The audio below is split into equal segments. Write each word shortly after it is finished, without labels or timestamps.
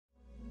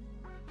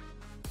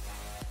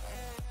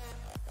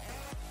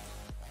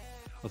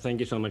Well,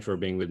 thank you so much for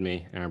being with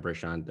me,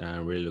 Prashant.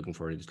 I'm really looking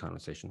forward to this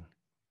conversation.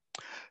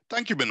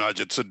 Thank you, Minhaaj.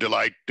 It's a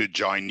delight to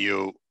join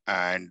you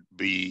and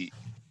be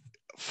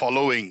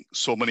following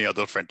so many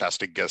other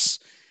fantastic guests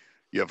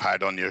you have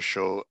had on your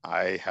show.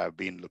 I have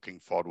been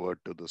looking forward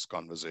to this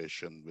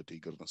conversation with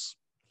eagerness.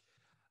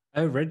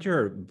 I read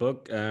your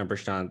book,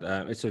 Prashant.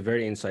 It's a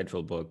very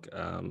insightful book.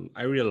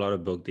 I read a lot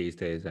of books these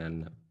days,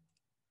 and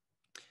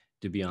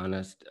to be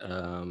honest,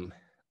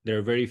 there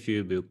are very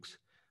few books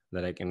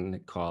that I can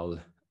call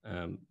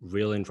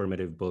real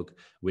informative book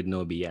with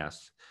no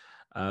BS.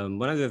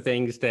 One of the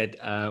things that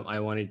I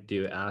wanted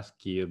to ask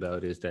you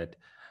about is that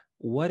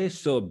what is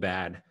so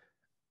bad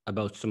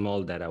about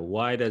small data?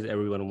 Why does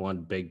everyone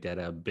want big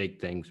data,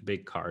 big things,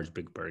 big cars,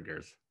 big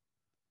burgers?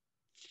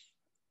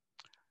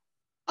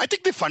 I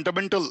think the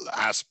fundamental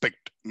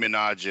aspect,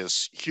 Minaj,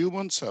 is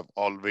humans have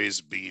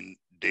always been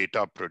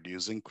data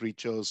producing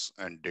creatures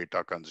and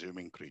data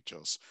consuming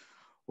creatures.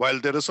 While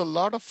there is a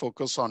lot of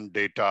focus on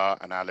data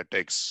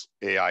analytics,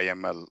 AI,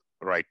 ML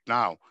right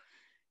now,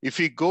 if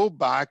we go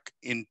back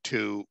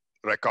into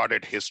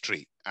recorded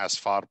history as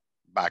far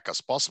back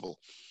as possible,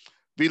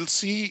 we'll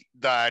see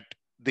that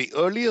the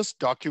earliest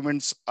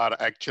documents are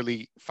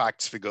actually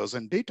facts, figures,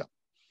 and data.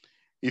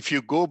 If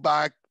you go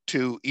back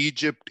to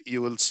Egypt,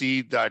 you will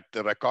see that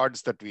the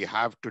records that we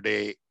have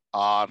today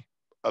are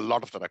a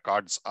lot of the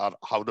records are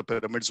how the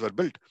pyramids were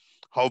built,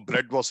 how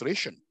bread was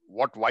rationed,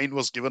 what wine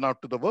was given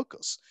out to the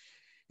workers.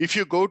 If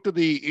you go to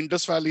the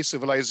Indus Valley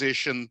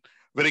civilization,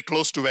 very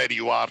close to where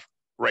you are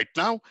right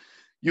now,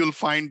 you'll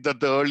find that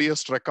the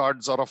earliest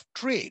records are of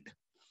trade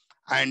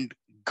and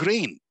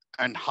grain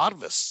and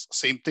harvests.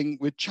 Same thing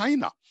with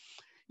China.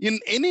 In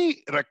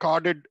any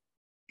recorded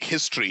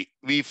history,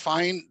 we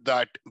find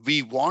that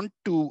we want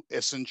to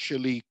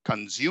essentially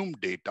consume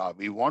data.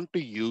 We want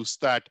to use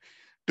that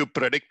to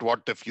predict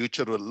what the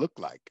future will look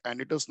like.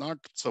 And it is not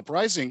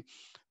surprising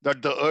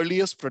that the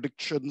earliest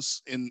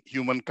predictions in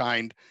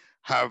humankind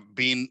have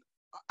been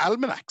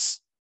almanacs,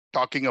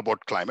 talking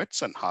about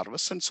climates and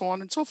harvests and so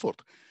on and so forth.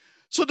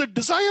 So the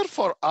desire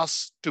for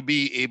us to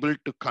be able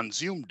to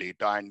consume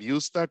data and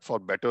use that for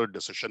better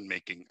decision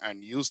making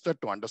and use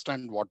that to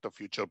understand what the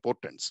future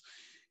portends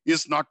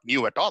is not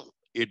new at all.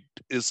 It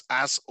is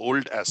as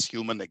old as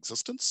human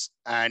existence.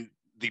 And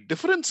the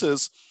difference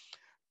is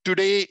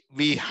today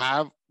we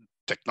have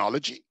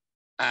technology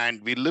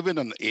and we live in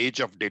an age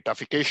of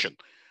datafication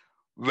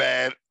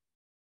where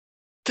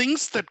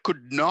things that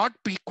could not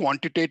be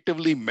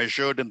quantitatively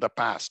measured in the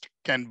past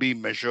can be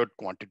measured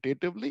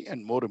quantitatively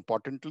and more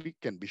importantly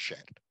can be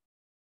shared.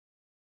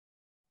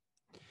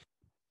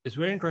 It's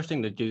very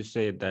interesting that you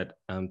say that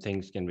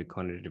things can be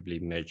quantitatively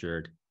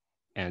measured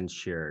and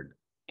shared.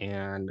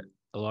 And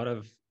a lot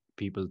of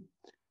people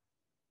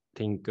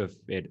think of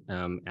it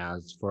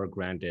as for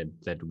granted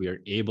that we are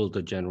able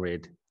to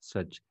generate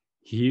such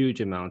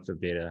huge amounts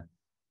of data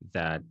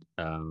that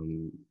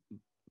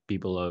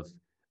people of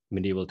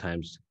medieval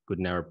times could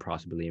never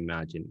possibly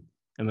imagine.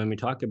 And when we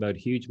talk about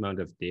huge amount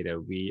of data,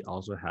 we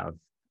also have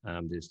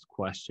this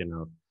question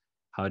of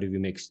how do we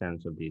make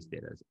sense of these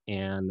data?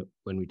 And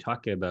when we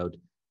talk about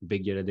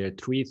big data, there are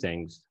three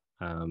things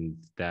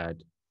that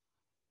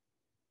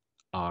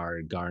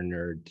are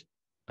garnered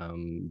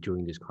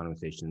during these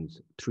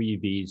conversations. Three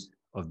V's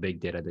of big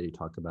data that you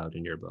talk about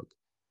in your book: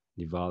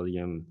 the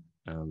volume,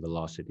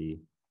 velocity,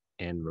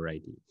 and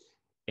variety.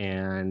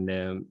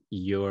 And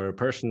your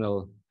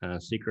personal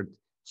secret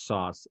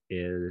sauce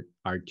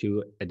are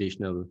two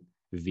additional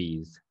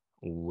V's,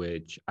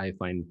 which I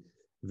find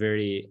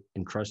very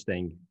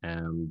interesting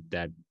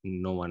that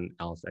no one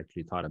else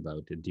actually thought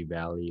about: the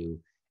value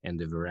and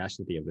the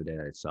veracity of the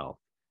data itself.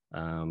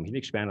 Can you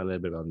expand a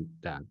little bit on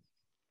that?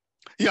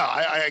 Yeah,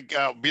 I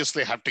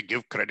obviously have to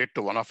give credit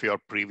to one of your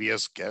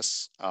previous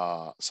guests,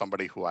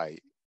 somebody who I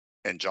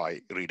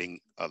enjoy reading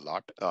a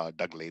lot,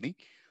 Doug Laney,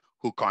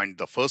 who coined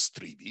the first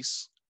three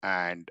V's.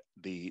 And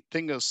the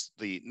thing is,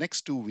 the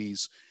next two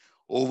V's,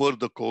 over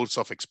the course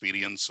of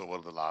experience over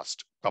the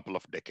last couple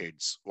of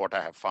decades, what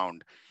I have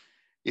found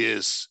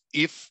is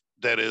if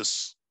there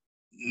is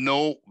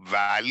no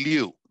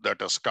value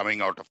that is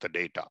coming out of the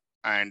data,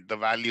 and the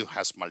value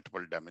has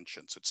multiple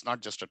dimensions, it's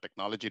not just a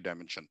technology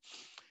dimension,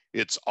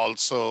 it's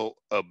also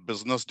a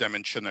business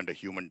dimension and a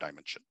human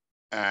dimension.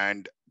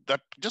 And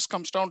that just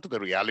comes down to the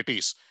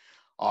realities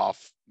of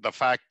the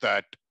fact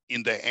that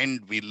in the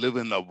end, we live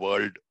in a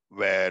world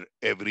where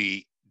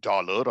every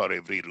dollar or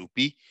every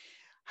rupee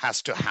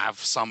has to have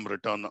some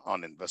return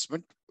on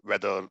investment,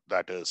 whether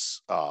that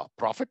is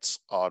profits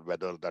or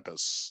whether that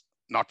is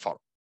not for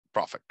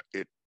profit.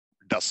 It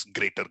does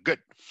greater good.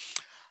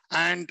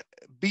 And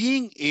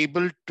being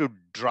able to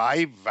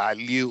drive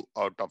value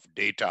out of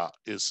data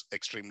is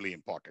extremely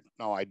important.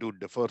 Now, I do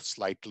differ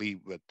slightly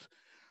with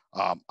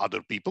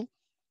other people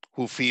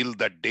who feel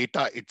that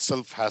data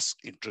itself has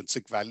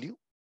intrinsic value.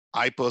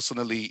 I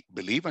personally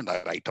believe, and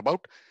I write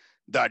about,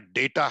 that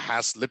data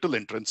has little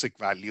intrinsic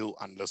value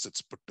unless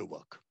it's put to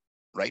work,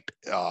 right?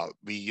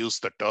 We use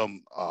the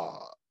term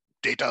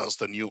data is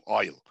the new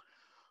oil.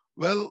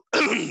 Well,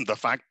 the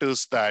fact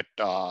is that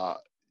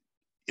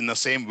In the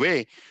same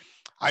way,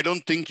 I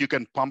don't think you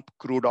can pump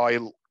crude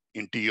oil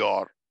into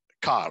your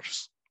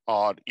cars,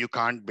 or you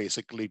can't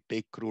basically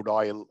take crude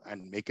oil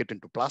and make it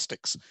into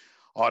plastics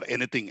or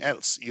anything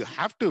else. You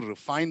have to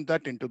refine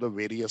that into the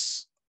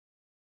various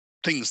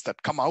things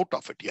that come out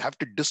of it. You have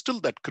to distill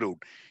that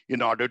crude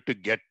in order to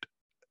get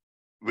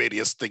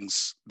various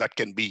things that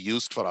can be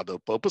used for other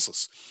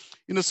purposes.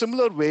 In a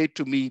similar way,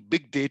 to me,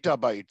 big data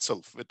by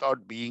itself,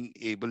 without being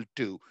able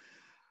to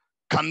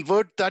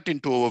convert that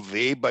into a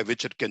way by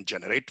which it can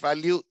generate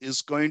value,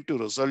 is going to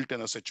result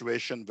in a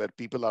situation where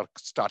people are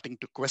starting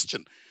to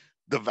question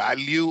the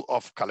value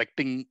of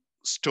collecting,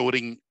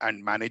 storing,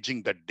 and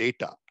managing that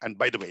data. And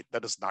by the way,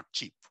 that is not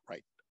cheap,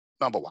 right?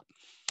 Number one.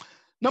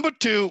 Number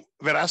two,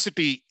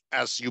 veracity,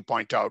 as you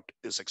point out,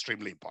 is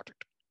extremely important.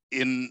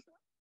 In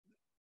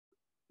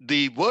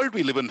the world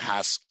we live in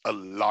has a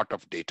lot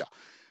of data.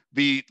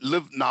 We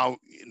live now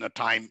in a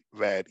time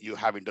where you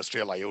have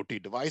industrial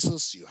IoT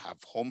devices, you have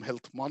home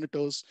health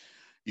monitors,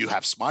 you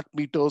have smart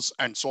meters,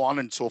 and so on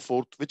and so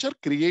forth, which are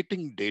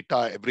creating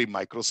data every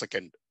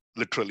microsecond,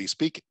 literally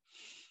speaking.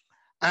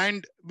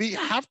 And we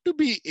have to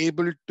be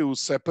able to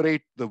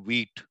separate the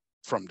wheat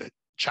from the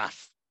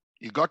chaff.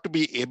 You got to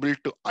be able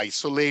to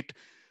isolate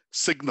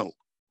signal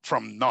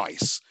from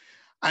noise.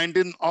 And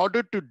in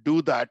order to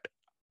do that,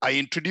 I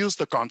introduced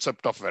the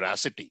concept of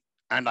veracity,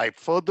 and I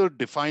further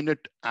define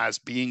it as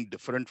being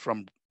different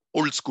from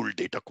old school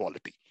data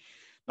quality.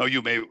 Now,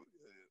 you may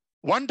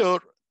wonder,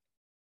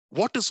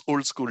 what is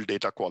old school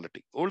data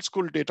quality? Old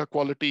school data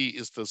quality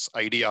is this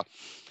idea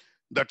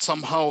that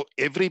somehow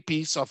every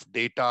piece of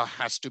data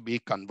has to be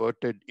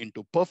converted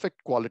into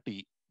perfect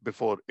quality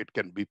before it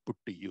can be put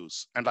to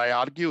use. And I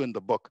argue in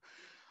the book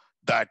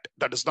that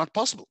that is not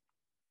possible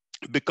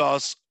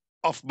because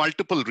of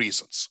multiple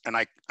reasons. And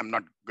I'm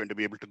not going to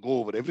be able to go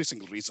over every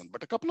single reason,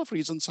 but a couple of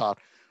reasons are,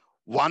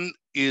 one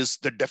is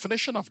the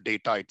definition of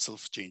data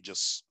itself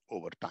changes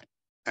over time.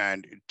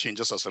 And it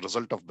changes as a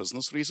result of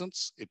business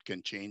reasons. It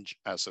can change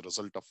as a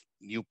result of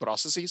new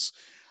processes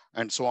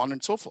and so on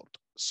and so forth.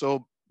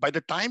 So by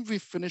the time we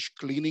finish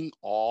cleaning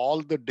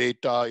all the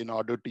data in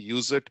order to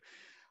use it,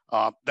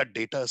 that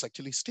data is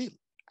actually stale.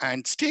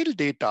 And stale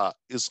data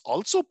is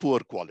also poor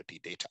quality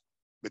data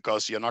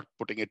because you're not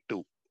putting it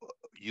to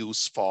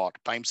use for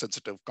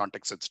time-sensitive,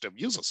 context-sensitive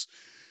uses.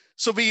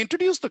 So we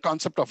introduced the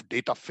concept of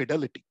data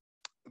fidelity,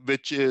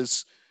 which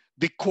is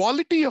the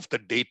quality of the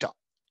data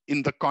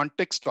in the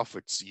context of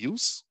its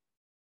use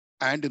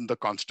and in the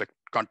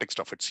context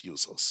of its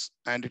users.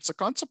 And it's a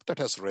concept that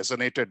has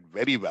resonated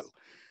very well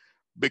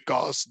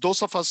because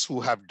those of us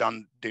who have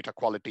done data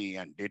quality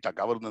and data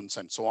governance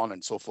and so on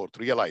and so forth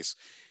realize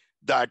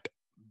that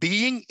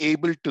being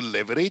able to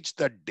leverage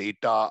that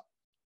data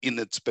in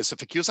its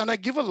specific use, and I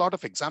give a lot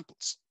of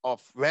examples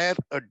of where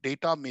a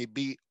data may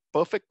be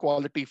perfect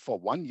quality for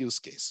one use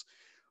case,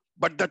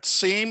 but that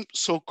same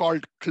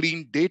so-called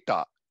clean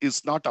data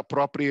is not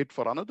appropriate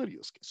for another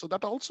use case. So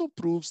that also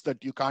proves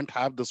that you can't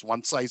have this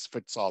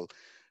one-size-fits-all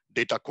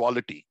data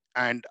quality.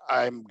 And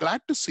I'm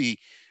glad to see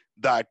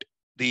that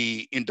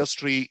the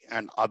industry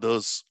and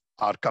others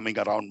are coming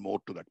around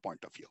more to that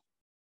point of view.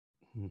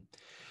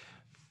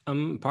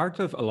 Part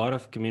of a lot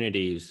of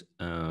communities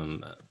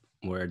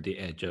were at the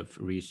edge of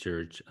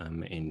research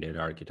in data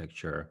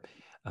architecture.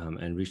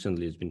 And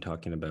recently it's been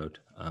talking about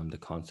the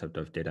concept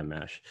of data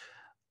mesh,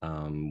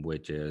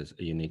 which is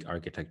a unique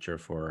architecture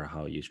for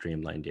how you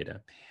streamline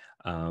data.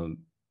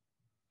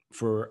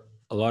 For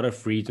a lot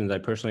of reasons, I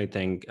personally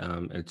think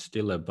it's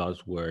still a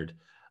buzzword.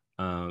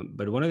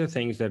 But one of the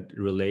things that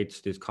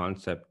relates this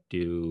concept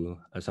to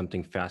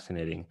something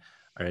fascinating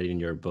I read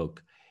in your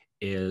book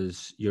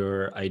is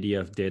your idea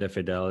of data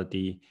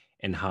fidelity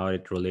and how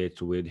it relates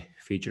with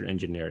feature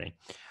engineering.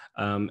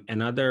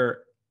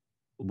 Another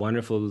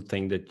wonderful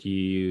thing that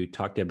you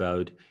talked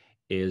about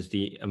is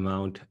the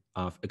amount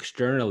of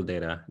external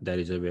data that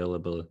is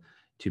available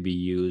to be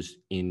used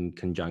in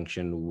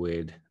conjunction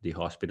with the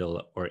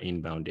hospital or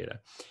inbound data.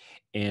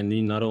 And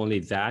not only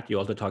that, you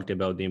also talked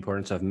about the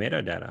importance of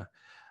metadata,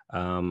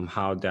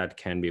 how that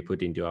can be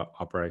put into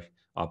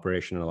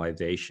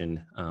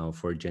operationalization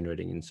for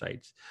generating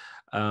insights.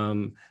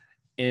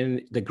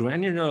 And the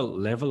granular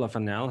level of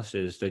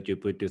analysis that you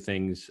put to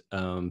things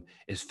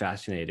is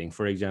fascinating.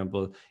 For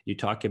example, you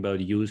talk about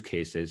use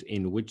cases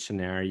in which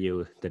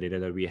scenario the data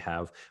that we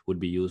have would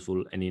be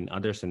useful, and in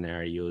other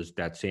scenarios,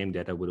 that same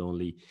data would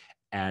only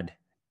add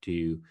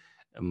to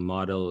a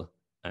model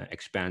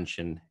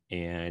expansion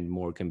and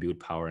more compute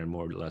power and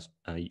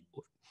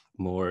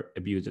more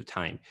abuse of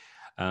time.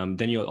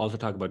 Then you'll also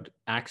talk about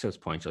access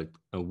points, like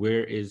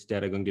where is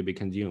data going to be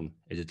consumed?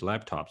 Is it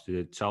laptops? Is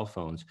it cell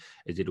phones?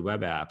 Is it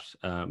web apps?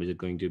 Is it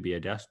going to be a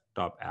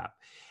desktop app?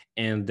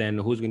 And then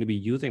who's going to be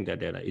using that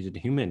data? Is it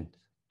human?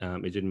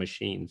 Is it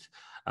machines?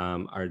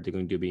 Are they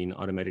going to be in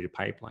automated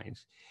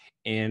pipelines?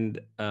 And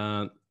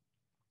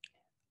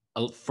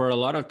for a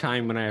lot of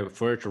time when I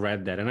first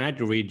read that, and I had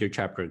to read your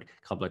chapter a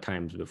couple of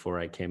times before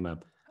I came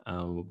up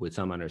with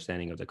some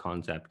understanding of the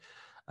concept,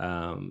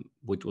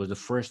 which was the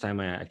first time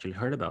I actually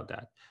heard about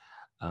that.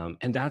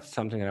 And that's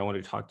something that I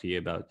wanted to talk to you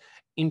about.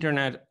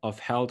 Internet of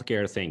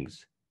Healthcare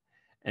Things.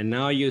 And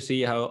now you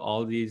see how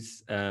all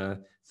these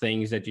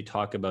things that you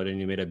talk about and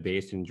you made a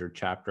base in your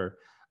chapter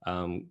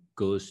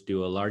goes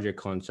to a larger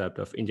concept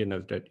of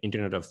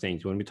Internet of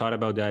Things. When we thought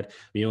about that,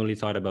 we only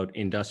thought about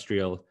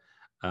industrial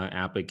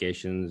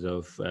applications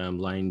of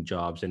line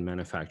jobs and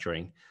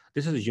manufacturing.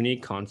 This is a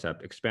unique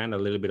concept. Expand a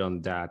little bit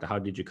on that. How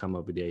did you come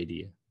up with the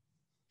idea?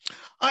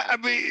 I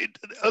mean,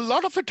 a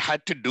lot of it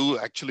had to do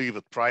actually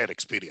with prior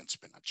experience,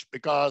 Minhaaj,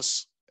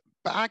 because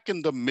back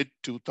in the mid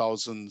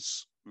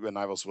 2000s, when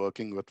I was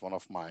working with one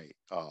of my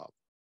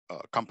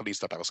companies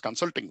that I was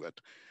consulting with,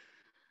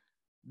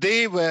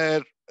 they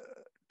were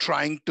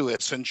trying to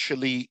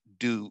essentially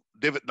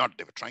they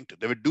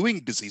were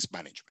doing disease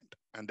management,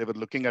 and they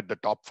were looking at the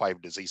top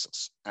 5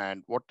 diseases.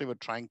 And what they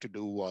were trying to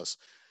do was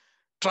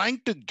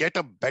trying to get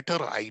a better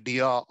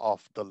idea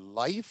of the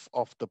life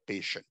of the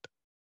patient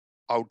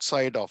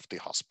outside of the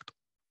hospital,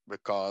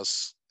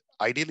 because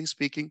ideally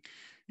speaking,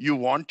 you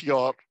want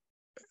your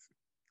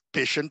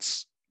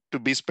patients to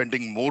be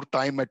spending more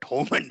time at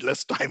home and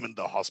less time in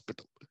the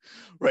hospital,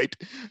 right?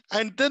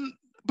 And then,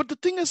 but the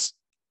thing is,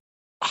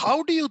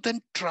 how do you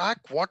then track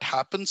what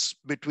happens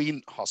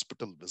between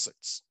hospital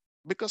visits?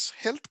 Because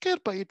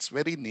healthcare by its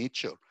very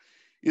nature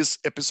is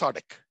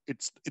episodic.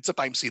 It's a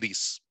time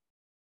series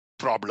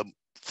problem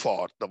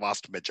for the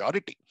vast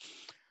majority.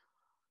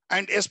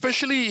 And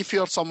especially if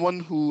you're someone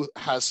who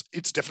has,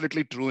 it's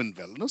definitely true in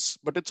wellness,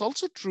 but it's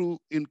also true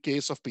in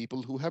case of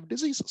people who have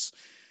diseases,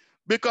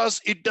 because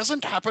it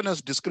doesn't happen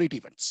as discrete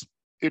events.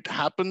 It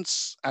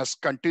happens as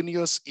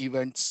continuous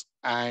events,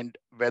 and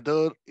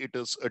whether it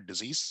is a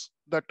disease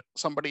that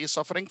somebody is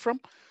suffering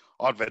from,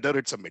 or whether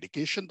it's a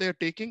medication they're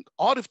taking,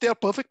 or if they are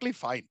perfectly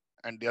fine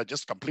and they are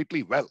just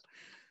completely well,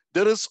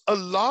 there is a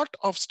lot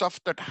of stuff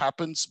that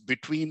happens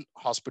between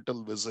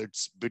hospital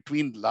visits,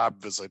 between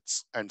lab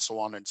visits, and so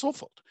on and so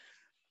forth.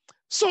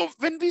 So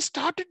when we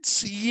started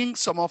seeing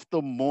some of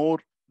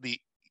the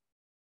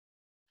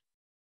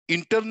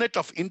Internet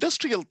of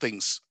Industrial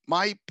Things,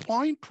 my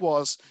point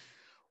was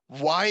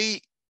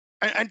why,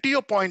 and to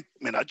your point,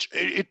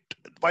 Minhaaj,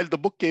 while the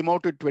book came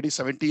out in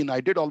 2017,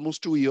 I did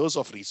almost 2 years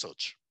of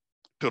research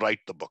to write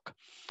the book.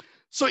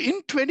 So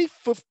in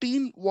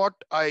 2015, what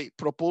I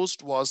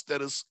proposed was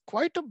there is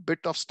quite a bit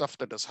of stuff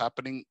that is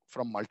happening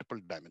from multiple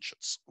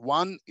dimensions.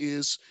 One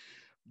is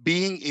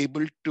being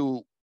able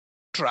to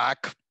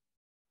track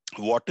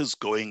what is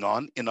going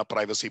on in a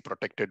privacy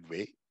protected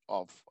way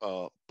of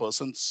a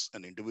person's,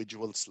 an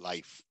individual's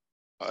life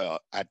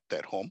at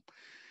their home.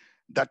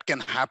 That can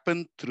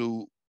happen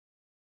through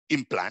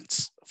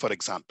implants, for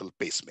example,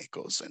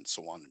 pacemakers and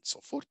so on and so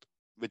forth,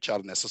 which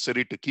are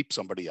necessary to keep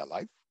somebody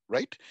alive,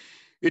 right?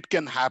 It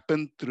can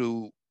happen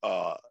through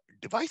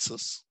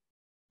devices,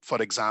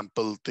 for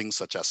example, things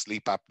such as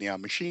sleep apnea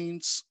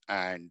machines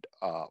and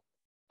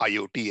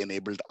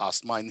IoT-enabled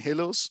asthma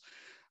inhalers,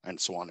 and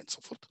so on and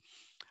so forth.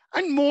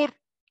 And more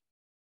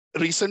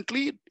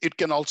recently, it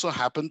can also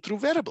happen through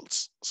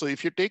wearables. So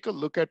if you take a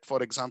look at,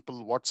 for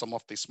example, what some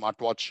of the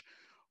smartwatch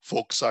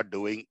folks are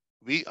doing,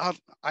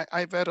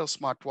 I wear a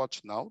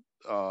smartwatch now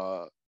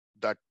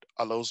that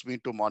allows me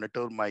to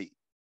monitor my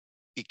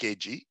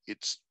EKG.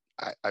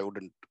 I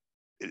wouldn't,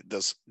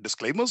 there's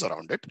disclaimers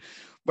around it,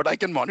 but I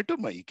can monitor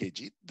my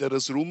EKG. There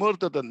is rumor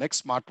that the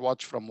next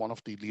smartwatch from one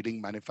of the leading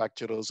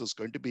manufacturers is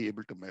going to be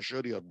able to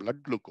measure your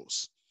blood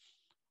glucose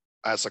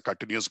as a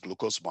continuous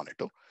glucose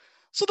monitor.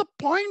 So the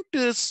point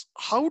is,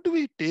 how do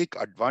we take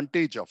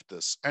advantage of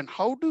this? And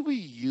how do we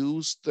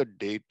use the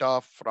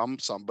data from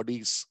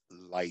somebody's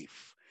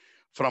life,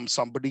 from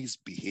somebody's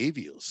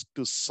behaviors,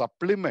 to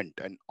supplement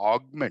and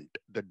augment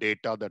the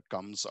data that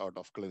comes out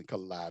of clinical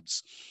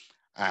labs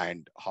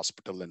and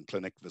hospital and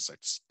clinic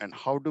visits? And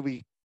how do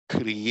we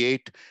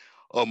create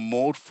a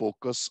more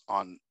focus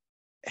on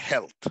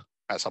health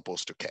as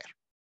opposed to care?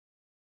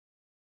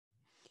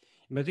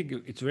 I think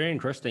it's very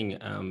interesting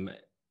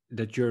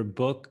that your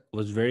book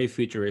was very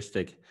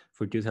futuristic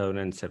for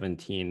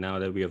 2017. Now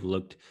that we have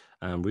looked,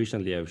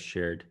 recently I've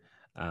shared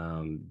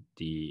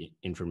the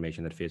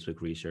information that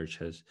Facebook Research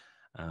has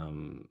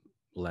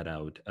let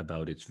out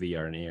about its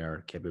VR and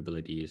AR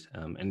capabilities.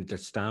 And it's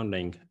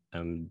astounding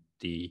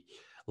the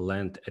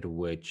length at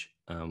which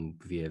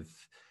we have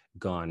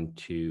gone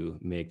to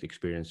make the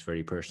experience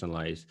very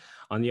personalized.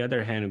 On the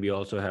other hand, we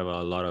also have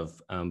a lot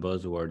of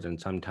buzzwords and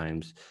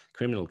sometimes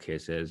criminal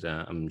cases.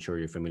 I'm sure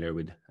you're familiar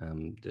with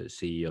the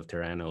CEO of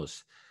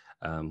Theranos,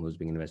 who's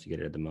being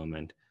investigated at the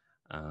moment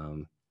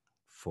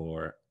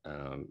for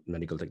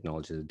medical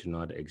technologies that do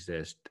not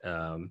exist.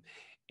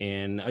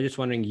 And I'm just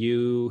wondering,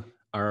 you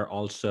are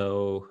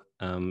also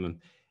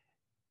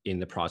in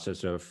the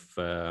process of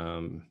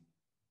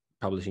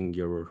publishing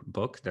your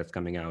book that's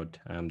coming out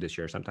this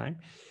year sometime.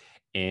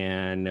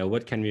 And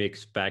what can we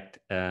expect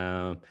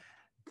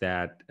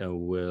that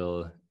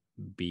will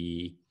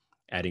be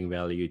adding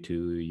value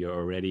to your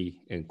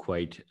already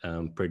quite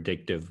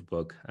predictive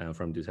book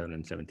from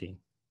 2017?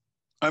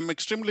 I'm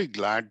extremely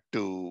glad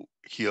to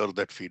hear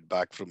that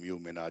feedback from you,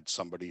 Minhaaj,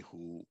 somebody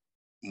who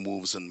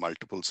moves in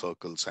multiple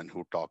circles and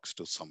who talks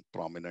to some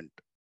prominent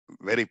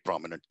very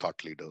prominent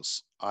thought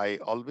leaders, I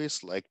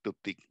always like to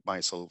think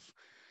myself,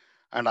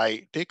 and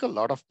I take a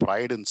lot of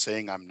pride in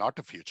saying I'm not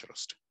a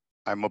futurist.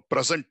 I'm a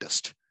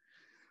presentist,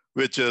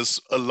 which is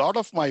a lot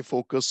of my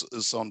focus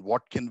is on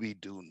what can we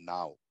do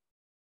now,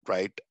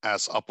 right?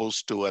 As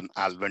opposed to an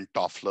Alvin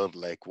Toffler,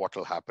 like what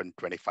will happen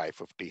 25,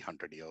 50,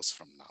 100 years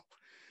from now.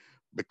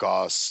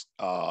 Because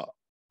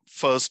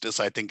first is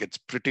I think it's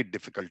pretty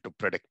difficult to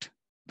predict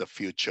the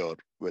future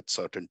with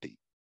certainty,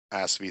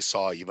 as we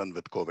saw even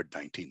with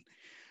COVID-19.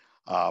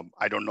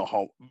 I don't know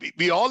how,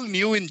 we all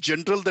knew in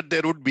general that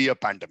there would be a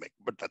pandemic,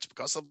 but that's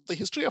because of the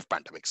history of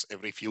pandemics.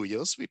 Every few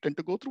years, we tend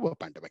to go through a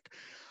pandemic.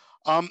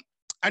 Um,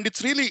 and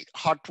it's really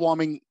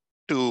heartwarming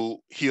to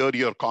hear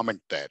your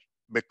comment there,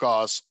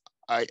 because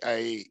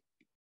I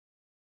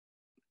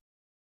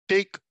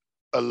take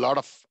a lot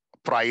of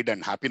pride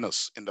and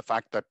happiness in the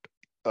fact that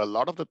a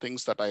lot of the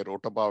things that I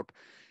wrote about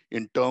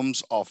in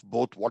terms of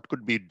both what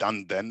could be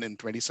done then in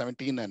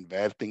 2017 and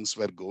where things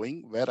were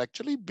going were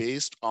actually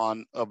based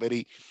on a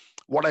very,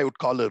 what I would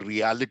call a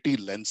reality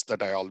lens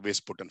that I always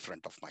put in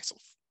front of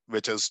myself,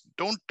 which is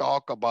don't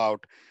talk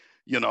about,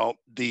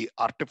 the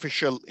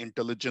artificial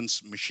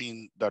intelligence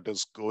machine that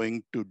is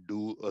going to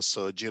do a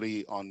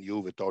surgery on you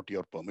without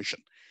your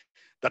permission.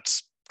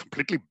 That's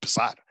completely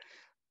bizarre.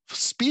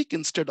 Speak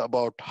instead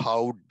about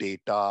how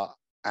data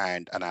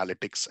and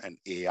analytics and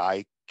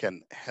AI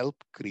can help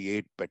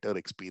create better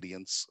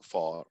experience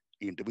for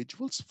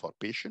individuals, for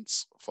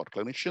patients, for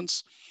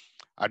clinicians,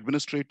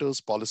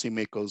 administrators,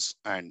 policymakers,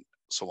 and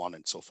so on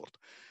and so forth.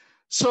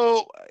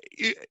 So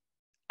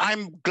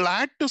I'm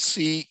glad to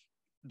see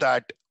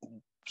that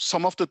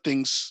some of the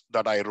things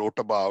that I wrote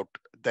about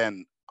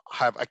then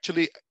have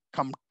actually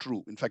come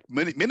true. In fact,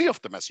 many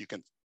of them, as you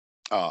can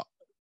uh,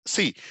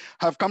 see,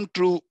 have come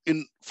true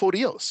in 4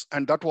 years.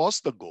 And that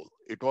was the goal.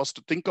 It was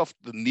to think of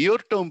the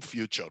near-term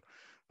future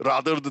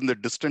rather than the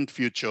distant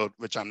future,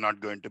 which I'm not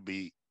going to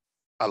be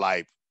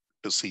alive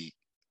to see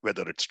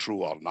whether it's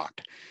true or not.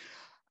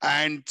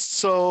 And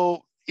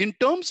so in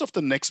terms of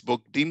the next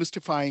book,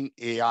 Demystifying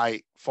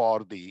AI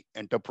for the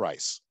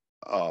Enterprise,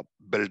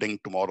 Building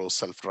Tomorrow's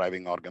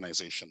Self-Driving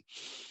Organization,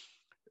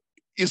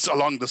 is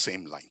along the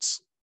same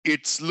lines.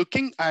 It's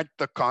looking at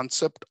the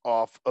concept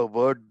of a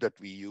word that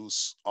we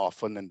use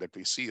often and that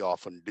we see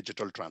often,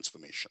 digital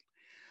transformation.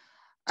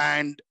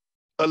 And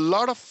a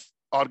lot of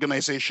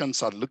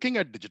organizations are looking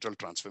at digital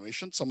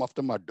transformation. Some of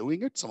them are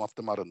doing it. Some of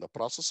them are in the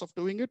process of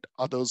doing it.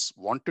 Others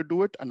want to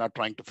do it and are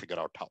trying to figure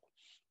out how.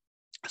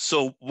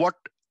 So what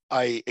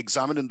I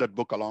examined in that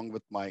book, along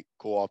with my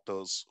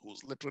co-authors,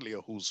 who's literally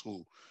a who's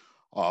who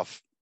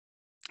of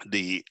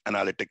the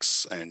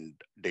analytics and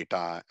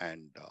data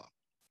and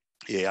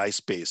AI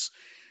space,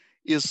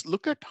 is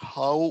look at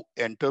how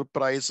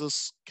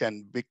enterprises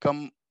can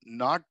become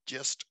not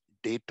just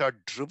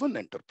data-driven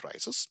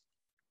enterprises,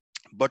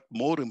 but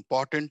more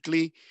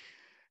importantly,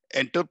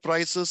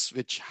 enterprises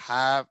which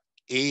have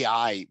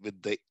AI, with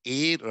the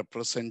A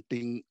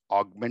representing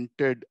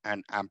augmented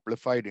and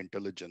amplified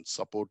intelligence,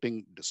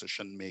 supporting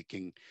decision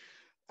making,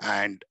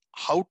 and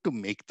how to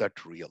make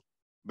that real.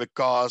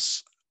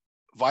 Because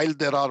while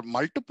there are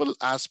multiple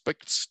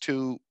aspects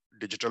to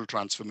digital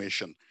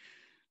transformation,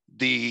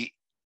 the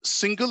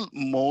single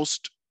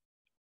most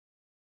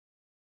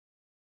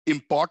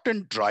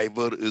important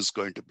driver is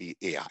going to be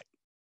AI.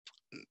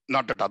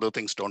 Not that other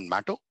things don't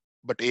matter,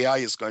 but AI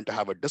is going to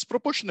have a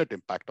disproportionate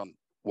impact on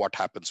what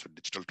happens with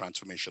digital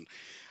transformation.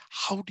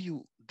 How do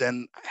you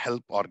then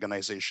help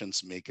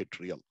organizations make it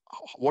real?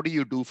 What do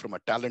you do from a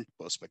talent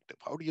perspective?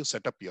 How do you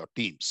set up your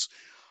teams?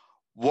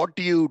 What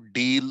do you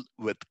deal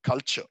with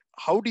culture?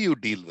 How do you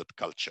deal with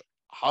culture?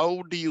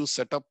 How do you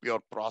set up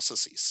your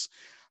processes?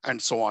 And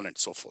so on and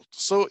so forth.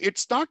 So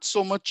it's not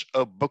so much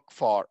a book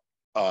for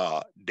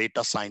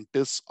data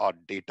scientists or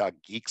data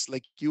geeks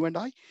like you and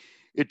I.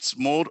 It's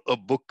more a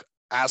book,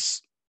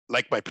 as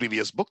like my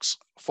previous books,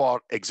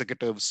 for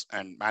executives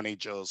and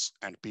managers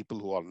and people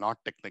who are not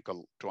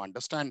technical to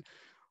understand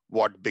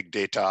what big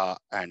data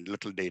and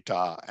little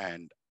data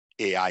and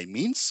AI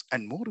means,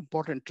 and more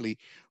importantly,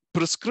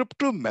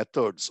 prescriptive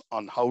methods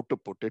on how to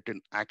put it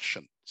in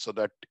action so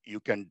that you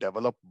can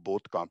develop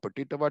both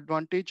competitive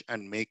advantage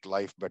and make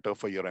life better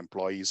for your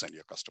employees and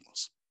your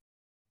customers.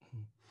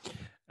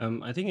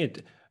 I think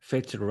it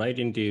fits right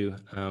into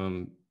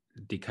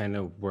the kind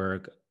of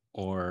work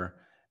or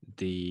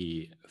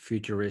the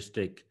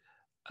futuristic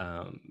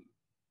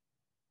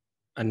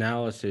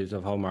analysis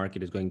of how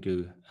market is going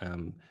to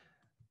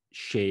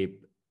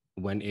shape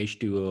when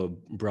H2O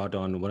brought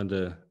on one of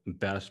the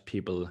best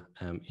people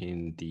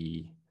in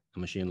the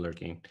machine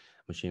learning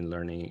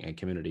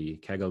community,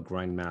 Kaggle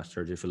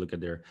Grindmasters. If you look at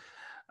their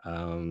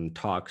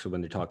talks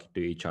when they talk to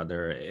each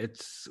other,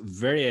 it's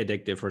very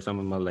addictive for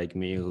someone like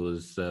me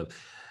who's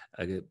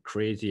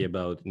crazy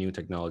about new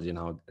technology and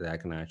how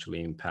that can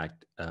actually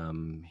impact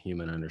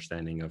human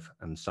understanding of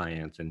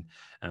science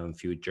and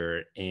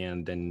future.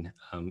 And then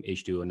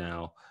H2O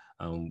now,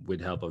 with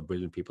the help of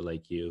brilliant people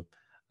like you,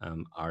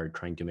 are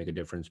trying to make a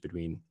difference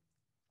between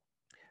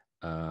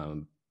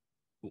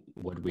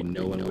what we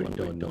know and what we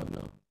don't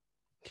know.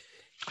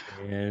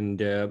 And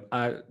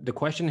the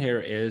question here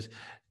is,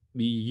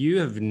 you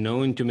have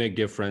known to make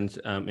difference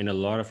in a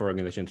lot of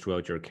organizations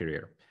throughout your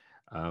career.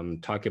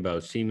 Talk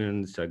about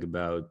Siemens, talk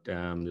about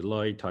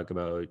Deloitte, talk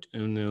about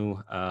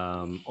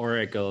Unum,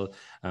 Oracle.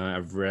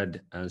 I've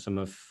read some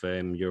of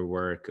your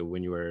work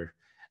when you were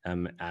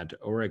at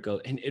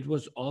Oracle, and it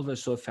was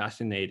always so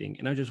fascinating.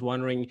 And I'm just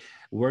wondering,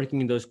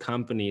 working in those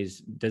companies,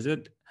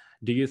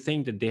 do you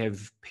think that they have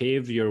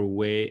paved your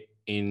way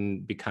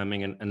in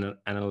becoming an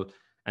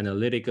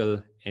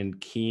analytical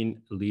and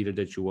keen leader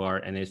that you are,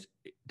 and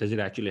does it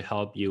actually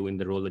help you in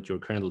the role that you're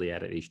currently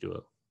at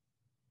H2O?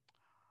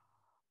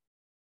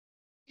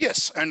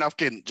 Yes, and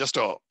again, just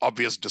a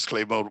obvious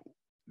disclaimer,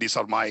 these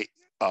are my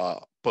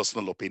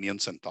personal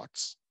opinions and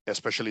thoughts,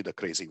 especially the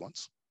crazy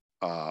ones.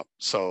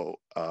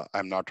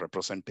 I'm not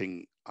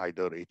representing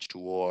either H2O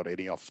or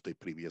any of the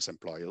previous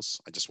employers.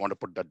 I just want to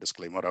put that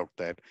disclaimer out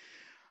there.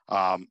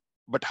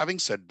 But having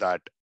said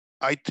that,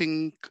 I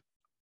think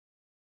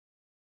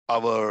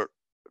our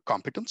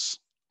competence,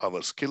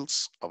 our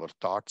skills, our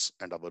thoughts,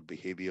 and our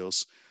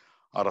behaviors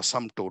are a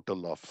sum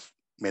total of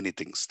many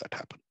things that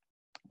happen.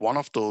 One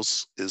of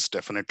those is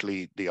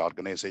definitely the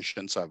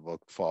organizations I've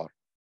worked for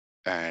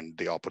and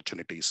the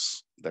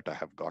opportunities that I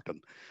have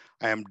gotten.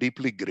 I am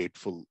deeply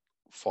grateful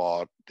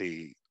for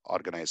the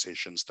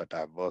organizations that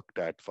I've worked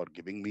at for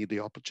giving me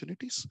the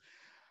opportunities.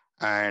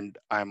 And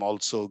I'm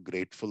also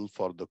grateful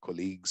for the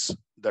colleagues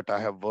that I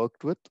have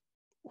worked with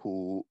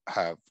who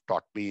have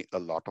taught me a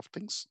lot of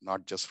things,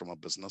 not just from a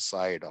business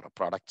side or a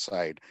product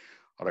side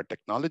or a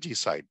technology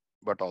side,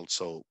 but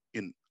also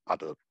in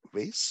other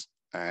ways.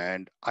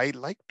 And I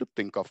like to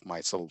think of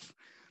myself,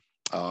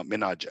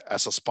 Minhaaj,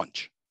 as a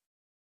sponge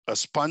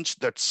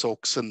that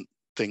soaks in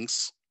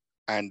things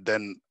and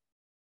then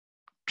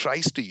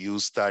tries to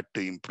use that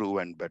to improve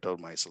and better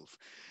myself.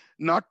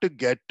 Not to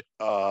get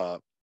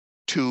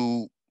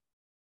too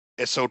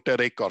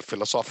esoteric or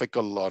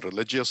philosophical or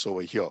religious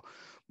over here,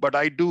 but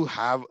I do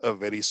have a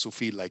very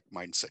Sufi-like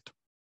mindset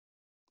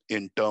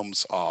in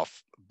terms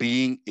of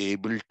being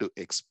able to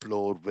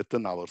explore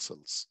within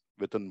ourselves,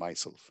 within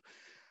myself,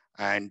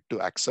 and to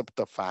accept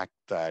the fact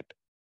that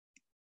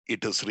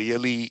it is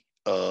really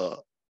a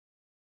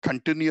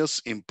continuous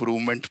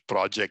improvement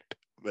project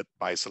with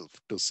myself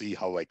to see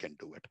how I can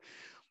do it.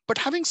 But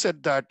having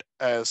said that,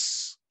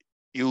 as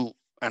you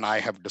and I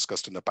have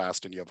discussed in the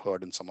past, and you have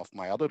heard in some of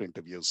my other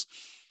interviews,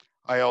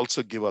 I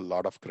also give a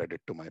lot of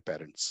credit to my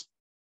parents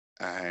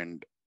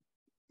and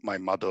my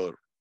mother,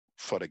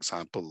 for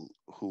example,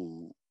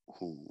 who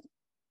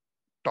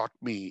taught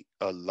me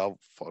a love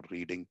for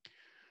reading,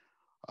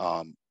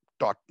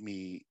 taught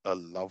me a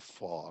love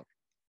for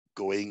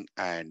going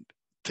and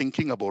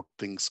thinking about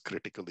things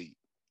critically,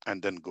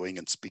 and then going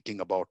and speaking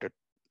about it.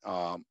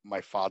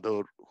 My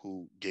father,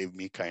 who gave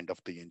me kind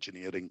of the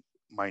engineering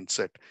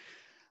mindset.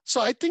 So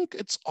I think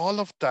it's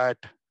all of that,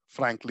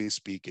 frankly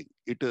speaking.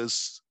 It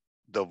is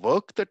the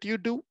work that you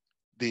do,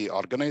 the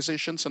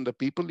organizations and the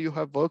people you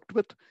have worked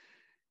with.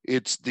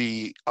 It's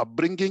the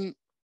upbringing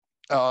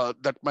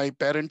that my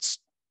parents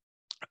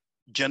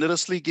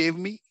generously gave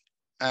me,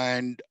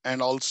 and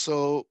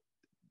also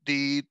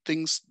the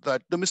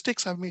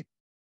mistakes I've made.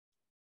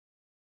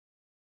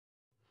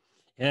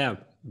 Yeah,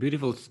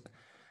 beautiful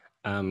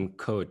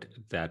quote,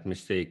 that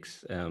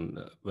mistakes.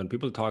 When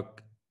people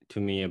talk to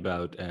me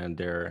about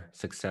their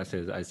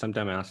successes, I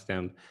sometimes ask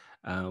them,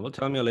 well,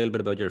 tell me a little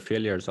bit about your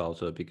failures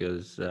also,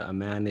 because a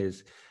man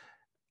is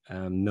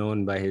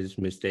known by his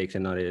mistakes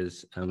and not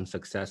his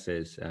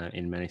successes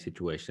in many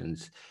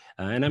situations.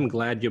 And I'm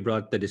glad you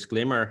brought the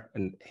disclaimer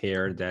in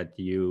here that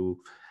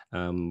you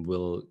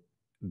will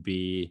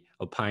be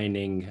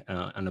opining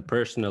on a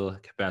personal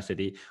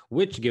capacity,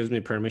 which gives me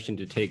permission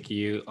to take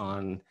you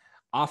on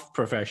off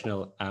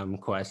professional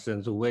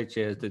questions, which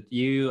is that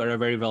you are a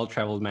very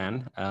well-traveled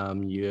man.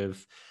 You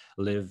have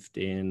lived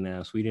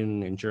in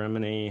Sweden, in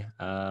Germany,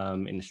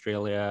 in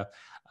Australia.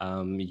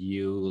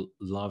 You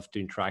love to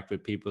interact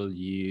with people.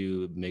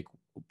 You make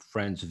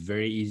friends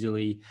very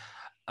easily.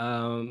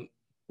 Um,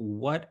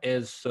 what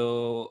is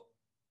so,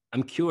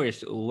 I'm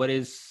curious, what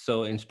is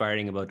so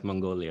inspiring about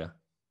Mongolia?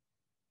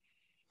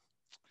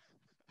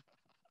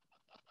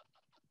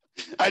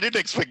 I didn't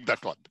expect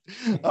that one,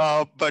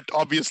 but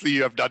obviously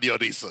you have done your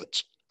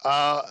research.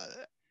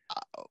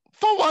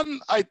 For one,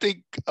 I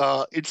think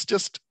it's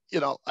just,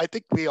 I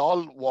think we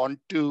all want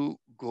to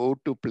go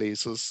to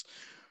places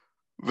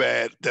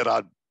where there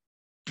are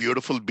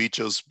beautiful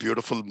beaches,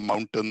 beautiful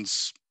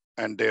mountains,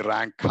 and they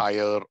rank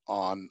higher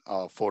on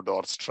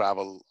Fodor's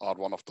travel or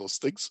one of those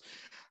things.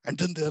 And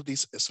then there are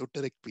these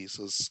esoteric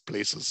places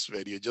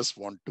where you just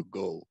want to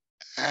go.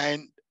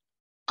 And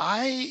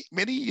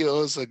many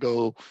years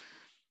ago,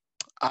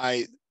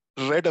 I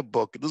read a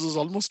book. This is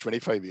almost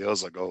 25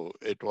 years ago.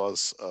 It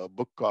was a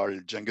book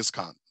called Genghis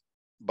Khan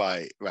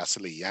by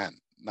Vasily Yan.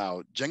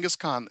 Now, Genghis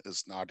Khan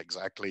is not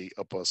exactly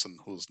a person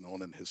who's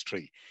known in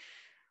history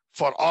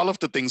for all of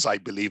the things I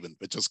believe in,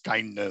 which is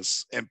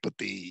kindness,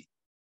 empathy,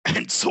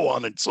 and so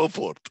on and so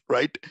forth,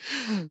 right?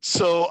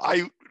 So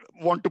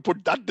want to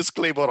put that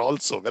disclaimer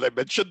also. When I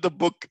mentioned the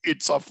book,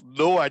 it's of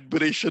no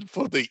admiration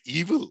for the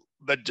evil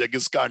that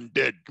Genghis Khan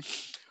did.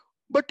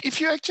 But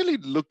if you actually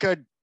look at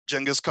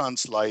Genghis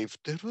Khan's life,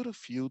 there were a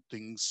few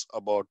things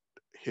about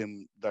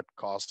him that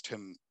caused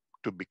him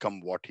to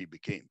become what he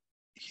became.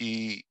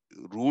 He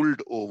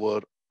ruled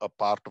over a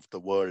part of the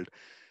world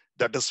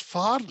that is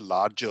far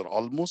larger,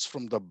 almost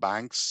from the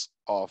banks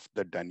of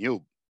the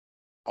Danube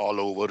all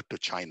over to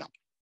China.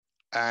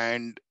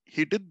 And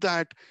he did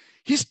that.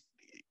 He's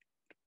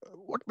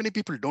what many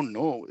people don't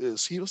know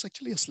is he was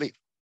actually a slave,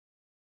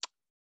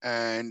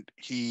 and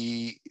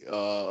he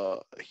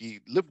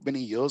lived many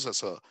years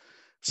as a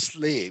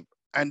slave.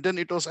 And then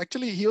it was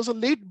actually he was a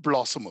late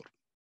blossomer,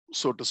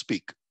 so to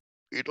speak.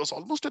 It was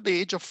almost at the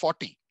age of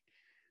 40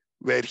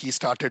 where he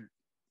started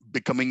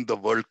becoming the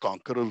world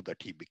conqueror that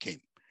he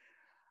became.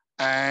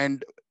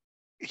 And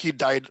he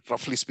died,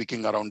 roughly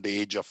speaking, around the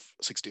age of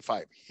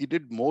 65. He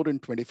did more in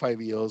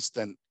 25 years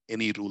than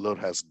any ruler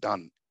has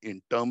done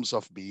in terms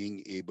of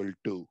being able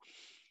to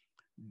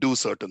do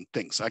certain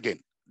things. Again,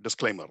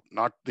 disclaimer,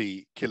 not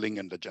the killing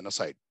and the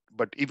genocide,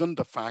 but even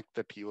the fact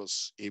that he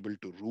was able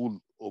to rule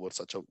over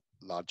such a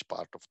large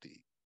part of the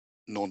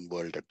known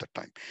world at the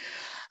time.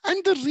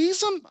 And the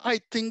reason, I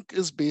think,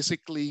 is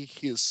basically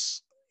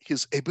his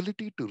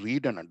ability to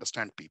read and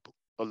understand people.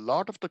 A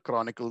lot of the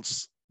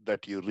chronicles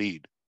that you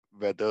read,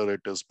 whether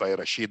it is by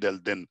Rashid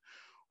al-Din,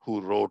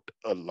 who wrote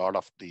a lot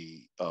of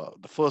the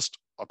first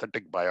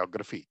authentic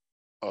biography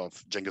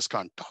of Genghis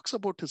Khan, talks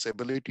about his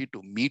ability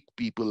to meet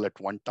people at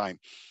one time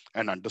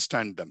and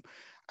understand them.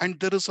 And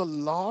there is a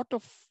lot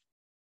of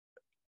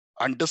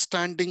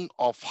understanding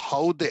of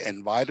how the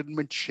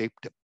environment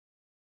shaped him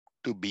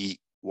to be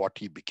what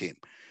he became.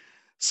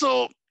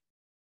 So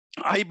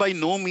I by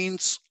no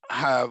means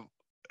have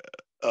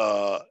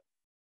uh,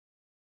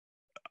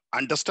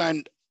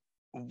 understand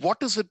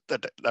what is it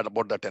that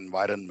about that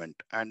environment.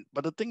 And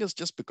but the thing is,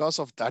 just because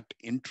of that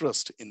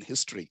interest in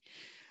history,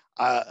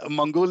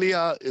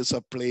 Mongolia is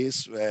a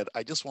place where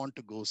I just want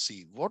to go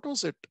see. What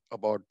was it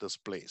about this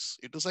place?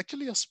 It was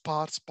actually a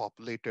sparse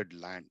populated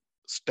land,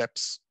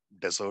 steppes,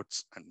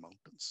 deserts, and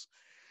mountains.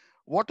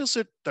 What is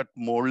it that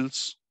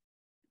molds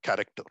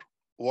character?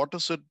 What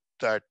is it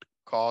that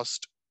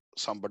caused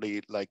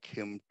somebody like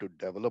him to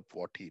develop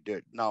what he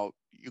did? Now,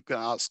 you can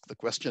ask the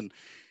question,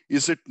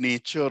 is it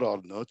nature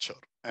or nurture?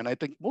 And I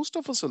think most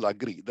of us will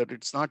agree that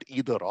it's not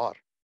either or,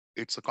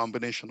 it's a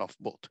combination of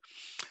both.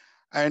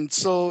 And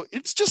so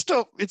it's just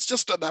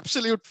an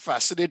absolute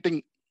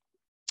fascinating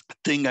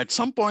thing. At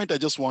some point, I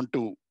just want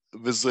to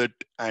visit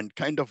and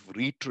kind of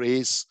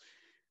retrace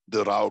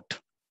the route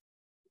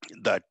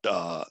that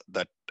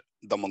that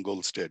the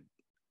Mongols did.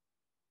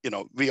 You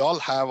know, we all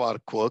have our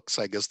quirks.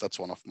 I guess that's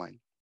one of mine.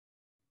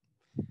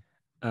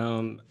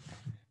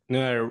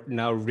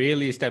 Now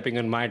really stepping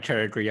on my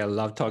territory. I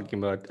love talking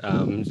about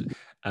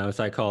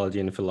psychology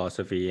and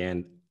philosophy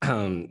and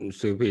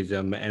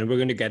Sufism, and we're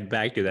going to get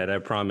back to that, I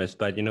promise.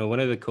 But one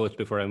of the quotes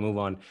before I move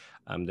on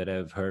that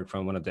I've heard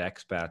from one of the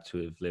expats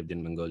who have lived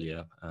in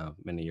Mongolia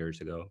many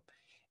years ago,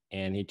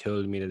 and he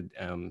told me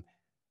that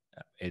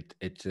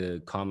it's a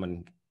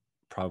common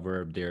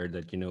proverb there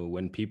that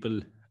when people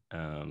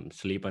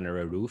sleep under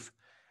a roof,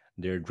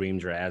 their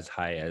dreams are as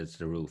high as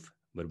the roof,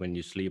 but when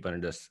you sleep under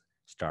the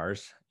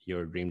stars,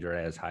 your dreams are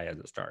as high as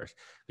the stars,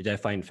 which I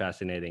find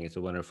fascinating. It's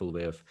a wonderful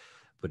way of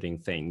putting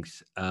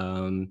things.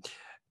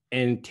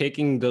 And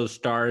taking those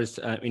stars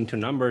into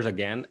numbers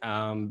again,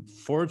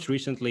 Forbes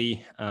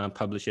recently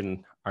published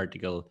an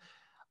article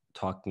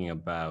talking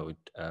about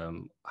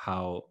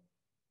how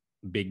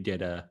big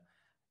data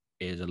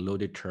is a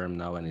loaded term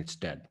now and it's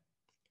dead.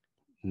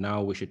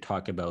 Now we should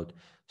talk about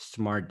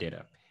smart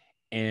data.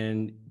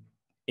 And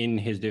in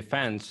his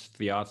defense,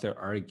 the author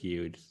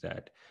argued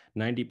that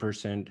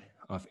 90%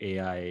 of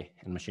AI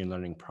and machine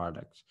learning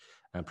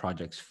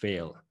projects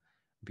fail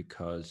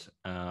because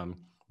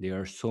there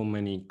are so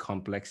many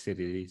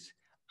complexities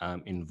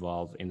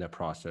involved in the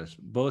process,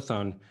 both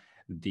on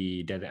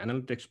the data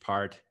analytics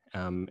part,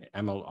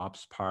 ML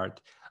ops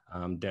part,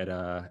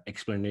 data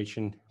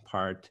explanation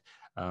part,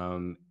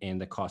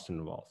 and the cost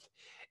involved.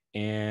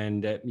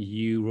 And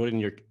you wrote in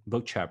your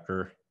book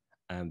chapter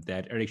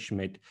that Eric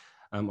Schmidt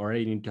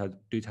already in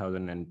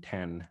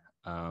 2010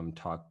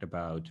 talked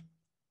about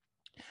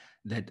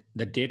that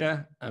the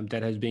data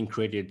that has been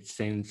created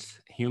since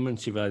human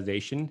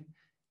civilization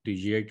to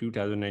year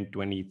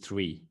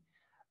 2023.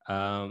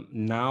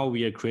 Now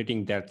we are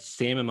creating that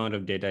same amount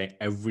of data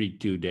every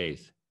 2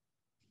 days.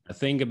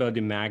 Think about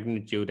the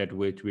magnitude at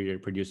which we are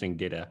producing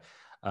data.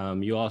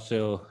 You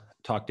also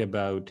talked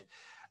about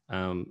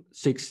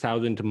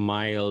 6,000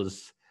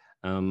 miles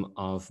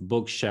of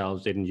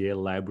bookshelves in Yale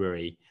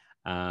Library,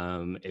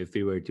 if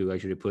we were to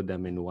actually put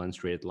them in one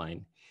straight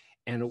line.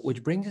 And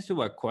which brings us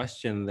to a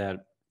question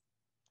that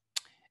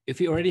if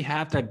you already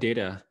have that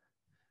data,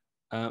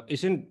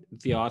 isn't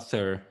the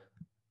author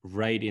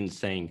right in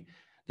saying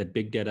that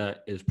big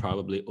data is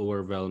probably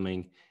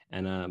overwhelming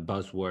and a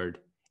buzzword,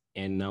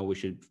 and now we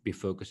should be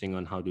focusing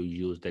on how to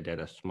use the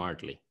data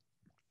smartly?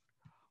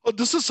 Oh,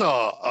 this is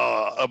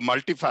a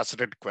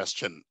multifaceted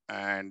question.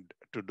 And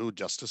to do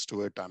justice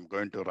to it, I'm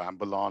going to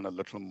ramble on a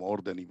little more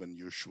than even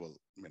usual,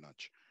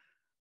 Minaj.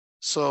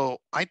 So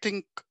I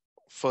think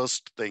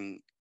first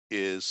thing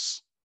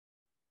is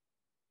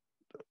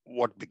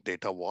what big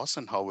data was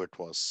and how it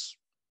was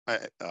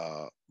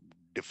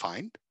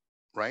defined,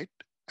 right?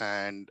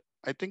 And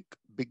I think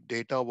big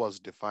data was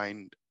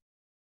defined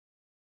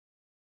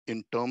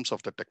in terms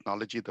of the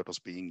technology that was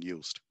being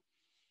used.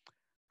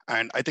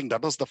 And I think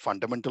that was the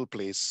fundamental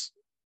place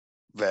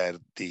where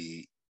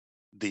the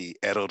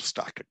error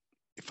started,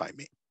 if I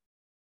may.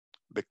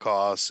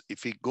 Because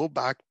if we go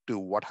back to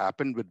what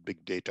happened with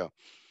big data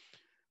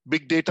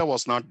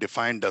was not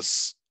defined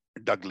as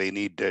Doug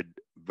Laney did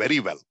very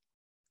well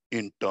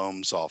in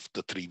terms of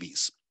the three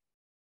V's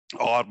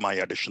or my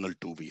additional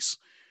two V's.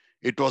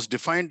 It was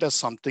defined as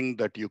something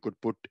that you could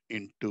put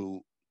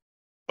into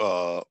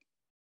a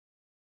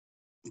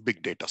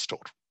big data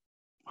store,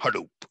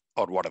 Hadoop,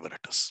 or whatever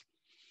it is.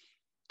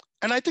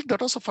 And I think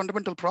that was a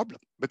fundamental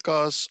problem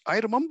because I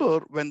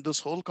remember when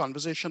this whole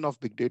conversation of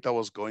big data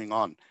was going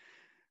on,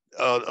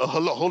 a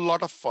whole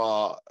lot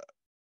of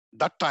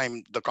that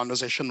time, the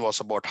conversation was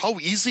about how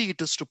easy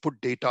it is to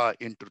put data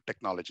into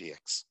technology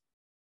X.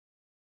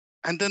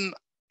 And then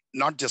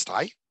not just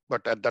I,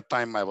 but at that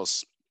time I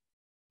was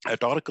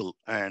at Oracle,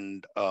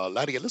 and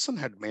Larry Ellison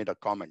had made a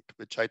comment,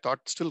 which I thought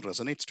still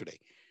resonates today,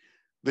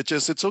 which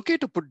is it's okay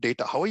to put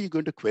data. How are you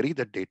going to query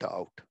that data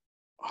out?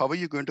 How are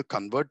you going to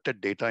convert that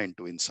data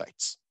into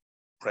insights,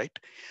 right?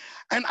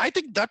 And I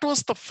think that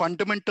was the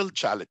fundamental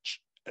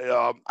challenge.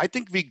 I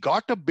think we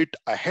got a bit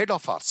ahead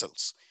of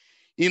ourselves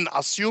in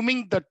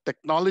assuming that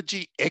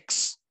technology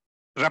X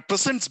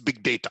represents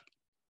big data.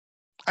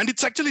 And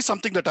it's actually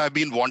something that I've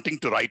been wanting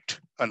to write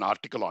an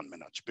article on,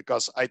 Minhaj,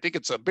 because I think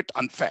it's a bit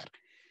unfair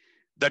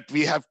that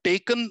we have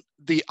taken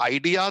the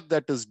idea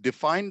that is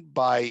defined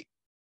by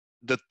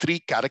the three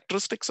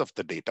characteristics of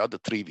the data, the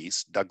three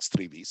V's, Doug's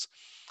three V's,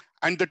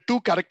 and the two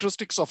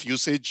characteristics of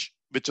usage,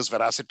 which is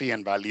veracity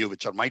and value,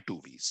 which are my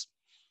two V's.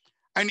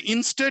 And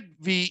instead,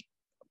 we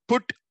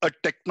put a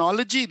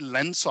technology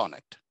lens on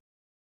it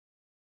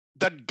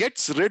that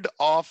gets rid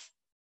of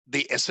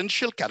the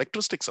essential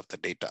characteristics of the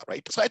data,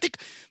 right? So I think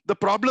the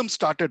problem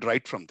started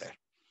right from there.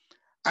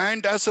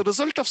 And as a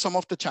result of some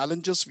of the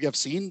challenges we have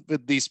seen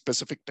with these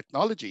specific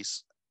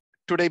technologies,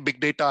 today big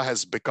data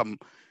has become,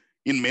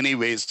 in many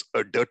ways,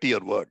 a dirtier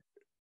word.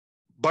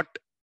 But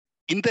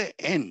in the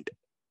end,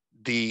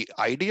 the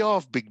idea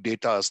of big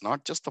data is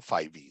not just the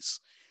five V's,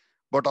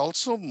 but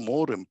also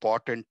more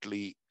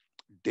importantly,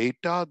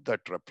 data that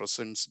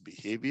represents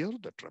behavior,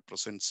 that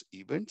represents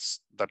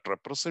events, that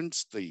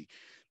represents the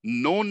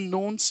known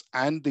knowns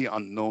and the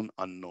unknown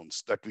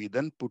unknowns that we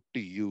then put to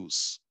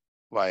use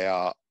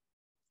via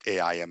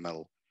AI,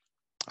 ML,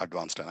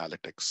 advanced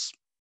analytics,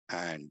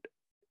 and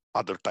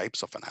other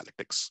types of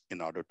analytics in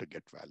order to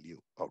get value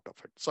out of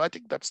it. So I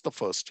think that's the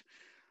first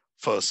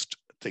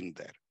thing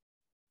there.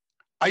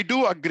 I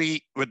do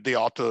agree with the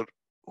author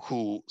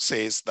who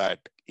says that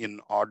in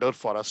order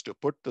for us to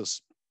put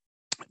this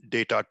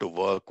data to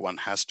work, one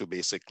has to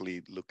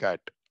basically look at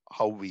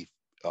how we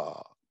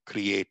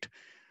create.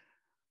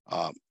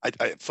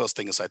 First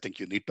thing is, I think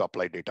you need to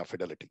apply data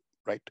fidelity,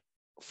 right?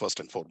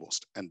 First and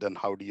foremost. And then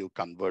how do you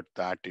convert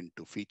that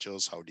into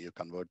features? How do you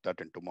convert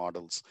that into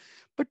models?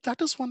 But that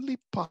is only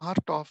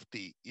part of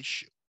the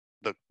issue.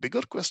 The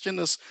bigger question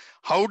is,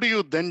 how do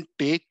you then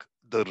take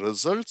the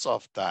results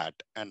of that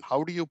and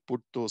how do you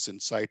put those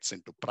insights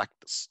into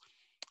practice?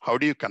 How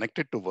do you connect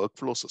it to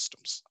workflow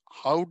systems?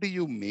 How do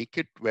you make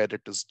it where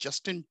it is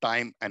just in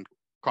time and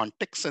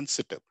context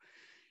sensitive?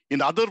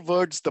 In other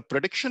words, the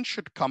prediction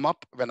should come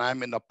up when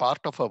I'm in a part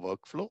of a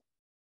workflow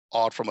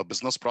or from a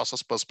business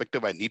process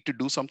perspective, I need to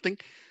do something,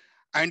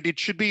 and it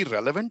should be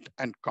relevant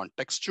and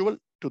contextual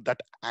to that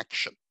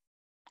action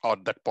or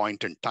that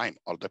point in time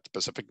or that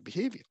specific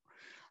behavior.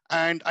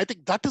 And I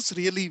think that is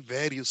really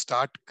where you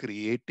start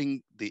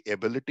creating the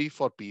ability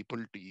for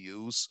people to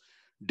use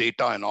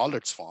data in all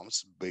its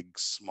forms, big,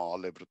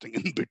 small, everything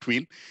in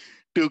between,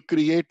 to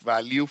create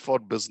value for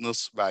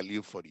business,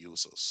 value for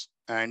users.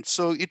 And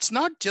so it's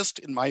not just,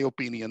 in my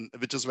opinion,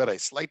 which is where I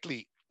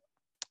slightly,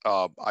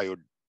 I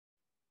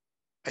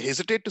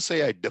hesitate to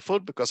say I differ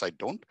because I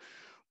don't.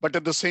 But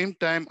at the same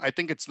time, I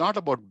think it's not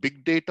about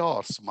big data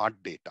or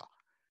smart data.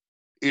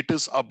 It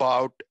is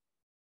about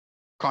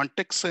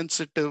context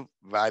sensitive,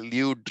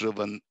 value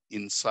driven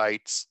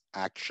insights,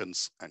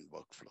 actions, and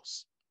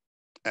workflows.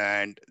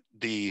 And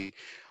the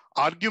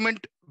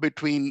argument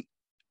between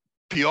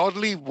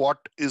purely what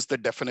is the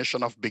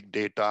definition of big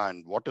data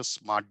and what is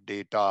smart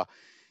data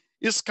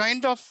is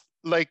kind of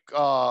like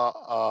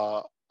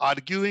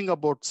arguing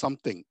about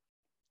something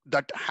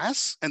that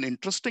has an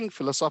interesting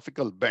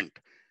philosophical bent,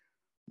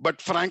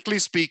 but frankly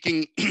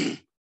speaking,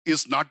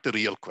 is not the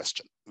real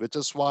question, which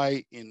is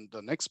why in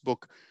the next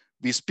book,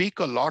 we speak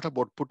a lot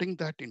about putting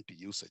that into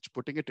usage,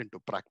 putting it into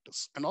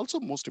practice. And also,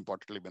 most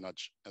importantly,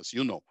 Minhaaj, as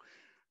you know,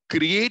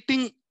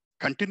 creating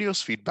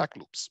continuous feedback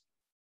loops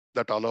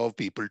that allow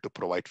people to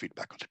provide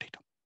feedback on the data.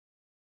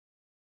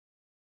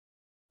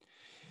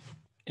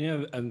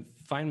 I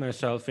find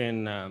myself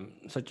in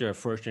such a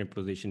fortunate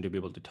position to be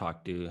able to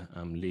talk to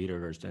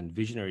leaders and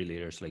visionary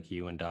leaders like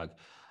you and Doug.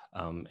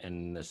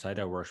 And the site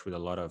I works with a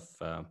lot of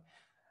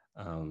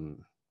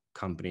um,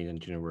 companies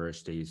and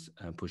universities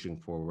pushing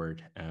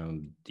forward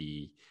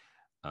the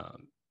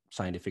um,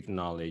 scientific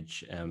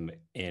knowledge,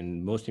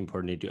 and most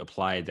importantly, to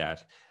apply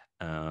that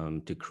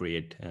to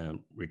create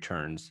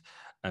returns.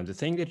 And the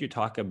thing that you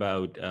talk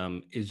about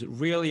is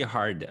really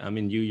hard. I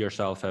mean, you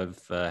yourself have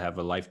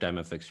a lifetime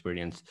of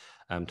experience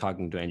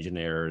talking to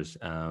engineers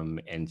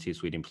and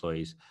C-suite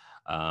employees,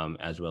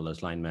 as well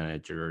as line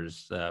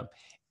managers.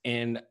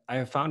 And I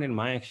have found in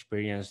my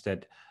experience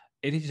that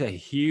it is a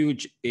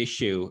huge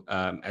issue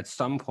at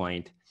some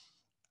point.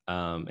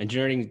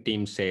 Engineering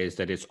team says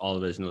that it's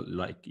always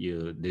like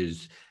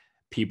there's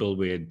people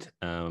with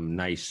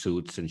nice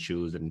suits and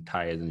shoes and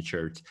ties and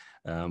shirts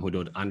who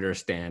don't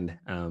understand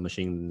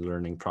machine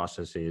learning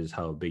processes,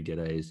 how big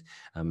data is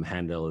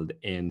handled.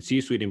 And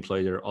C-suite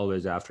employees are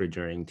always after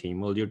engineering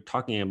team. Well, you're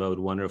talking about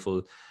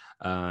wonderful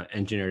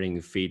engineering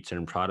feats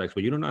and products,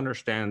 but you don't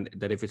understand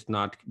that if it's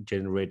not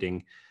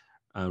generating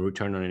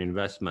return on an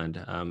investment,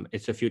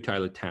 it's a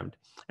futile attempt.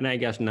 And I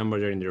guess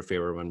numbers are in their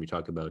favor when we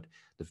talk about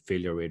the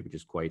failure rate, which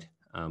is quite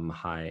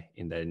high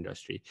in that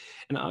industry.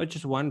 And I was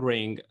just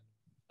wondering,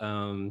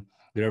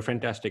 there are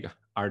fantastic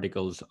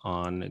articles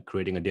on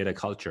creating a data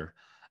culture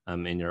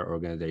in your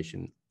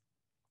organization.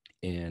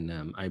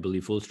 And I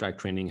believe Full Stack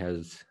Training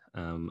has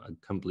a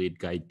complete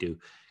guide to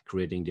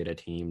creating data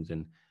teams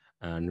and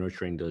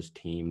nurturing those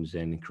teams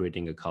and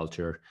creating a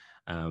culture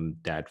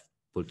that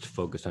puts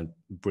focus on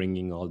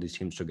bringing all these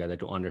teams together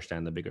to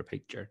understand the bigger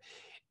picture.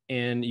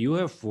 And you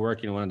have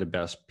worked in one of the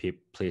best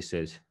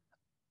places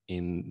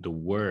in the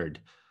world.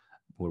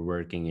 We're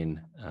working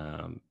in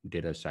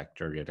data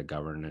sector, data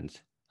governance,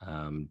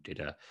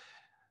 data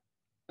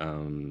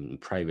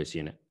privacy,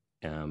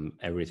 and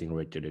everything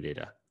related to the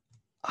data.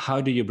 How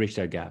do you bridge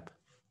that gap?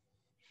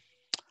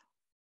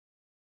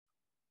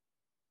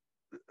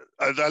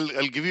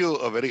 I'll give you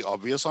a very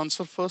obvious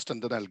answer first,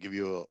 and then I'll give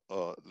you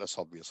a less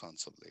obvious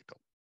answer later.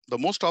 The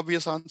most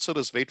obvious answer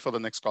is wait for the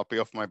next copy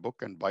of my book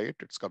and buy it.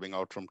 It's coming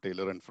out from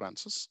Taylor and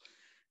Francis.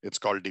 It's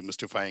called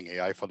Demystifying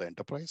AI for the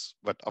Enterprise.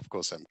 But of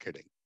course, I'm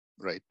kidding,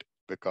 right?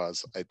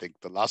 Because I think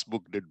the last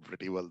book did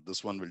pretty well.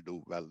 This one will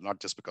do well, not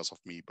just because of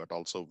me, but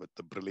also with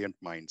the brilliant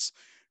minds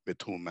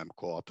with whom I'm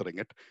co-authoring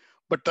it.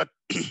 But that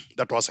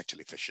that was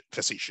actually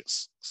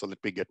facetious. So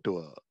let me get to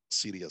a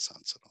serious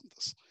answer on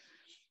this.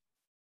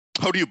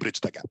 How do you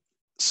bridge the gap?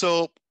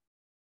 So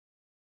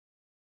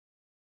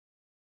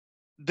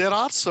there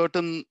are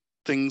certain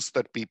things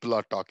that people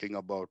are talking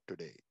about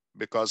today,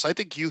 because I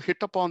think you hit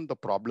upon the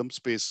problem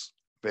space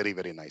very,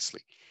 very nicely.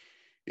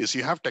 Is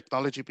you have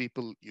technology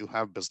people, you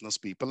have business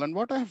people. And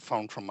what I have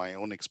found from my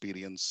own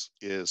experience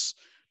is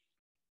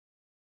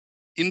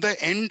in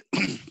the end,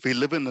 we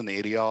live in an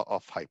area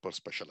of hyper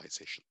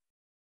specialization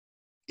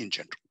in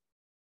general.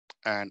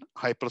 And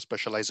hyper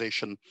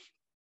specialization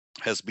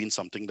has been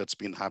something that's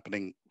been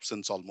happening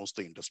since almost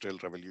the Industrial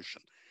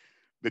Revolution,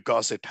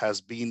 because it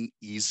has been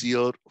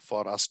easier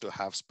for us to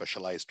have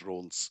specialized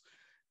roles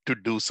to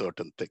do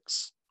certain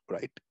things,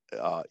 right?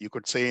 You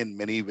could say in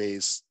many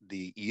ways,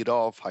 the era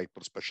of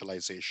hyper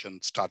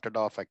specialization started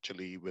off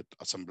actually with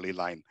assembly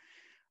line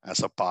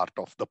as a part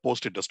of the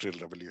post-industrial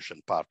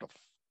revolution, part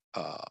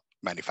of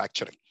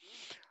manufacturing.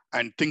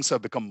 And things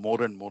have become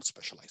more and more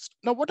specialized.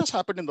 Now, what has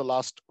happened in the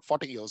last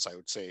 40 years, I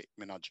would say,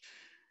 Minhaaj,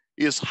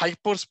 is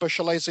hyper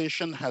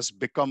specialization has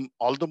become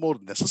all the more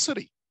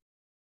necessary,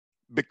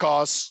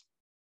 because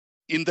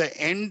in the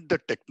end, the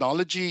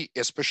technology,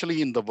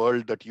 especially in the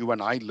world that you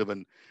and I live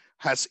in,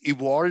 has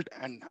evolved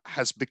and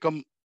has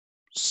become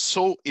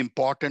so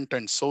important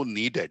and so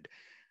needed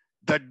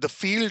that the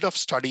field of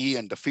study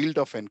and the field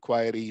of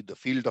inquiry, the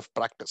field of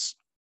practice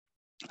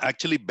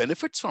actually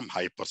benefits from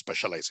hyper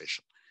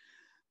specialization.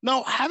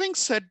 Now, having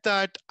said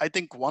that, I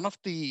think one of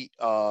the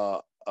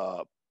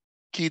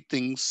key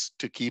things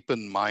to keep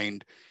in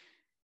mind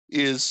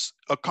is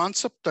a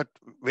concept that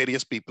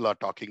various people are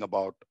talking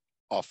about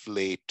of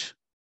late.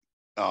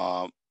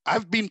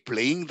 I've been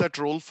playing that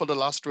role for the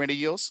last 20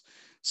 years,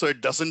 so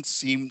it doesn't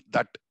seem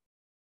that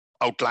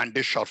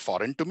outlandish or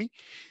foreign to me,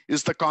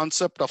 is the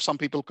concept of, some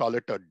people call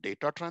it a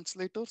data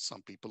translator,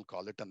 some people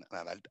call it an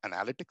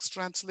analytics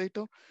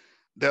translator.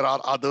 There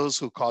are others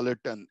who call it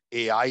an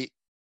AI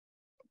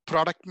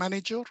product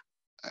manager,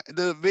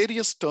 the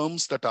various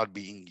terms that are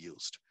being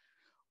used.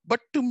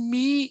 But to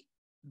me,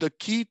 the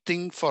key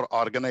thing for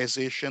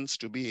organizations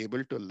to be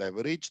able to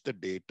leverage the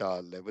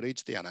data,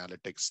 leverage the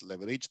analytics,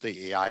 leverage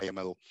the AI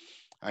ML,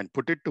 and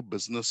put it to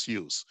business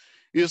use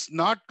is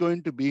not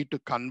going to be to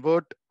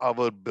convert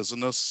our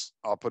business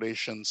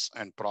operations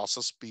and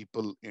process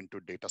people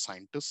into data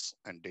scientists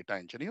and data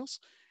engineers.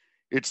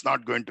 It's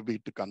not going to be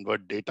to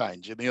convert data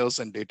engineers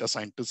and data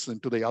scientists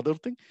into the other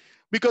thing.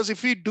 Because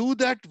if we do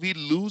that, we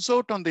lose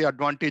out on the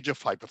advantage of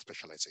hyper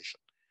specialization.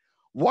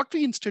 What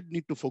we instead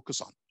need to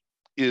focus on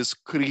is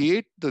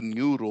create the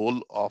new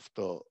role of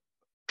the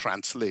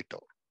translator,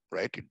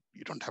 right?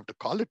 You don't have to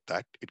call it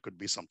that. It could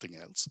be something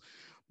else.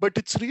 but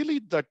it's really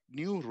that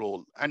new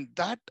role. And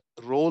that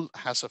role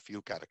has a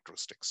few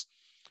characteristics.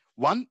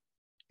 One,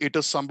 it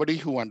is somebody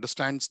who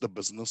understands the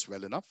business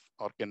well enough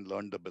or can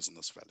learn the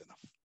business well enough.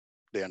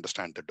 They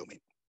understand the domain.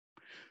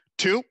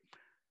 Two,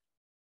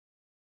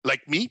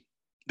 like me,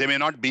 they may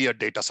not be a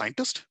data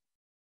scientist,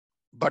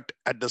 but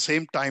at the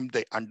same time,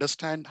 they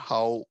understand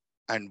how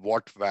and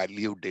what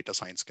value data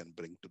science can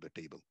bring to the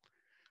table.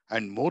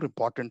 And more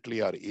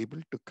importantly, are able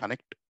to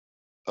connect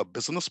a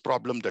business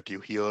problem that you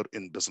hear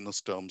in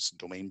business terms,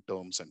 domain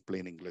terms, and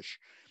plain English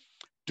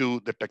to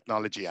the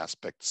technology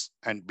aspects.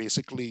 And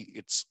basically,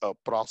 it's a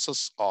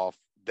process of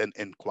then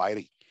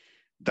inquiry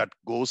that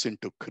goes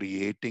into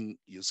creating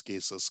use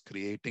cases,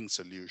 creating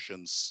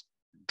solutions,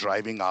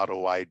 driving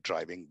ROI,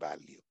 driving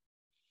value.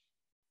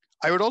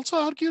 I would also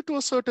argue to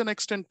a certain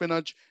extent,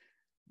 Minhaaj,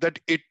 that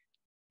it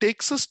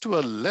takes us to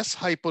a less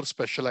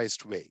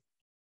hyper-specialized way.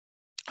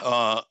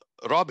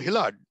 Rob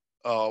Hillard,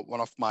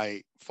 one of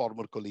my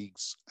former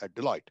colleagues at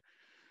Deloitte,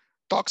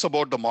 talks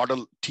about the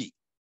model T,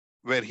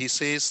 where he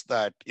says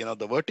that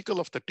the vertical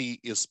of the T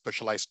is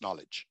specialized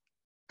knowledge,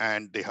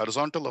 and the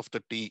horizontal of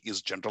the T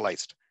is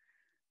generalized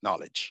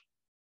knowledge.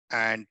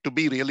 And to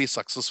be really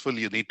successful,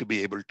 you need to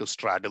be able to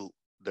straddle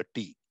the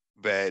T,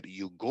 where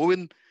you go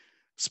in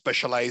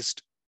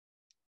specialized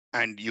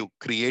and you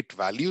create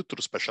value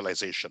through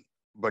specialization,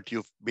 but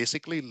you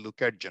basically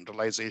look at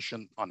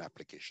generalization on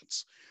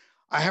applications.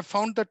 I have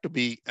found that to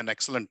be an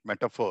excellent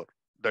metaphor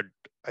that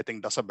I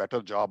think does a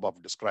better job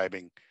of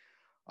describing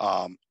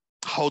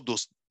how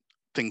those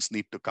things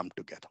need to come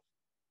together.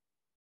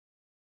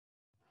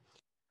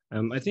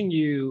 I think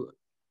you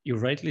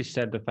rightly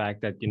said the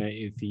fact that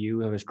if you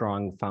have a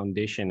strong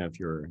foundation of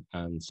your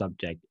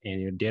subject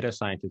and your data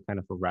science is kind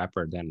of a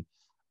wrapper, then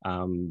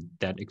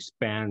that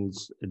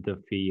expands the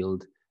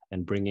field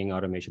and bringing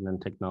automation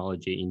and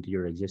technology into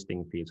your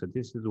existing field. So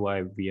this is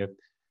why we have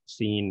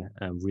seen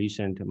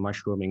recent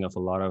mushrooming of a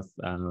lot of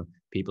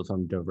people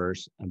from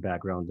diverse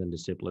backgrounds and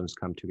disciplines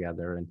come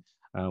together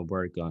and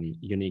work on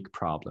unique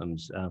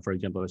problems. For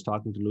example, I was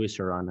talking to Luis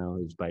Serrano,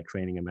 who's by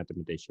training a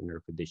mathematician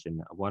or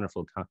physician, a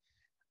wonderful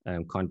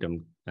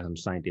quantum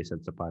scientist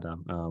at Zapata,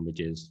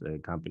 which is a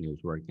company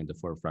who's working at the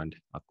forefront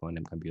of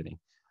quantum computing.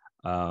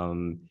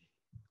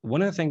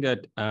 One of the things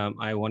that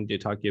I wanted to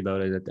talk to you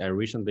about is that I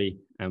recently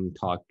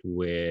talked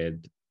with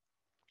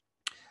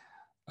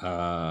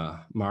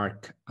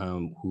Mark,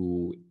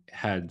 who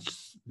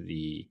heads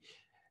the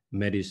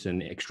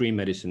Extreme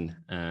Medicine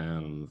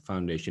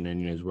Foundation,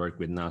 and his work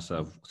with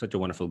NASA. Such a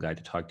wonderful guy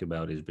to talk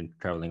about. He's been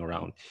traveling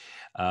around.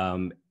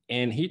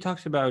 And he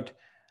talks about,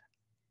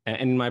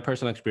 and my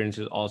personal experience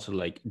is also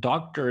like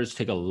doctors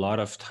take a lot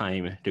of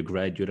time to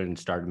graduate and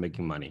start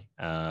making money.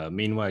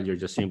 Meanwhile, you're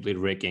just simply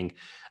raking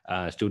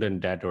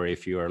student debt, or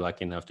if you are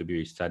lucky enough to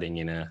be studying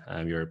in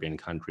a European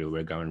country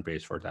where government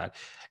pays for that,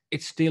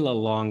 it's still a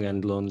long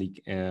and lonely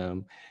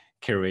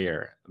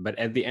career. But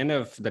at the end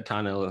of the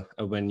tunnel,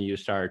 when you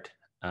start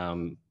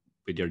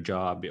with your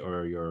job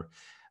or your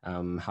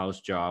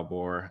house job,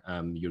 or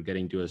you're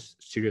getting to a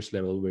serious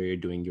level where you're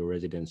doing your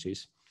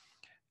residencies,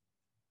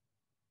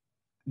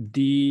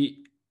 the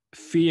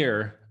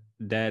fear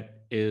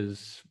that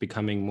is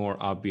becoming more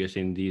obvious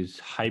in these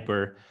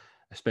hyper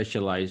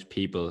specialized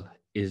people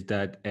is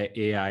that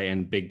AI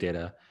and big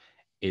data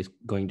is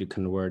going to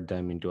convert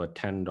them into a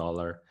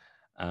 $10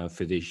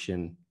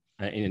 physician,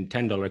 in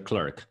 $10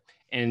 clerk.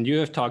 And you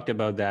have talked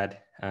about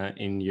that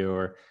in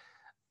your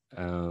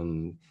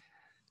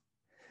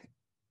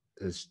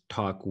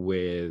talk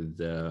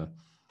with,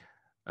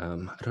 I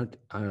don't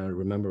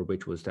remember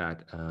which was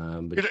that.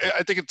 But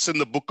I think it's in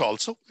the book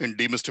also, in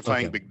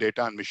Demystifying Big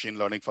Data and Machine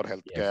Learning for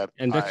Healthcare. Yes.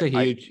 And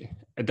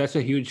that's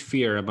a huge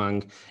fear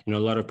among a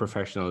lot of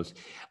professionals.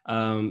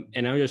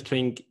 And I was just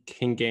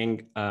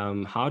thinking,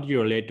 how do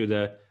you relate to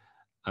the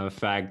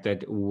fact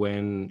that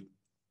when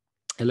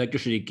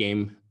electricity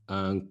came,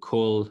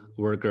 coal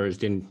workers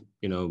didn't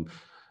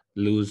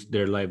lose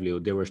their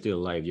livelihood, they were still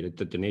alive.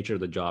 The nature of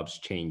the jobs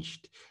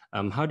changed.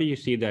 How do you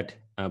see that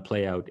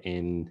play out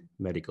in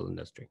medical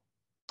industry?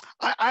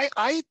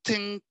 I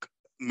think,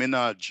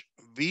 Minhaaj,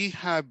 we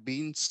have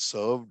been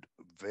served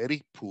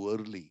very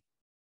poorly.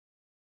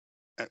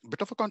 A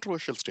bit of a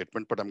controversial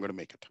statement, but I'm going to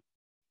make it.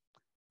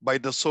 By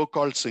the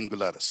so-called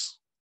singularists,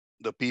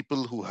 the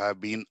people who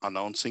have been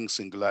announcing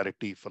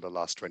singularity for the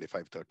last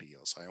 25, 30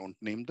 years. I won't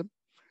name them.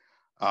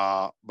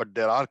 But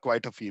there are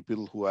quite a few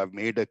people who have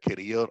made a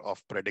career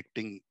of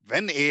predicting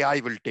when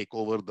AI will take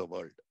over the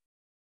world.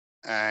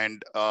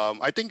 And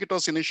I think it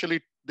was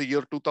initially the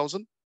year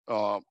 2000,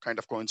 kind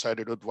of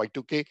coincided with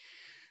Y2K.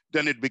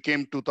 Then it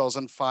became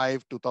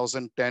 2005,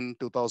 2010,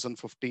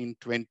 2015,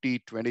 20,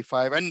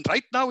 25. And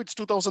right now it's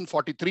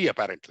 2043,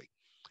 apparently.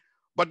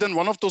 But then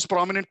one of those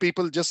prominent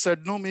people just said,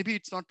 no, maybe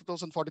it's not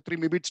 2043,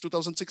 maybe it's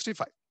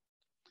 2065.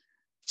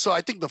 So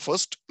I think the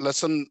first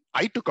lesson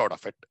I took out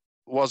of it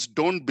was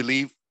don't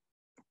believe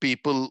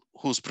people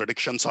whose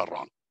predictions are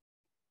wrong,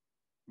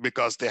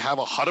 because they have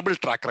a horrible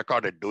track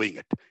record at doing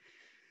it.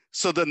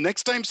 So the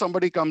next time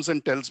somebody comes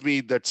and tells me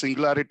that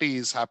singularity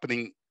is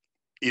happening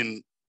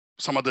in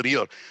some other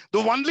year. The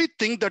only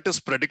thing that is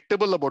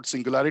predictable about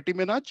singularity,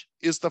 Minhaaj,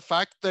 is the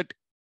fact that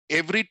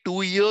every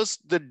 2 years,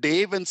 the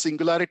day when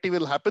singularity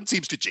will happen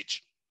seems to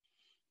change.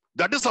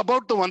 That is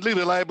about the only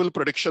reliable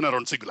prediction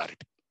around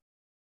singularity,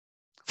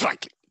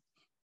 frankly.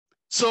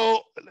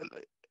 So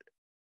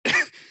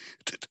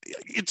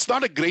it's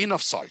not a grain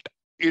of salt.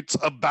 It's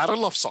a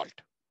barrel of salt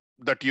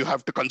that you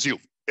have to consume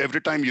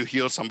every time you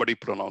hear somebody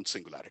pronounce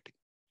singularity.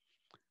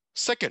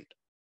 Second,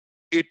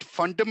 it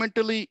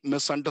fundamentally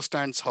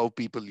misunderstands how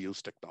people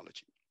use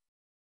technology.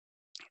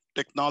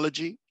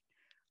 Technology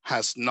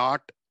has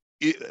not,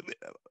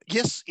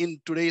 yes, in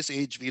today's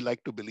age, we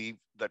like to believe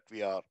that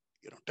we are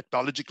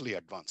technologically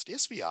advanced.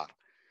 Yes, we are.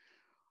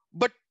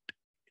 But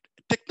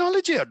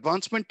technology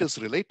advancement is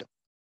relative.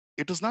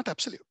 It is not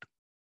absolute.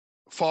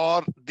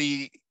 For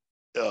the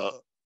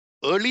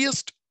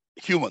earliest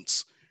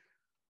humans,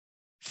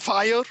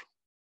 fire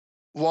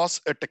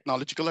was a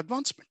technological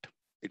advancement.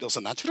 It was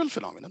a natural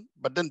phenomenon,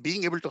 but then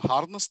being able to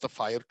harness the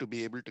fire to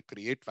be able to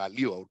create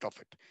value out of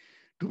it,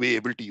 to be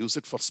able to use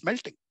it for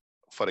smelting,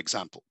 for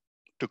example,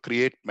 to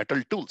create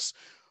metal tools,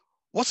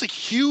 was a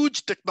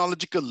huge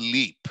technological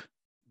leap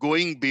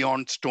going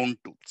beyond stone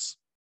tools.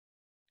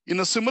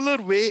 In a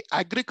similar way,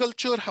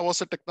 agriculture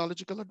was a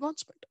technological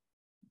advancement.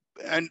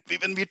 And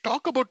when we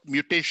talk about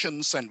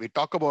mutations and we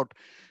talk about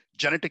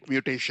genetic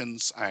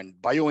mutations and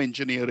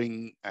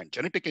bioengineering and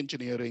genetic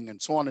engineering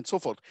and so on and so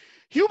forth,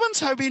 humans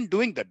have been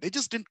doing that. They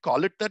just didn't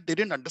call it that. They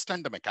didn't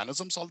understand the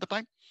mechanisms all the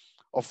time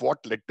of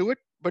what led to it.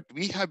 But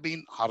we have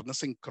been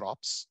harnessing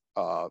crops,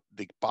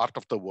 the part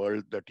of the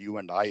world that you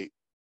and I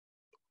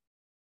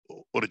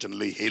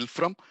originally hail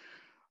from,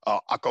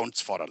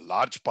 accounts for a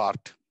large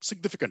part,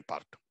 significant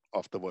part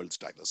of the world's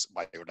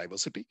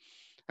biodiversity.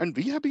 And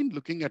we have been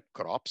looking at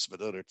crops,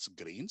 whether it's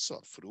grains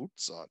or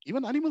fruits or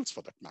even animals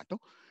for that matter.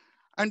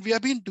 And we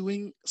have been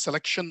doing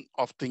selection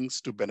of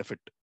things to benefit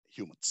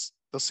humans.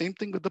 The same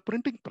thing with the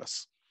printing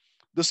press,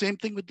 the same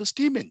thing with the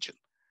steam engine.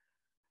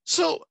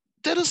 So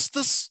there is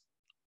this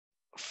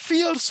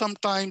fear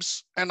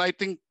sometimes, and I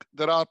think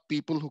there are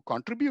people who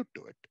contribute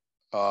to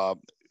it,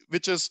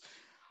 which is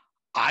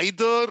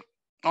either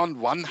on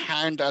one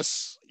hand,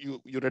 as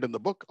you read in the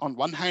book, on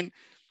one hand,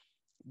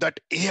 that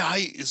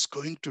AI is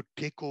going to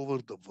take over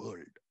the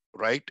world,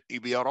 right?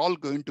 We are all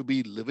going to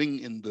be living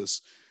in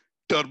this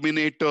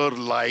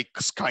Terminator-like,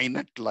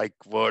 Skynet-like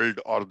world,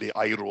 or the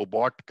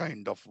iRobot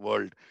kind of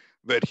world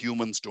where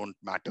humans don't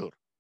matter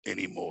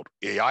anymore.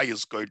 AI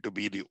is going to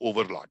be the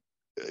overlord.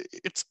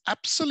 It's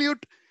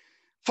absolute.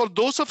 For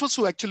those of us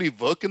who actually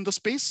work in the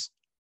space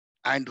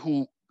and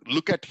who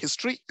look at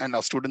history and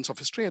are students of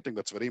history, I think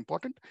that's very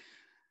important.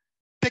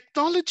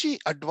 Technology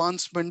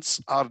advancements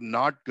are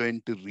not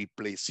going to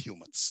replace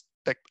humans.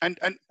 And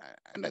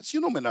as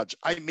you know, Minhaaj,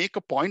 I make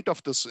a point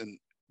of this in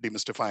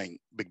Demystifying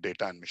Big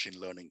Data and Machine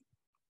Learning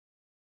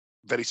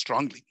very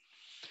strongly,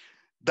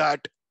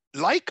 that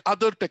like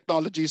other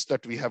technologies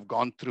that we have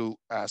gone through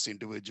as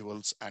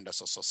individuals and as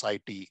a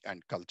society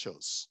and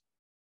cultures,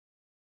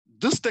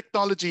 this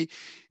technology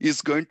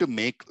is going to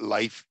make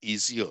life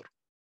easier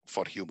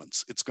for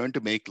humans. It's going to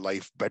make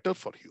life better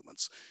for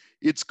humans.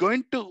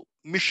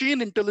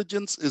 Machine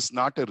intelligence is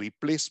not a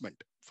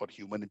replacement for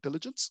human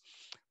intelligence.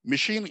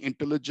 Machine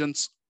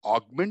intelligence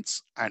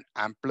augments and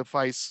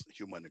amplifies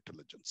human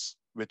intelligence,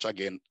 which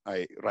again,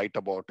 I write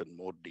about in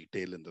more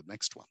detail in the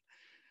next one.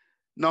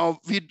 Now,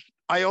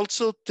 I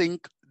also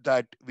think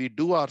that we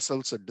do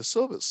ourselves a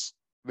disservice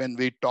when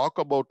we talk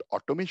about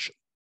automation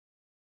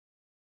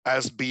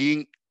as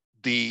being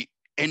the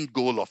end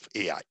goal of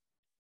AI.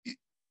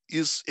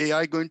 Is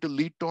AI going to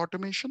lead to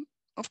automation?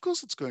 Of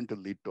course, it's going to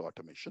lead to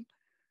automation.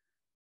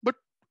 But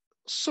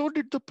so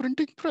did the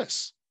printing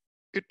press.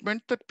 It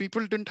meant that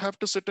people didn't have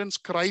to sit and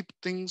scribe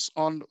things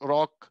on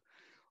rock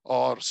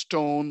or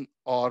stone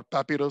or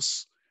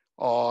papyrus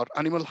or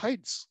animal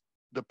hides.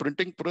 The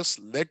printing press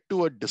led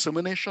to a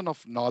dissemination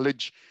of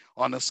knowledge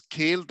on a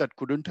scale that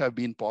couldn't have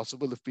been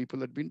possible if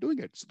people had been doing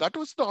it. So that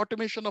was the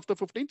automation of the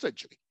 15th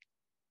century,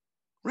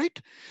 right?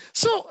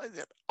 So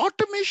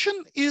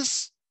automation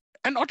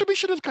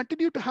will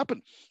continue to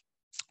happen.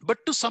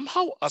 But to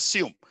somehow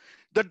assume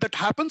that that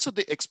happens at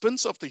the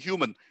expense of the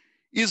human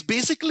is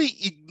basically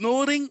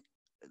ignoring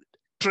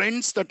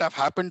trends that have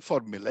happened for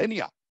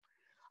millennia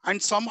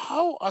and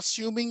somehow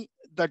assuming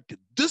that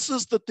this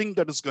is the thing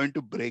that is going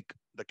to break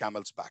the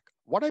camel's back.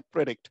 What I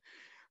predict,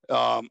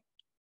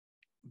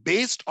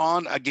 based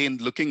on, again,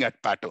 looking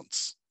at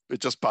patterns,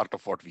 which is part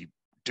of what we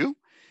do,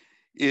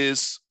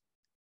 is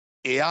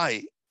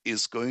AI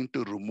is going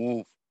to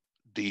remove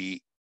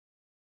the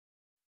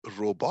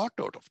robot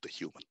out of the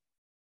human.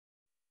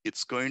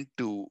 It's going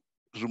to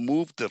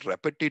remove the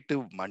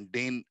repetitive,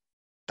 mundane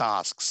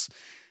tasks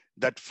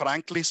that,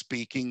 frankly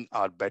speaking,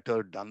 are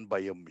better done by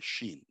a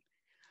machine.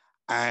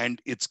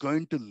 And it's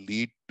going to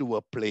lead to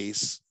a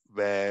place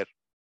where,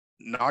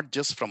 not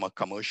just from a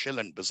commercial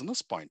and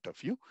business point of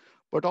view,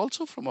 but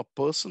also from a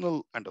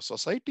personal and a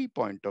society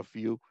point of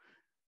view,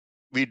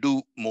 we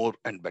do more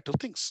and better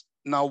things.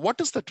 Now, what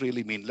does that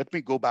really mean? Let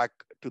me go back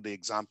to the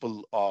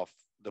example of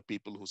the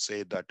people who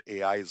say that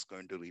AI is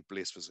going to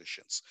replace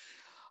physicians.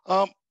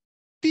 Um,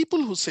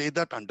 People who say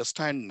that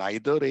understand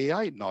neither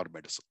AI nor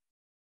medicine.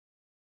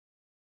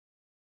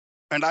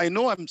 And I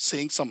know I'm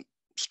saying some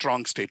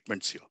strong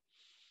statements here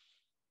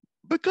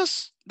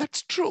because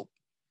that's true,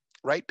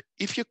 right?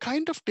 If you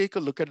kind of take a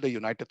look at the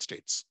United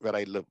States, where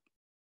I live,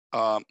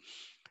 um,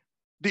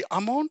 the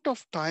amount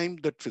of time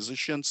that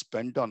physicians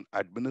spend on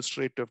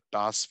administrative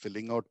tasks,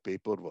 filling out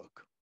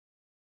paperwork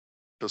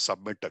to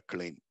submit a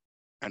claim,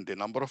 and the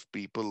number of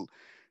people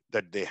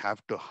that they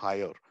have to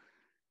hire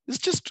is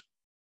just,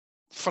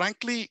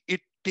 frankly, it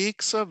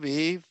takes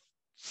away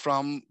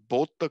from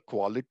both the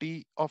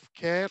quality of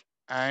care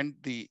and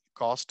the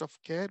cost of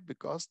care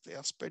because they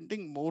are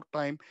spending more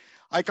time.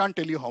 I can't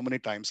tell you how many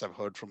times I've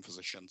heard from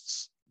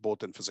physicians,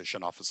 both in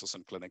physician offices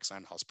and clinics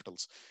and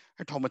hospitals,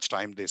 and how much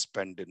time they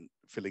spend in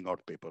filling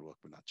out paperwork,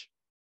 Minhaaj.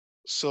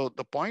 So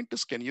the point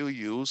is, can you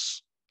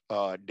use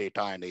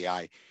data and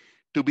AI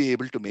to be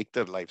able to make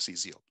their lives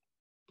easier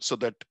so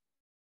that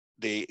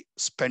they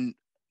spend,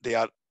 they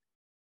are,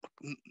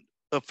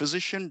 a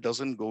physician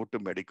doesn't go to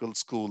medical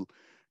school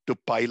to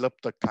pile up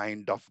the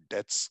kind of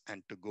debts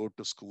and to go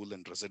to school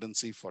and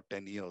residency for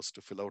 10 years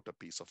to fill out a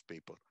piece of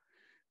paper.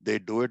 They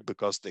do it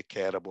because they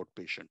care about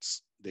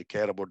patients. They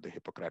care about the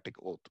Hippocratic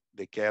Oath.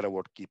 They care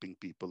about keeping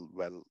people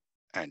well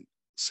and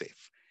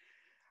safe.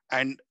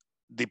 And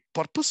the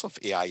purpose of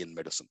AI in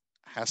medicine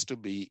has to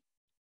be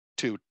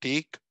to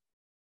take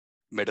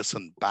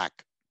medicine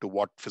back to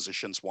what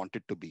physicians want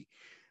it to be,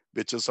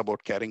 which is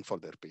about caring for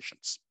their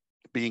patients,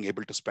 being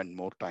able to spend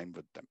more time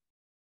with them,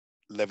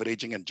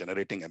 leveraging and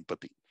generating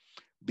empathy,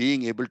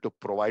 being able to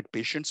provide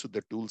patients with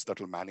the tools that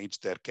will manage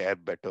their care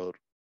better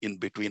in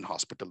between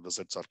hospital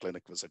visits or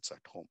clinic visits at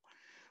home,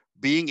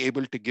 being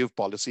able to give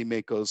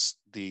policymakers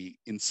the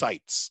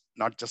insights,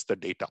 not just the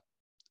data,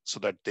 so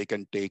that they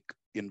can take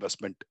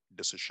investment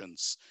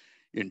decisions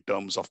in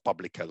terms of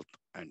public health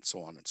and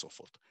so on and so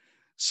forth.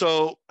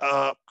 So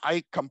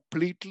I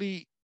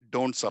completely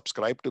don't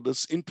subscribe to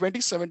this. In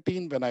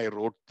 2017, when I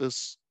wrote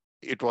this,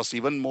 it was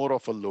even more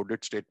of a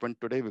loaded statement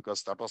today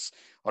because that was,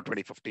 or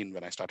 2015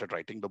 when I started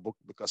writing the book,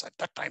 because at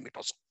that time it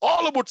was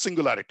all about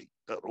singularity.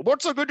 The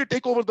robots are going to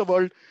take over the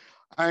world.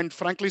 And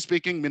frankly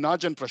speaking,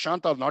 Minhaaj and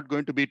Prashant are not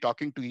going to be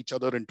talking to each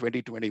other in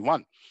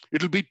 2021.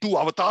 It'll be two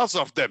avatars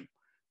of them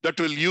that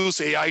will use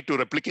AI to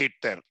replicate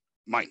their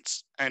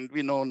minds. And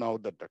we know now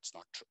that that's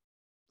not true.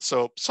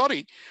 So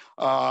sorry,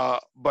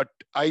 but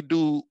I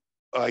do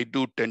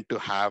tend to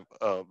have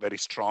a very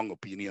strong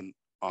opinion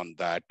on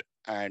that.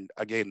 And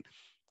again,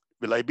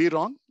 will I be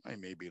wrong? I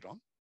may be wrong.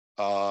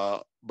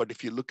 But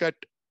if you look at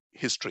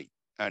history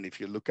and if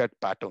you look at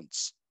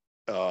patterns,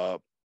 uh,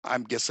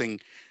 I'm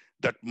guessing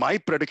that my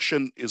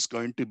prediction is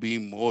going to be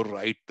more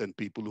right than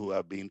people who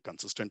have been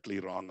consistently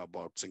wrong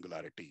about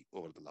singularity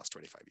over the last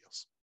 25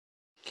 years.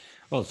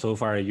 Well, so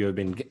far you have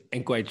been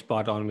quite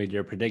spot on with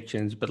your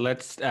predictions, but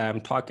let's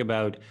talk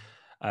about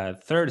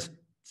third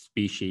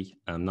species,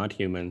 not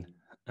human,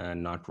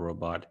 not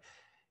robot.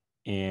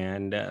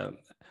 And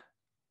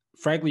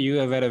frankly, you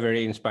have had a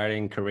very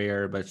inspiring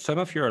career, but some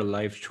of your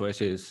life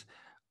choices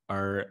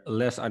are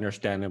less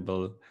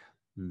understandable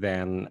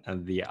than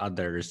the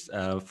others.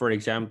 For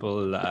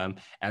example,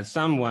 as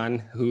someone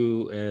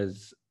who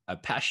is a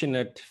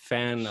passionate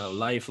fan, a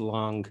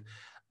lifelong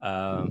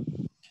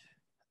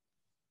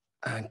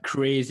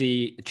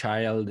crazy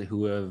child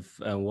who have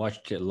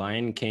watched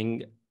Lion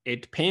King,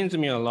 it pains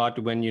me a lot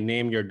when you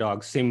name your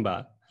dog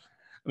Simba.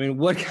 I mean,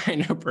 what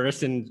kind of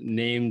person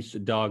names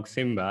dog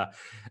Simba?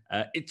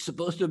 It's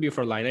supposed to be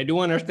for lion. I do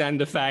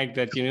understand the fact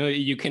that,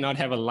 you cannot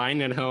have a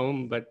lion at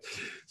home, but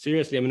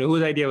seriously, I mean,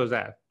 whose idea was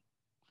that?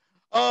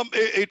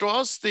 It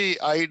was the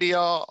idea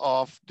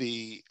of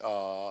the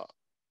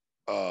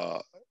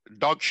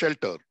dog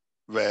shelter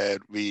where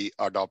we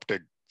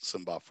adopted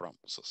Simba from.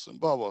 So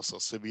Simba was a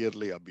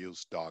severely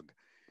abused dog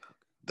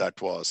that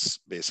was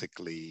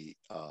basically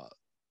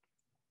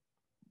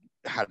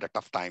had a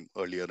tough time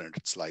earlier in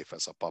its life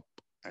as a pup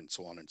and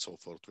so on and so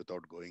forth,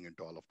 without going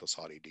into all of the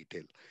sorry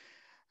detail.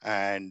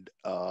 And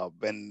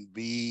when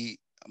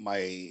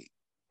my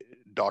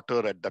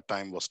daughter at that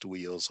time was 2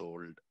 years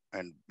old,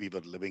 and we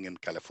were living in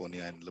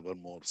California and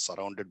Livermore,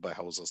 surrounded by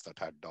houses that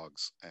had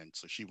dogs. And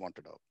so she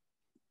wanted a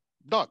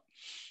dog.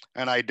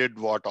 And I did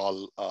what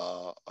all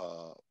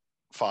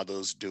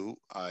fathers do.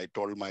 I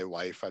told my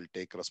wife I'll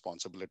take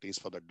responsibilities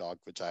for the dog,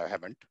 which I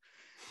haven't.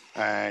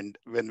 And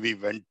when we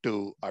went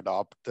to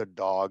adopt the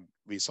dog,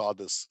 we saw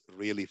this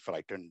really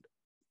frightened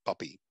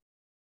puppy.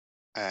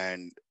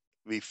 And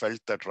we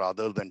felt that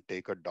rather than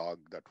take a dog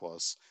that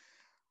was,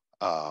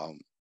 um,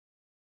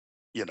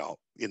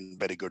 in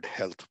very good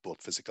health,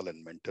 both physical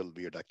and mental,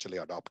 we had actually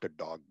adopted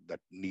a dog that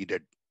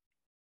needed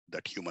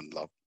that human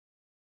love.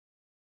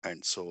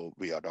 And so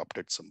we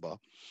adopted Simba.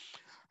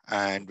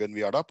 And when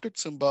we adopted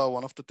Simba,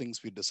 one of the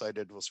things we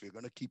decided was we're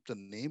going to keep the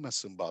name as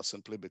Simba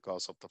simply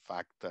because of the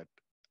fact that,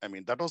 I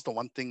mean, that was the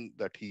one thing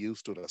that he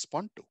used to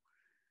respond to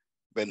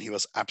when he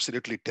was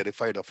absolutely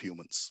terrified of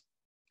humans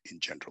in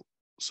general.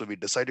 So we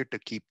decided to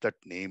keep that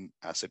name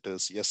as it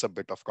is. Yes, a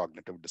bit of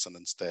cognitive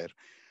dissonance there,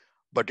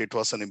 but it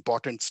was an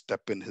important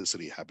step in his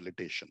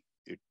rehabilitation.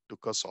 It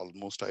took us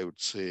almost, I would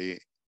say,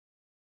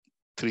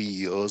 3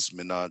 years,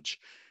 Minhaaj,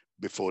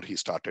 before he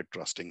started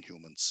trusting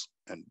humans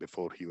and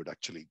before he would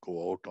actually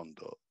go out on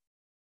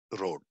the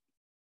road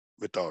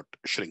without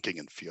shrinking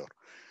in fear.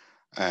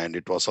 And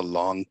it was a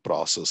long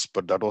process,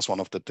 but that was one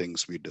of the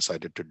things we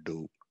decided to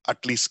do,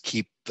 at least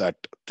keep that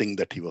thing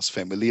that he was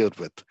familiar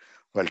with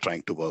while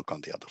trying to work on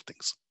the other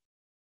things.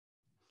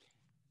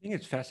 I think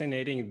it's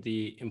fascinating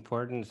the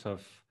importance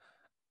of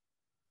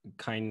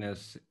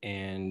kindness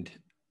and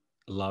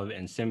love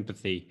and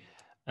sympathy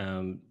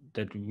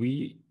that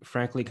we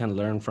frankly can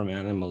learn from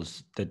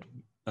animals that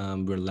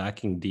we're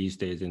lacking these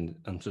days in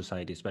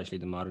society, especially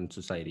the modern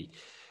society,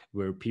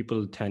 where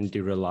people tend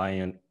to rely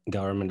on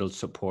governmental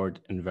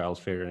support and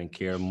welfare and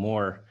care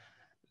more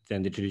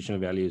than the traditional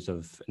values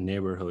of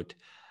neighborhood,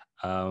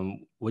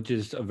 which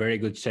is a very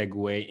good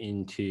segue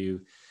into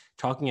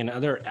talking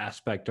another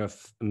aspect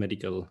of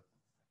medical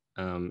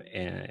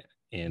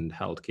and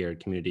healthcare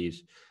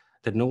communities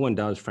that no one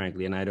does,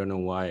 frankly, and I don't know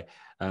why.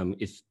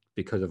 It's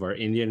because of our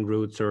Indian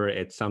roots, or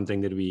it's something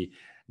that we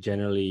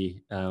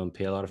generally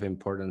pay a lot of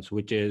importance,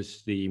 which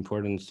is the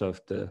importance of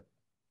the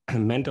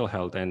mental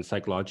health and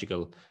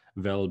psychological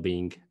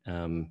well-being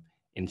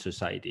in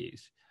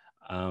societies.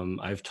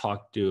 I've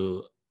talked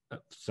to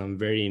some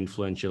very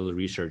influential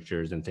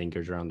researchers and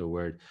thinkers around the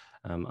world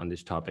on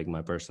this topic.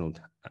 My personal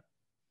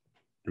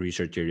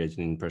research areas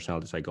in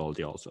personality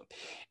psychology also,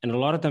 and a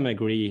lot of them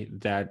agree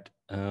that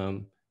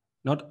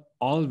not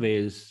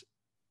always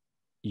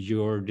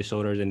your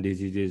disorders and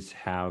diseases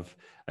have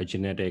a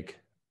genetic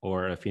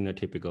or a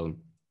phenotypical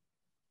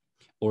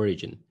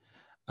origin.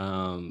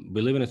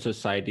 We live in a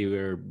society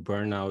where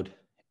burnout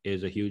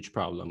is a huge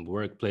problem.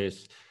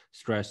 Workplace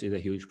stress is a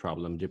huge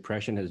problem.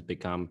 Depression has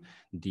become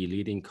the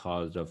leading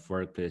cause of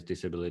workplace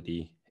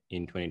disability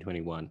in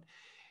 2021.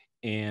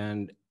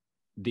 And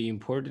the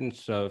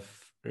importance of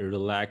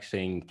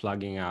relaxing,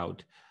 plugging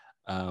out,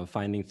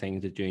 finding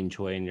things that you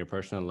enjoy in your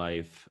personal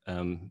life,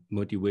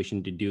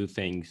 motivation to do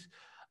things,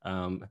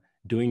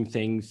 doing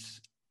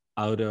things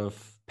out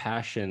of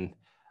passion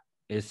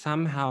is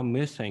somehow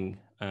missing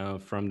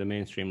from the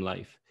mainstream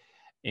life.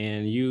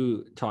 And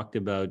you talked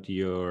about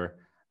your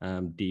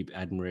deep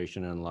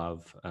admiration and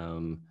love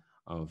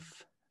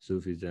of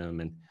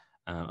Sufism and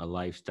a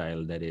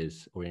lifestyle that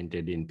is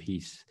oriented in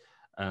peace.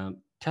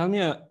 Tell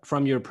me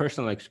from your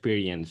personal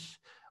experience,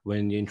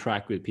 when you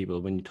interact with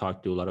people, when you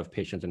talk to a lot of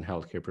patients and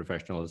healthcare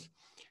professionals,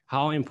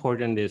 how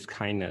important is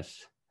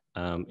kindness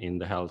in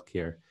the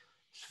healthcare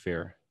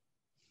sphere?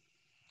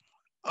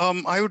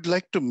 I would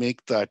like to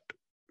make that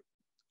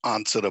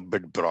answer a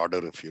bit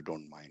broader, if you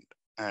don't mind.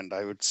 And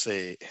I would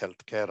say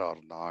healthcare or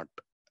not,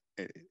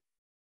 eh,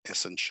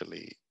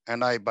 essentially,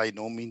 and I by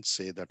no means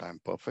say that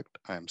I'm perfect.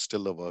 I am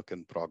still a work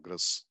in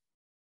progress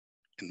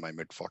in my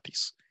mid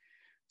 40s.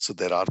 So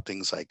there are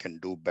things I can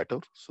do better.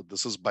 So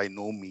this is by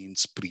no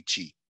means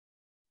preachy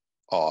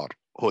or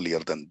holier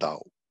than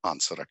thou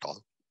answer at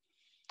all.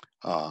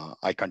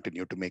 I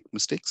continue to make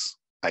mistakes.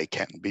 I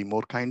can be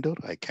more kinder.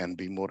 I can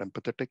be more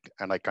empathetic,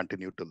 and I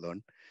continue to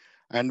learn.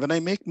 And when I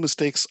make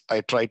mistakes,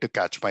 I try to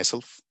catch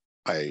myself.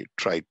 I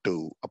try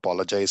to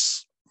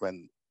apologize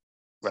when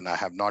I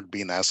have not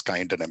been as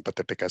kind and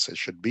empathetic as I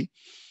should be.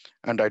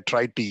 And I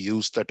try to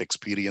use that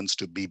experience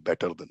to be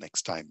better the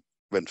next time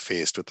when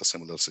faced with a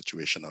similar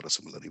situation or a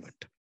similar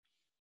event.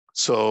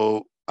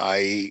 So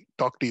I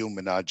talk to you,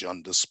 Minhaaj,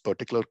 on this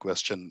particular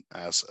question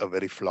as a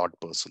very flawed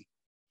person,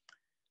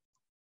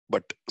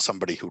 but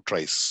somebody who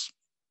tries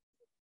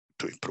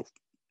to improve.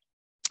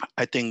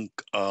 I think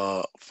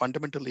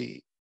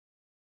fundamentally,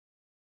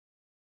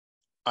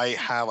 I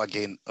have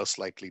again a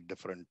slightly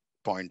different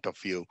point of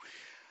view.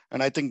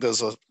 And I think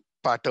there's a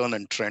pattern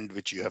and trend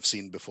which you have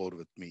seen before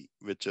with me,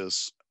 which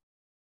is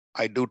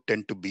I do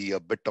tend to be a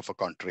bit of a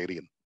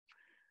contrarian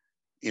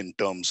in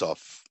terms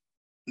of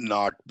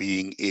not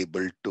being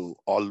able to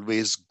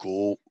always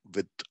go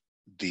with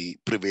the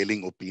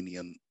prevailing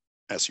opinion,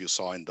 as you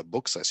saw in the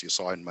books, as you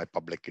saw in my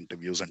public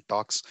interviews and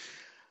talks.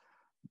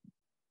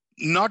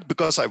 Not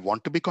because I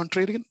want to be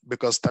contrarian,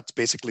 because that's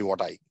basically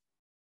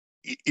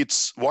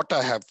it's what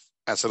I have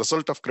as a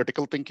result of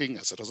critical thinking,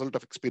 as a result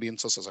of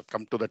experiences, as I've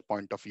come to that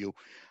point of view.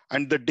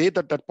 And the day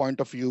that that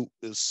point of view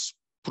is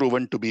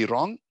proven to be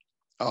wrong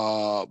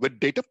with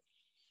data,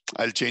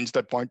 I'll change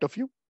that point of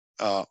view,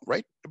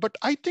 right? But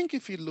I think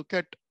if you look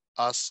at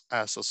us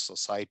as a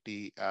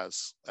society,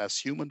 as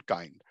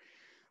humankind,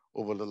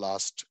 over the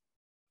last,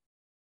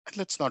 and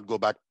let's not go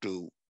back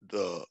to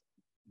the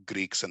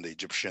Greeks and the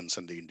Egyptians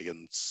and the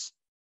Indians,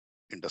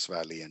 Indus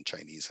Valley and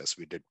Chinese, as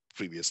we did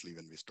previously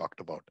when we talked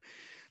about.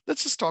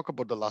 Let's just talk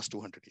about the last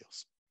 200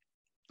 years.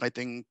 I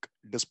think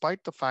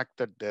despite the fact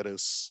that there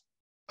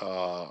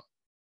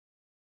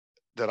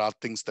are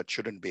things that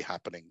shouldn't be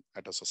happening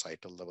at a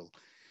societal level,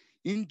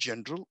 in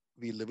general,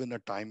 we live in a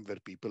time where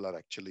people are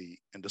actually,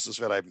 and this is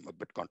where I'm a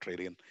bit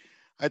contrarian,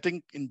 I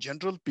think in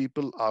general,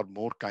 people are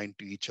more kind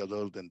to each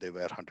other than they were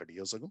 100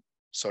 years ago,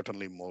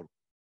 certainly more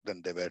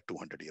than they were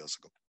 200 years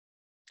ago.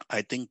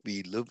 I think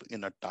we live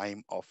in a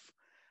time of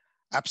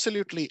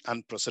absolutely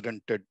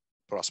unprecedented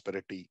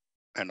prosperity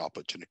and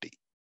opportunity.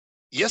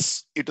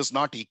 Yes, it is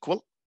not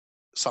equal,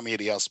 some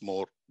areas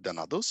more than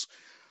others,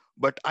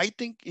 but I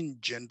think in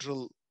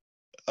general,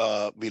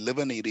 we live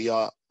in an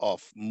area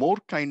of more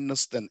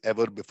kindness than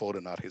ever before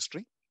in our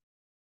history,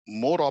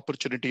 more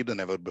opportunity than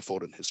ever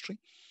before in history,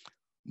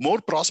 more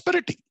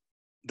prosperity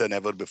than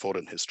ever before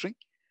in history.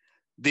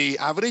 The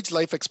average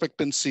life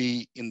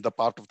expectancy in the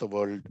part of the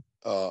world,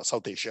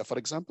 South Asia, for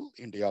example,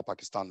 India,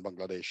 Pakistan,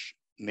 Bangladesh,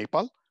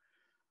 Nepal,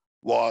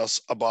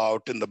 was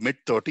about in the mid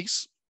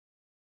 30s,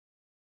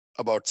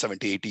 about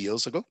 70, 80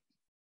 years ago,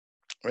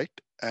 right?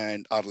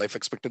 And our life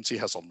expectancy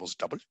has almost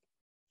doubled.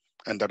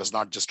 And that is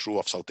not just true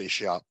of South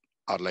Asia.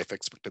 Our life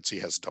expectancy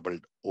has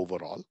doubled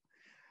overall.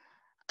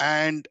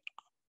 And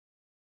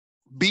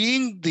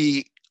being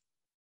the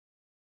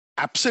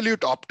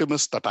absolute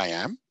optimist that I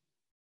am,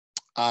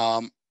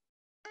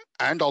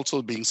 and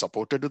also being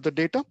supported with the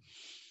data,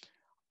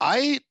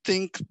 I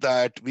think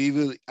that we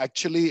will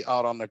actually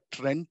are on a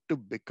trend to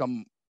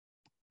become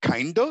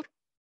kinder,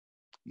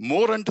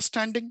 more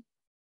understanding,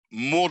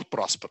 more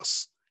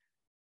prosperous.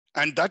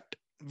 And that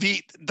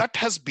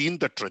has been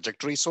the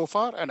trajectory so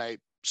far. And I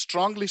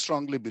strongly,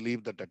 strongly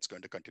believe that that's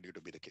going to continue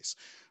to be the case.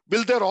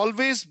 Will there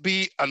always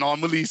be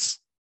anomalies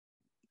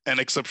and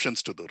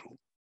exceptions to the rule?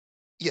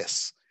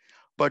 Yes.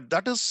 But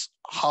that is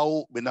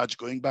how, Minhaaj,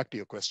 going back to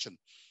your question,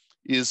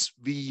 is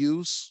we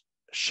use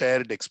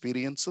shared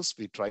experiences.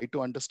 We try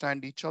to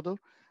understand each other,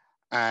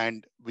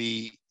 and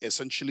we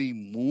essentially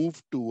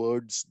move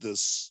towards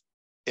this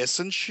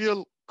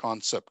essential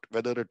concept,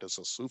 whether it is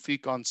a Sufi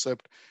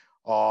concept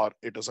or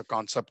it is a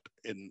concept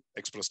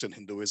expressed in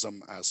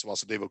Hinduism as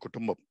Vasudeva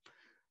Kutumbam,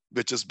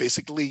 which is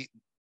basically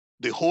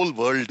the whole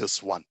world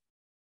is one.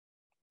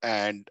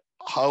 And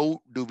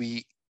how do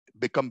we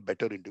become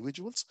better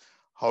individuals?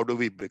 How do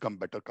we become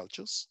better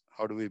cultures?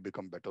 How do we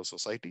become better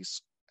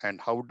societies? And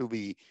how do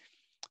we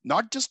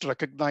not just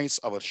recognize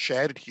our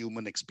shared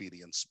human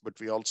experience, but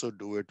we also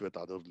do it with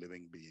other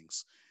living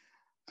beings?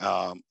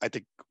 I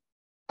think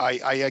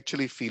I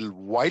actually feel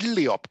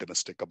wildly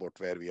optimistic about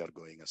where we are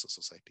going as a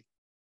society.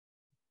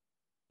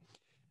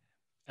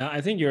 I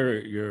think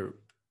you're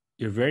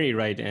very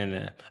right,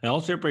 and I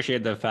also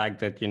appreciate the fact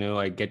that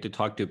I get to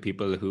talk to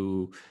people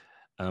who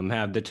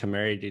have the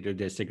temerity to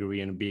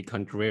disagree and be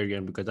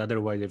contrarian, because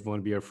otherwise it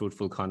won't be a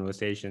fruitful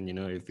conversation,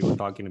 if you were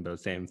talking about the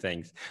same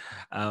things.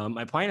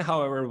 My point,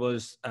 however,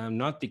 was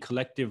not the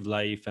collective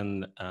life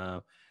and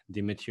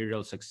the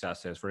material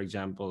successes. For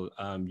example,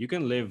 you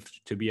can live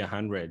to be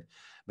 100,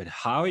 but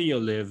how you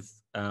live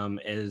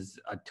is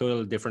a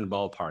total different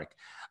ballpark.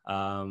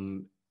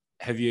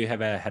 Have you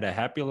had a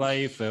happy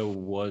life?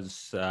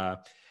 Was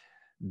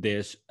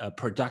this a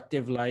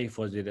productive life?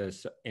 Was it an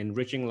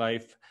enriching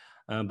life?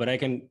 But I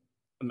can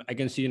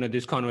see,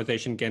 this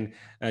conversation can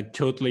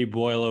totally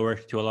boil over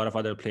to a lot of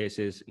other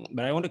places.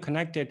 But I want to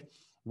connect it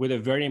with a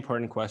very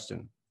important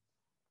question.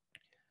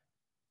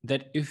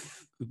 That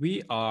if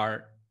we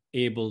are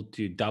able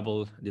to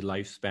double the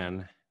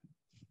lifespan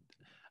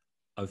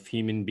of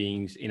human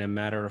beings in a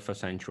matter of a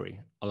century,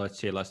 or let's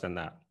say less than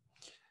that,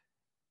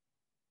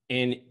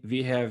 and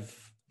we have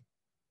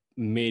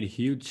made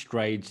huge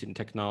strides in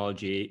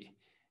technology,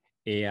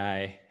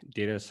 AI,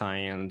 data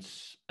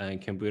science,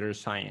 and computer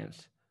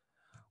science,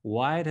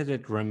 why does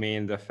it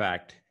remain the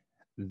fact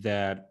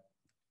that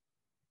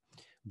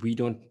we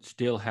don't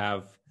still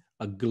have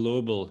a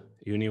global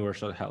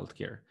universal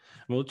healthcare?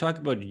 We'll talk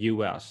about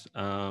US.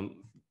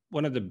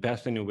 One of the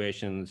best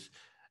innovations,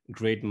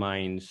 great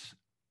minds,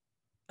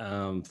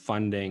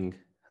 funding,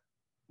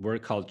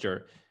 work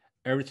culture,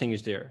 everything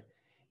is there.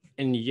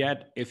 And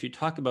yet, if you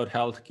talk about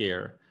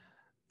healthcare,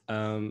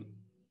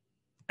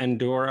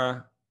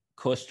 Andorra,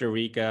 Costa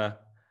Rica,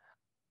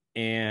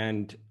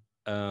 and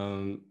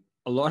a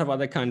lot of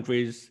other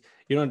countries,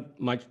 you don't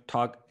much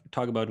talk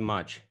about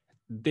much.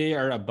 They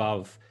are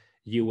above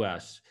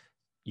US.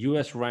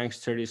 US ranks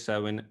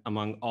 37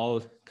 among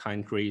all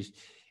countries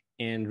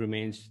and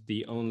remains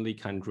the only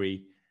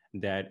country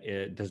that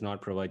does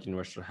not provide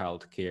universal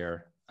health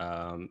care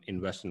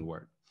in Western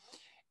world.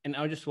 And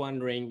I was just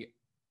wondering,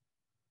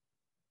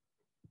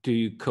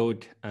 to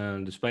quote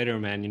the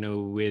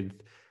Spider-Man,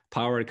 with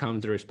power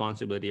comes the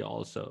responsibility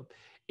also.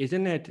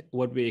 Isn't it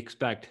what we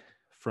expect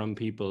from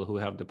people who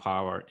have the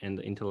power and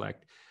the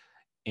intellect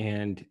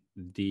and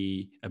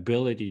the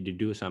ability to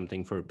do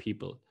something for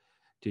people,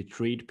 to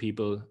treat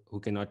people who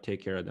cannot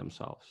take care of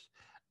themselves?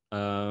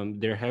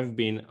 There have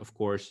been, of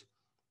course,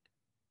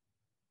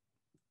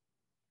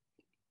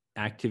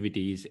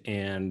 activities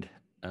and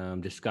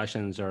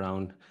discussions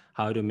around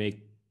how to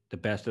make the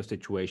best of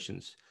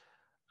situations.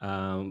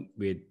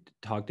 We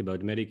talked about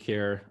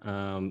Medicare.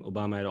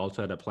 Obama had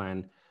also had a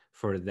plan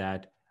for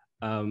that.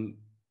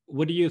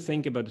 What do you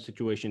think about the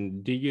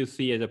situation? Do you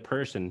see as a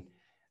person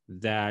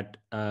that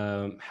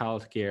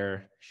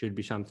healthcare should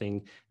be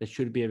something that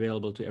should be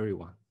available to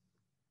everyone?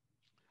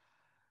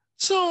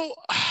 So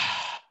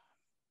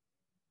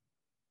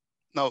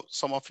now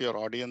some of your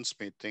audience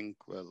may think,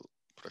 well,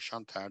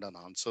 Prashant had an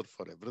answer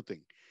for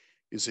everything,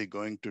 is he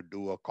going to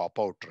do a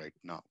cop-out right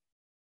now?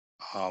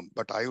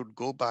 But I would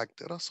go back.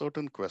 There are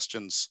certain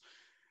questions,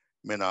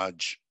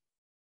 Minhaaj,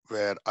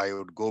 where I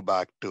would go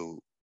back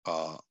to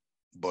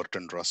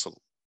Bertrand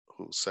Russell,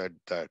 who said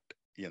that,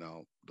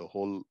 the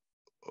whole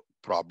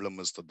problem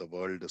is that the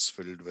world is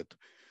filled with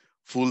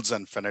fools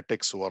and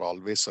fanatics who are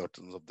always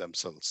certain of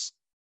themselves,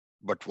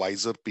 but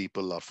wiser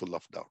people are full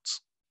of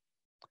doubts.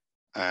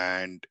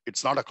 And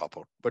it's not a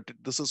cop-out, but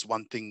this is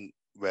one thing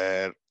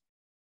where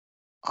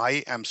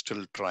I am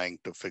still trying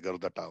to figure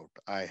that out.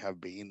 I have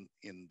been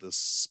in this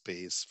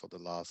space for the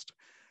last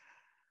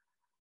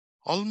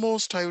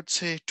almost, I would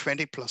say,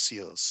 20 plus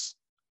years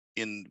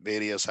in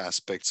various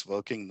aspects,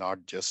 working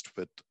not just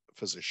with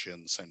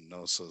physicians and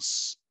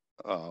nurses,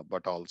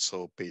 but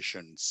also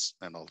patients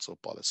and also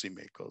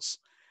policymakers.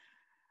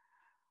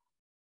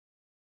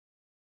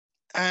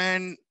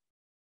 And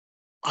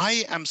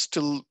I am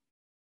still,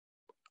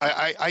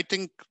 I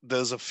think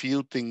there's a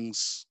few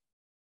things.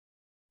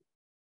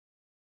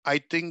 I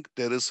think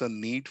there is a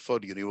need for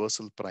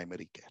universal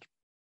primary care,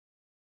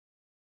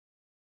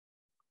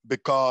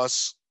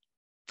 because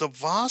the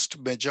vast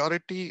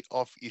majority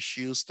of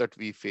issues that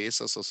we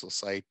face as a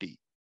society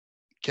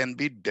can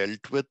be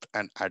dealt with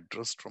and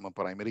addressed from a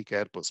primary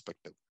care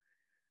perspective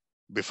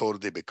before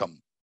they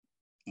become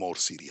more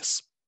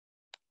serious,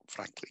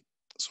 frankly.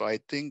 So I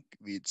think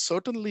we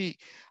certainly,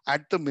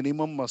 at the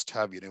minimum, must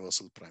have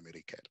universal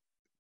primary care.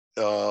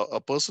 A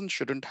person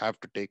shouldn't have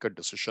to take a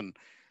decision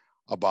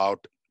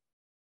about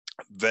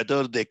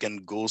whether they can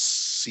go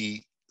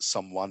see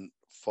someone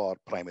for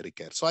primary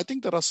care. So I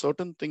think there are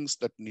certain things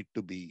that need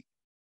to be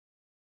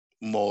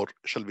more,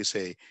 shall we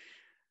say,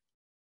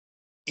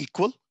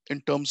 equal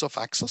in terms of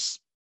access,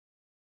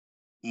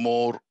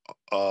 more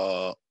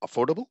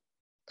affordable,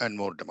 and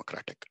more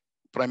democratic.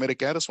 Primary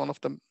care is one of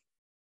them.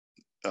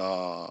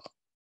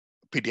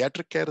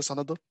 Pediatric care is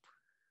another.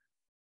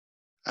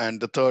 And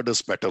the third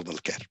is maternal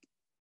care.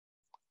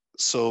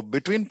 So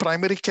between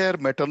primary care,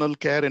 maternal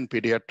care, and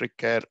pediatric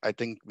care, I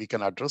think we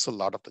can address a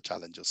lot of the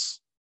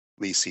challenges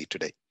we see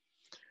today.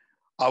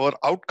 Our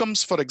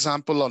outcomes, for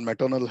example, on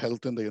maternal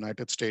health in the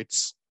United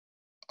States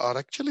are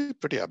actually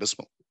pretty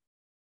abysmal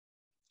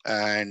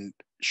and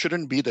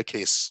shouldn't be the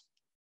case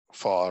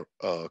for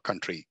a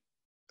country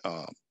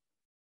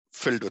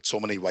filled with so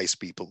many wise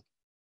people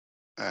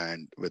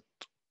and with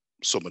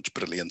so much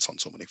brilliance on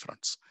so many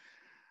fronts.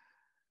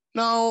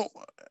 Now,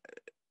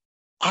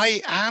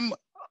 I'm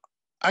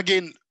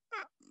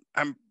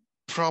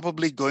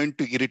probably going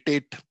to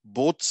irritate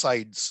both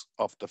sides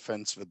of the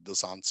fence with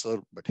this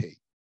answer, but hey,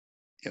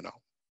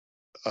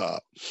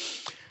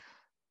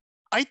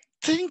 I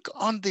think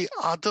on the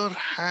other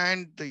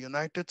hand, the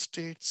United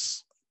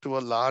States, to a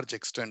large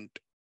extent,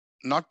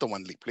 not the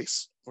only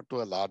place, but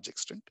to a large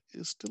extent,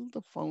 is still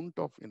the fount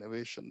of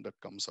innovation that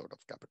comes out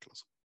of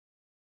capitalism.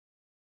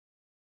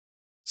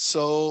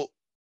 So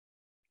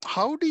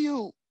how do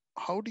you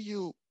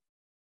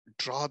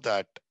draw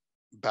that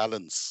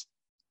balance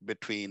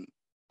between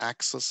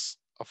access,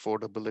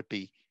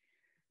 affordability,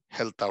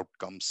 health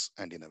outcomes,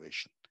 and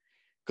innovation?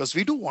 Because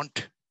we do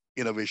want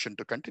innovation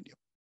to continue.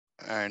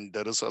 And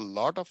there is a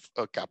lot of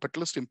a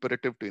capitalist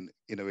imperative to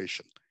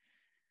innovation,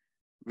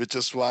 which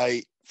is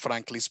why,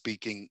 frankly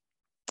speaking,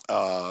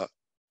 the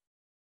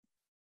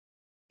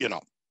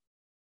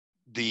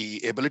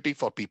ability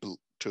for people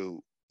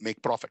to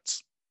make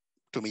profits,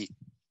 to me,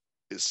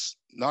 is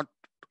not,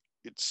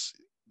 it's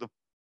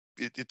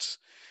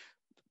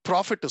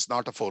profit is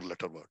not a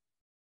 4-letter word,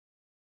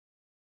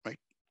 right?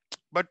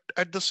 But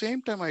at the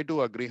same time, I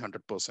do agree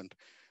 100%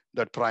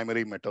 that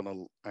primary,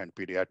 maternal, and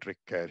pediatric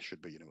care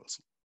should be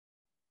universal.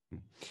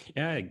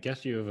 Yeah, I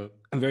guess you have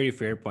a very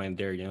fair point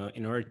there.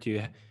 In order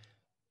to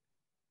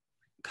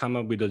come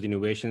up with those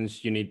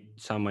innovations, you need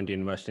someone to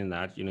invest in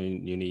that. You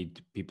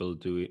need people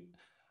to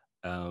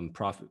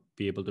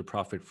be able to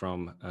profit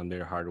from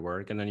their hard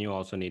work, and then you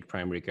also need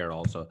primary care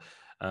also.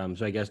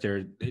 So I guess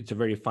it's a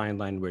very fine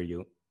line where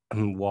you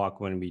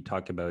walk when we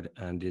talk about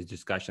these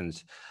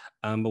discussions.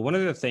 But one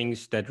of the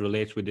things that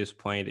relates with this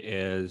point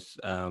is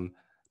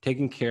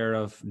taking care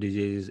of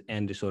diseases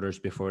and disorders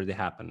before they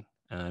happen.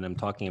 And I'm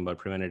talking about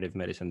preventative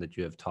medicine that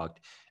you have talked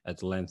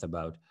at length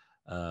about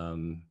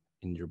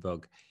in your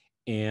book.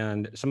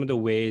 And some of the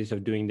ways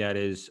of doing that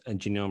is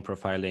genome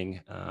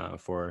profiling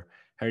for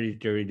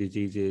hereditary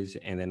diseases.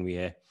 And then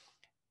we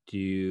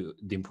do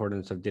the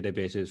importance of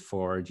databases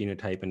for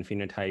genotype and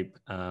phenotype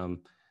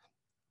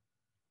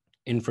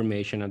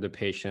information of the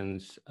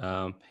patients.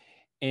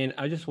 And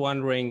I was just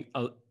wondering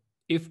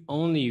if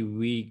only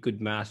we could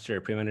master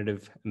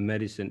preventative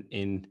medicine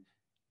in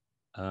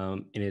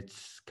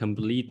its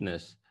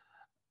completeness.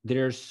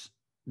 There's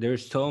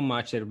so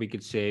much that we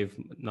could save,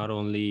 not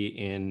only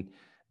in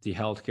the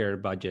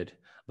healthcare budget,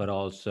 but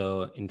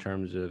also in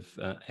terms of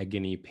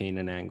agony, pain,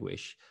 and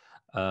anguish.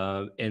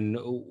 And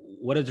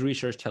what does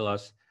research tell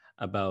us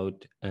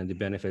about the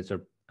benefits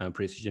of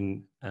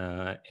precision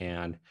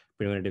and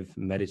preventative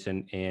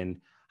medicine,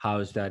 and how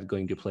is that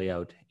going to play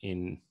out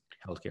in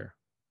healthcare?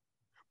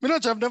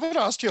 Minaj, I've never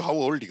asked you how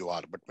old you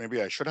are, but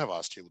maybe I should have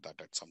asked you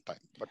that at some time.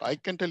 But I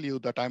can tell you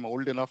that I'm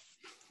old enough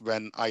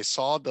when I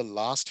saw the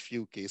last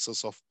few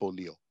cases of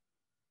polio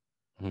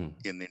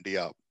in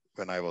India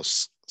when I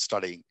was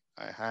studying.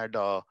 I had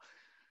a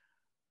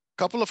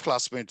couple of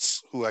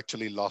classmates who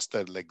actually lost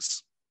their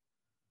legs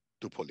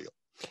to polio.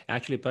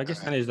 Actually,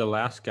 Pakistan And, is the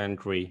last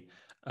country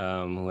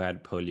who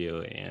had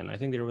polio, and I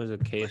think there was a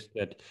right. case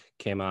that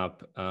came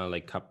up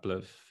like a couple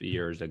of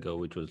years ago,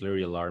 which was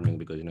really alarming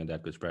because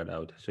that could spread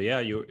out. So yeah,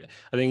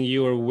 I think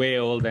you were way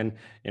old, and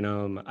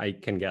I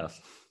can guess.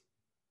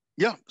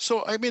 Yeah.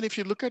 So I mean, if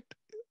you look at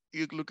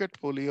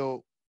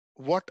polio,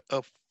 what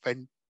a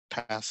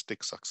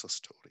fantastic success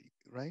story,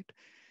 right?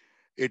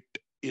 It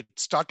it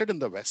started in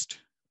the West,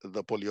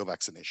 the polio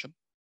vaccination,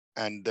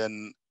 and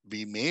then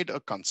we made a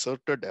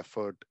concerted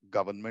effort,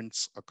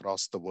 governments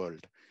across the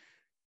world,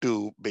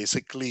 to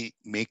basically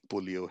make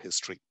polio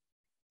history.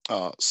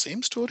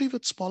 Same story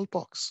with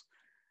smallpox.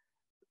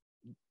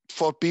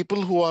 For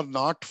people who are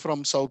not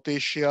from South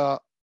Asia,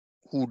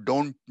 who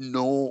don't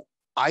know,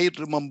 I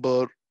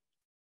remember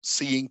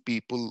seeing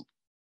people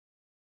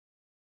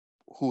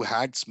who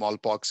had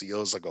smallpox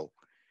years ago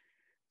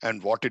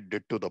and what it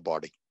did to the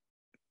body.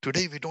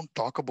 Today, we don't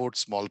talk about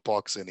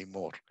smallpox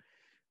anymore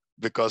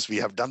because we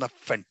have done a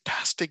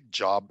fantastic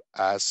job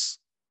as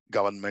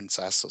governments,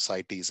 as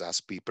societies, as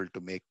people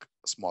to make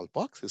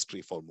smallpox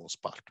history for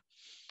most part,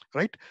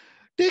 right?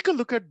 Take a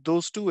look at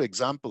those two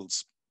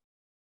examples.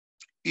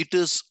 It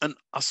is an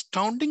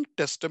astounding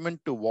testament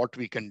to what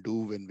we can do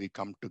when we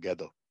come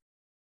together,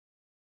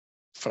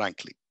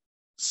 frankly.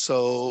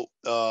 So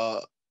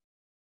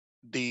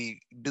the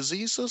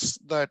diseases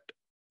that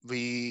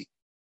we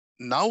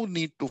now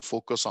need to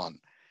focus on,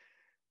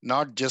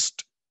 not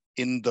just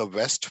in the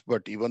West,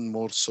 but even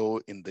more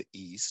so in the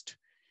East,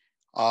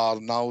 are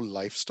now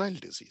lifestyle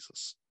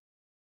diseases.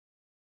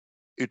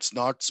 It's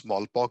not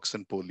smallpox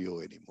and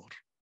polio anymore.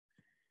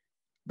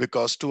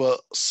 Because to a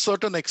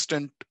certain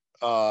extent,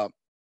 I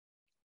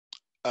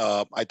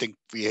think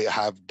we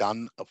have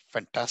done a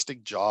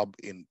fantastic job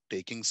in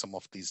taking some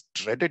of these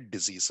dreaded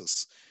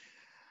diseases.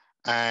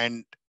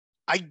 And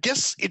I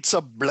guess it's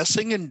a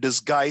blessing in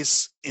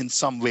disguise in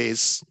some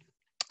ways,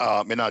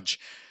 Minaj,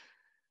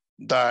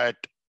 that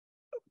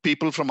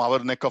people from our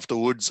neck of the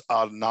woods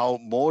are now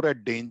more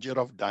at danger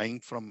of dying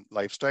from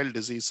lifestyle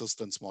diseases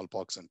than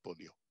smallpox and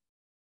polio.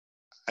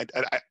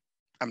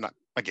 I'm not,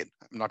 again,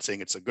 I'm not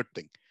saying it's a good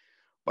thing,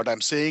 but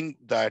I'm saying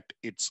that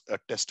it's a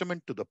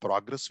testament to the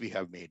progress we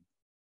have made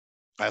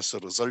as a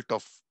result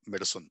of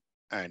medicine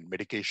and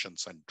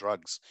medications and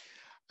drugs.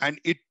 And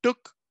it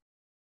took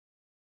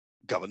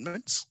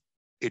governments,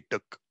 it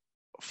took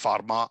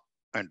pharma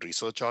and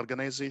research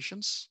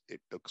organizations,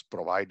 it took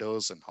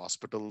providers and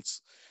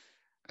hospitals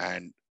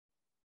and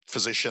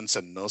physicians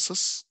and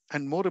nurses.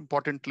 And more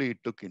importantly,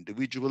 it took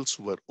individuals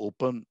who were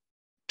open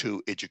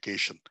to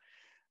education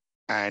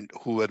and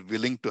who were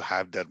willing to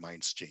have their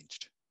minds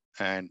changed.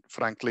 And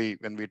frankly,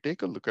 when we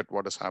take a look at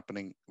what is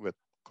happening with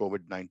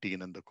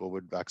COVID-19 and the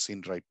COVID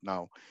vaccine right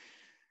now,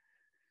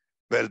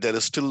 where there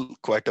is still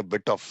quite a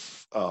bit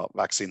of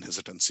vaccine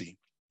hesitancy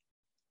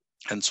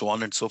and so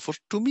on and so forth,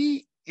 to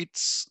me,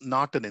 it's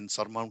not an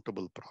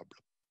insurmountable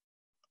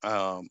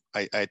problem.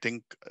 I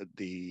think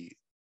the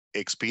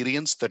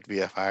experience that we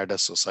have had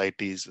as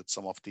societies with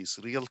some of these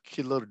real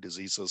killer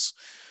diseases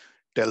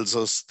tells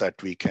us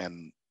that we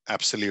can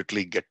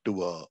absolutely get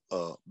to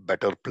a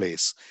better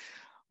place.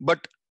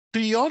 But to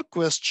your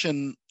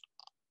question,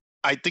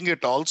 I think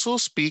it also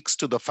speaks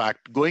to the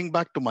fact, going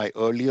back to my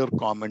earlier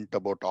comment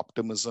about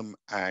optimism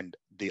and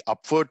the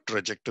upward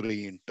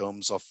trajectory in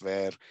terms of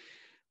where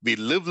we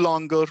live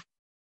longer,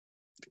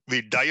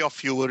 we die of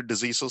fewer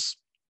diseases,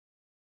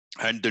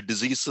 and the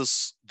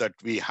diseases that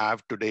we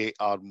have today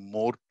are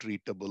more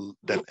treatable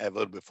than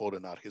ever before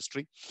in our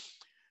history.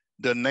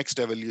 The next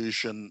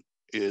evolution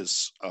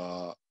is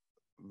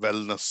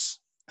wellness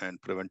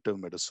and preventive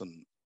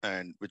medicine,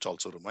 and which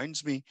also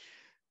reminds me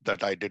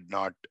that I did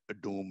not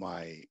do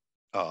my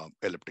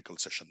elliptical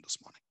session this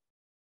morning.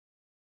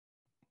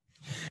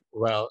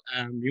 Well,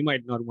 you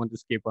might not want to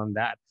skip on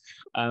that,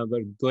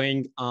 but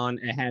going on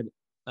ahead,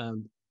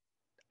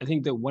 I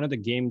think that one of the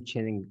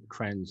game-changing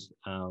trends,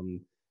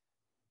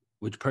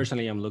 which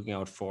personally I'm looking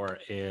out for,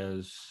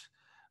 is,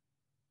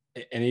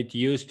 and it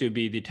used to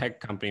be the tech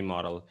company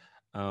model.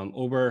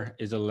 Uber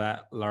is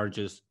the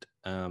largest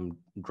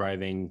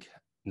driving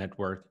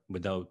network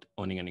without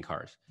owning any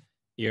cars.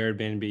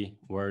 Airbnb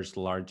was the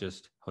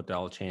largest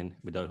hotel chain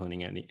without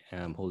holding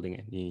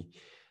any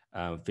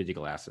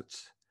physical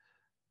assets.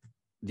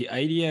 The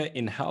idea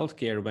in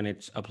healthcare, when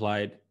it's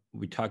applied,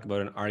 we talk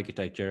about an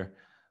architecture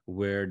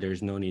where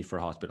there's no need for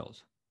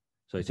hospitals.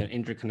 So it's an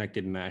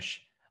interconnected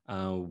mesh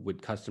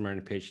with customer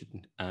and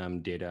patient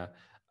data.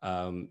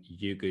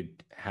 You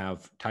could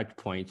have touch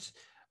points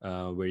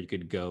where you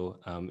could go.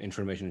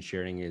 Information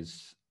sharing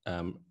is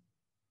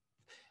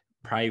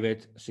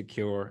private,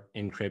 secure,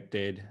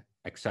 encrypted,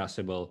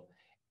 accessible,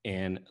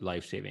 and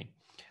life-saving.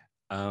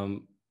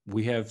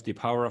 We have the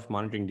power of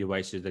monitoring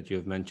devices that you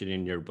have mentioned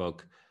in your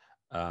book,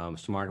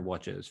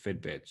 smartwatches,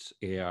 Fitbits,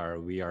 AR,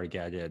 VR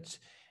gadgets.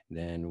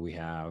 Then we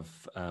have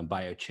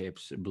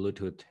biochips,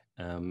 Bluetooth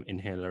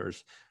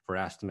inhalers for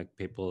asthmatic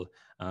people.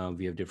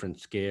 We have different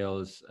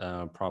scales,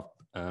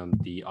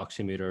 the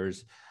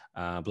oximeters,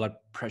 blood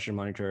pressure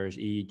monitors,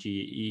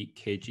 EEG,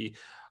 EKG,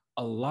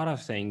 a lot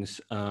of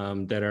things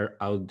that are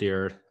out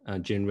there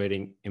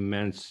generating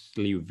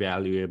immensely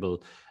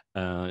valuable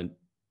uh,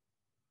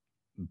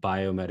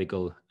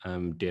 biomedical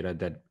data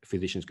that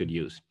physicians could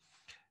use.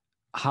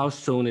 How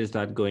soon is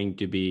that going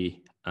to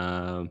be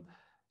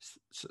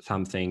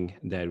something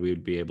that we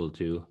would be able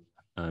to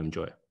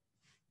enjoy?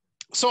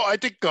 So I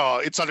think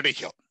it's already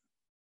here.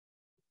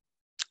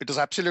 It is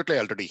absolutely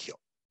already here.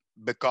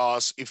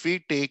 Because if we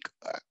take,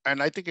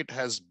 and I think it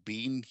has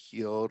been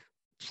here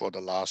for the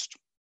last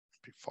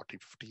 40,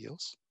 50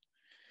 years,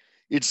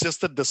 it's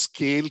just that the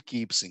scale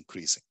keeps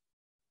increasing.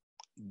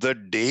 The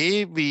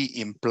day we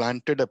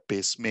implanted a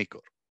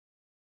pacemaker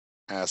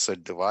as a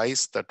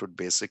device that would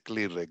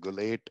basically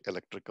regulate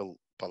electrical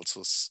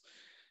pulses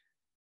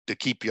to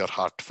keep your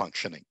heart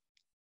functioning,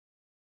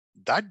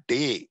 that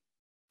day,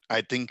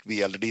 I think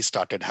we already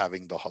started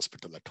having the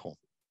hospital at home.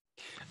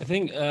 I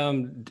think,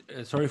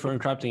 sorry for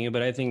interrupting you,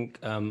 but I think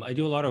I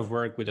do a lot of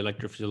work with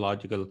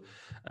electrophysiological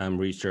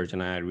research,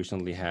 and I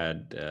recently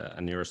had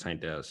a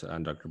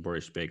neuroscientist, Dr.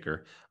 Boris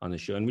Baker, on the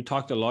show, and we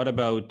talked a lot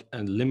about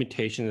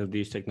limitations of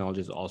these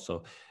technologies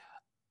also.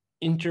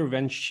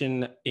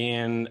 Intervention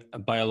in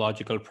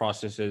biological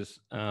processes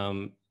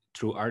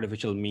through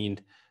artificial means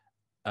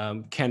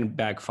can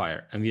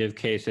backfire, and we have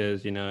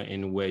cases,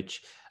 in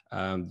which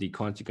the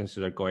consequences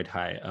are quite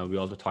high. We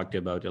also talked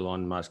about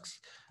Elon Musk's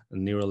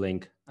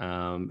Neuralink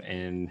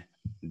and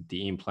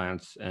the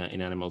implants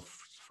in animals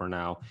for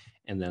now,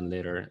 and then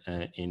later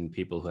in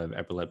people who have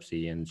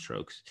epilepsy and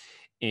strokes.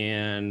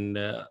 And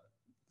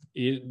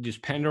these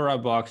Pandora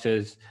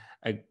boxes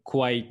are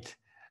quite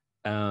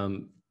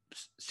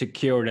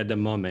secured at the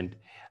moment.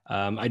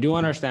 I do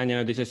understand,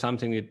 this is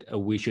something that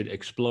we should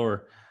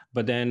explore,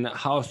 but then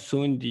how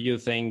soon do you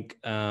think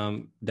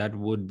that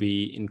would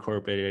be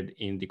incorporated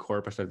in the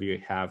corpus that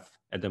we have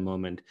at the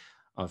moment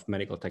of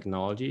medical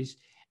technologies?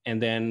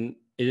 And then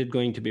is it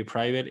going to be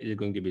private? Is it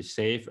going to be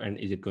safe? And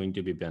is it going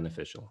to be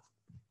beneficial?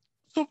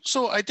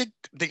 So I think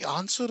the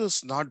answer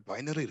is not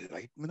binary,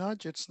 right,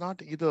 Minhaaj? It's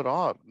not either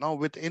or. Now,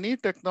 with any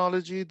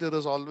technology, there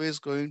is always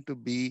going to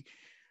be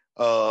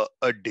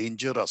a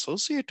danger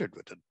associated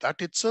with it. That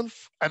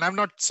itself, and I'm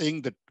not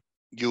saying that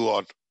you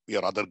or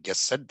your other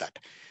guest said that,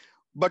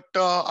 but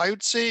I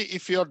would say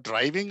if you're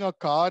driving a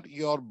car,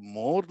 you're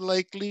more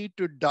likely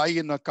to die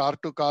in a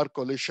car-to-car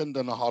collision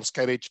than a horse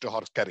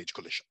carriage-to-horse carriage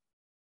collision,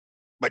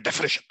 by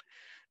definition.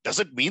 Does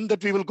it mean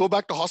that we will go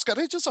back to horse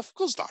carriages? Of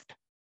course not,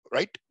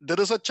 right? There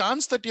is a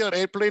chance that your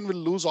airplane will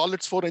lose all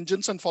its 4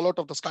 engines and fall out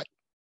of the sky.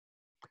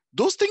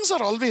 Those things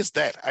are always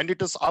there, and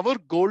it is our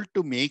goal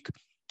to make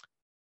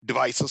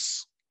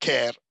devices,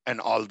 care, and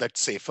all that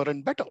safer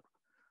and better,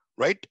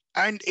 right?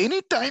 And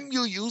anytime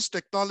you use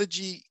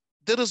technology,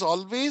 there is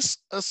always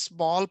a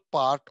small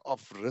part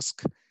of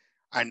risk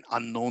and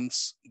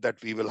unknowns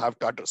that we will have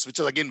to address, which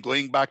is again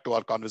going back to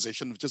our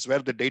conversation, which is where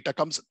the data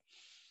comes in.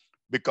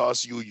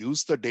 Because you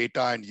use the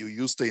data and you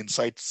use the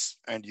insights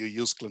and you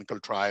use clinical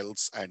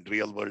trials and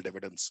real world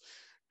evidence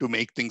to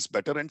make things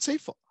better and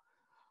safer.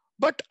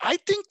 But I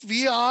think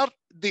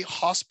the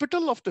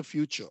hospital of the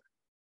future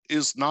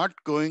is not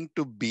going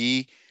to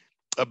be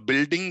a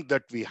building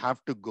that we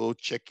have to go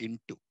check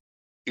into.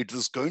 It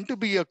is going to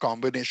be a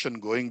combination,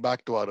 going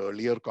back to our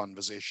earlier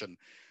conversation,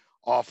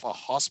 of a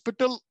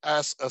hospital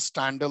as a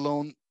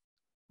standalone,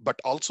 but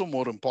also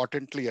more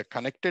importantly, a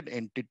connected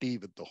entity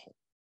with the home.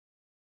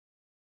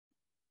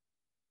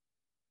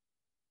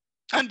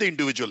 And the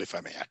individual, if I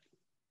may add.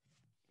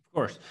 Of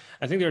course.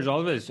 I think there's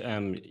always,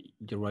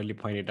 you rightly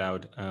pointed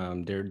out,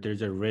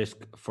 there's a risk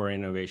for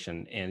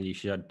innovation, and you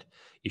should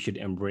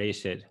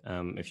embrace it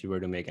if you were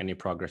to make any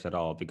progress at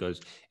all.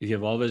 Because if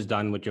you've always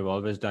done what you've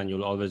always done,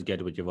 you'll always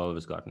get what you've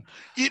always gotten.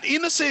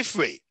 In a safe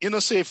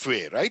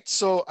way, right?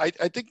 So I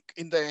think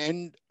in the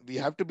end, we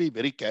have to be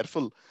very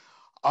careful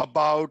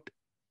about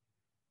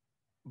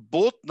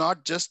both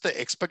not just the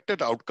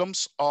expected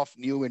outcomes of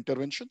new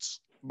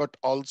interventions, but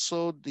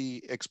also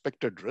the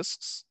expected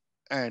risks.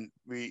 And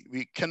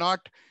we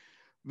cannot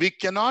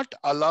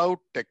allow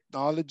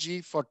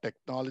technology for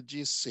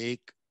technology's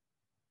sake.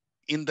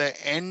 In the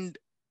end,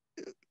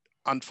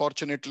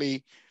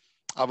 unfortunately,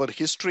 our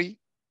history,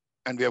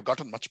 and we have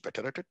gotten much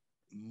better at it,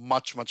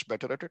 much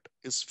better at it,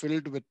 is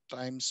filled with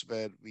times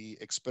where we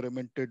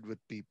experimented with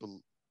people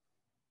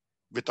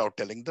without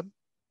telling them,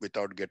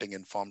 without getting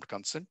informed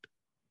consent,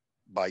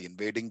 by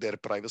invading their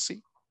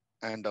privacy.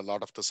 And a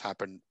lot of this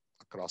happened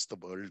across the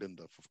world in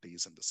the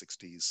 50s and the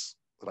 60s,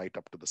 right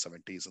up to the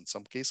 70s in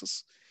some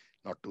cases,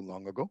 not too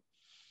long ago.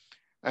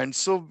 And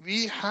so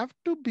we have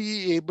to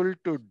be able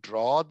to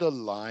draw the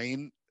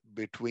line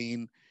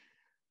between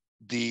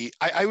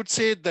I would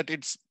say that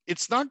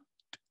it's not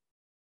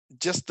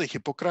just the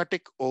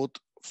Hippocratic oath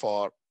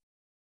for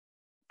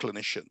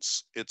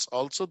clinicians. It's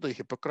also the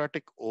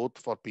Hippocratic oath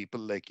for people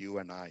like you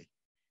and I,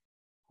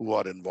 who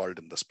are involved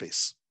in the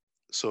space.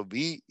 So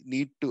we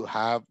need to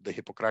have the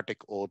Hippocratic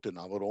Oath in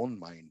our own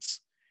minds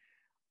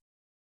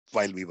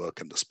while we work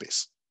in the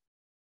space.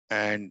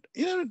 And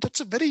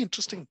that's a very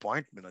interesting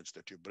point, Minhaaj,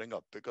 that you bring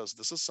up, because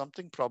this is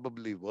something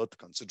probably worth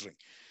considering.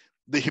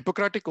 The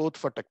Hippocratic Oath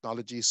for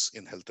technologies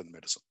in health and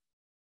medicine.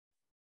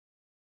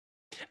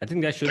 I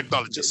think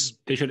Technologists.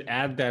 they should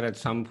add that at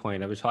some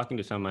point. I was talking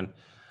to someone,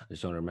 I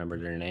just don't remember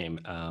their name,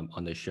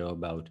 on the show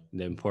about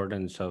the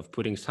importance of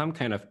putting some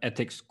kind of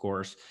ethics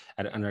course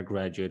at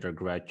undergraduate or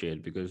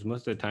graduate, because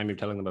most of the time you're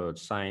telling them about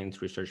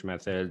science, research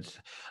methods,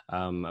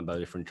 about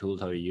different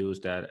tools, how to use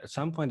that. At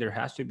some point, there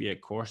has to be a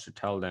course to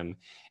tell them.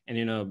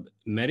 And,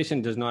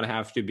 medicine does not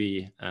have to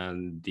be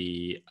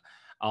the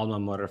alma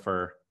mater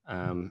for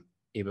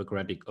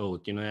Hippocratic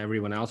Oath.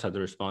 Everyone else has the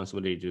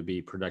responsibility to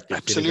be productive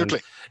Absolutely.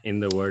 citizens in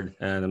the word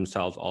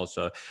themselves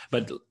also.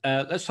 But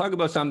let's talk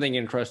about something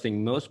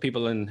interesting. Most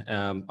people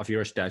of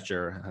your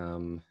stature,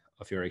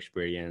 of your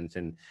experience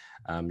and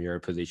your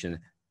position,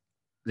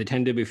 they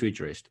tend to be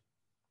futurist.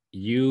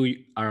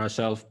 You are a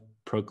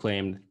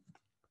self-proclaimed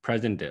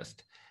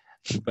presentist,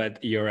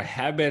 but your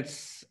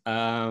habits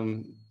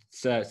tell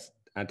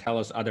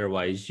us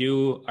otherwise.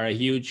 You are a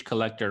huge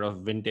collector of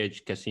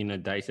vintage casino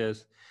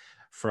dices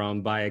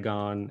from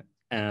bygone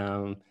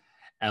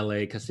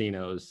LA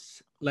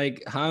casinos.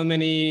 Like, how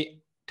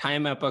many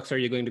time epochs are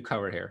you going to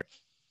cover here?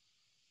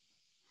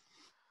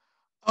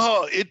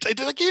 Oh, it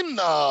again,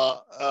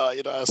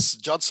 as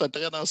George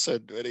Santayana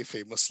said very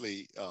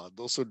famously,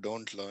 those who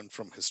don't learn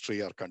from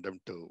history are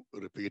condemned to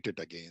repeat it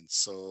again.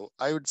 So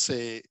I would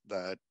say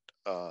that,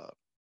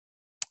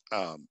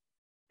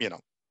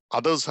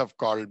 others have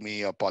called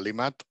me a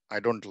polymath. I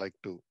don't like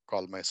to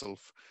call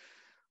myself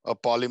a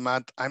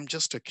polymath. I'm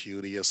just a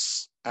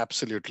curious,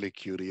 absolutely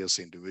curious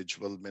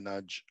individual,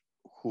 Minhaaj,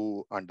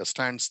 who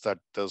understands that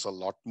there's a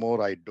lot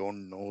more I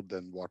don't know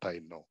than what I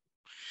know.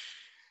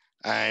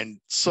 And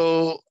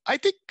so I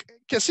think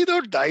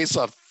casino dice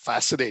are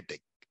fascinating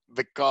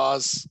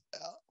because,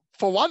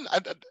 for one,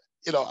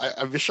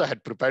 I wish I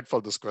had prepared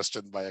for this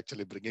question by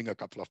actually bringing a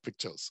couple of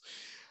pictures.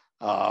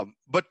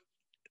 But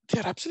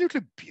they're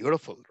absolutely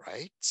beautiful,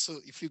 right? So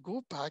if you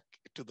go back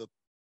to the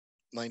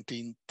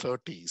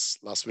 1930s,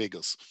 Las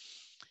Vegas,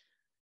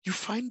 you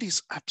find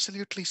these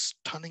absolutely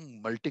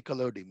stunning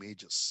multicolored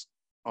images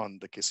on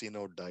the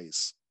casino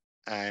dice,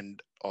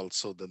 and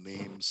also the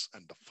names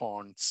and the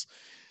fonts.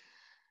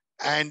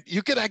 And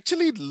you can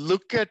actually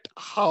look at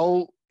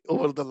how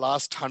over the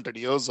last 100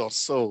 years or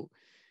so,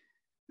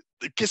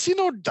 the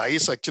casino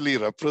dice actually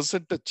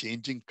represent a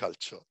changing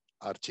culture,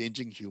 are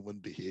changing human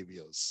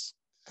behaviors,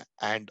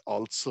 and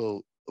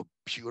also a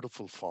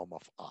beautiful form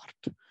of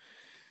art.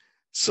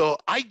 So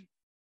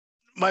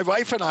my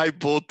wife and I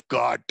both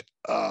got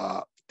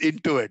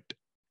into it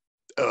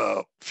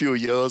a few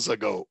years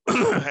ago.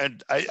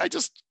 And I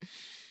just,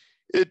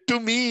 to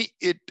me,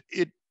 it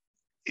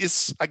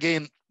is,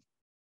 again,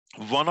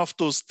 one of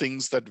those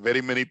things that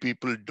very many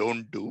people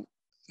don't do.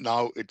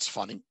 Now it's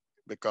funny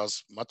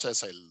because much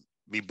as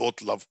we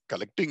both love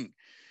collecting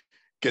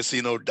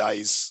casino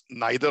dice,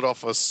 neither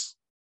of us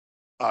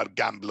are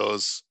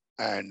gamblers,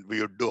 and we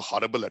would do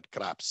horrible at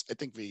craps. I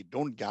think we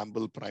don't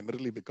gamble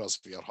primarily because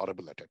we are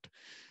horrible at it.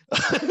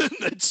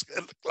 It's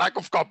a lack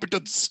of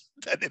competence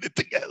than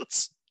anything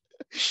else.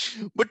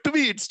 But to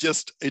me,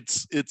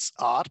 it's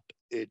art,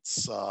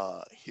 it's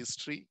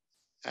history,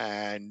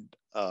 and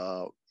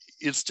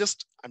it's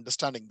just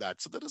understanding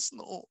that. So there is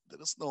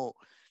no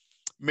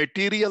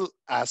material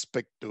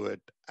aspect to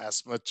it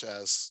as much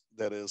as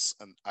there is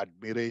an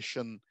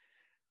admiration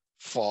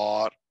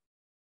for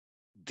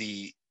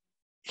the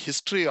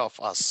history of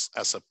us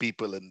as a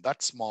people in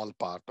that small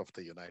part of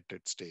the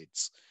United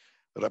States,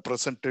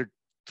 represented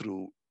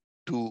through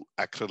 2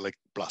 acrylic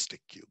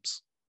plastic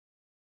cubes.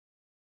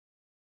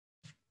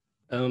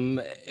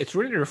 It's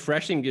really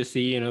refreshing to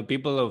see,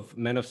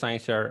 men of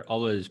science are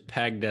always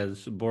pegged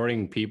as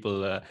boring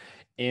people.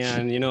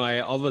 And, I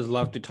always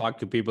love to talk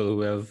to people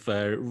who have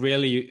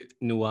really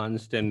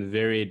nuanced and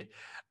varied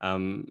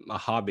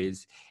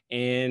hobbies.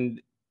 And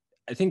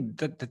I think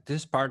that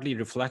this partly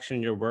reflects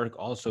in your work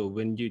also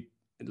when you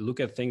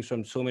look at things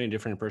from so many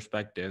different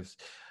perspectives.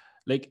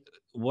 Like,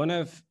 one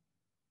of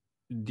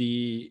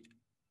the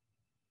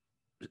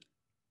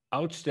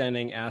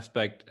outstanding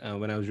aspect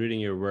when I was reading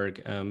your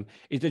work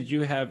is that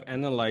you have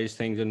analyzed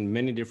things on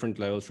many different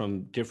levels,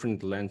 from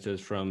different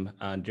lenses, from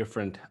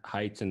different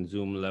heights and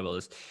zoom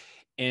levels.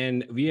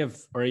 And we have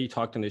already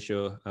talked on the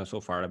show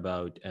so far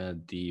about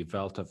the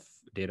wealth of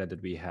data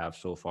that we have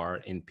so far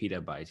in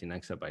petabytes, in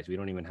exabytes. We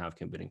don't even have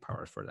computing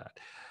powers for that.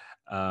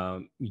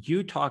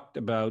 You talked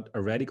about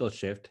a radical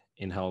shift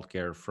in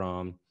healthcare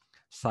from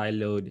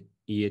siloed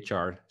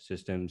EHR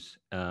systems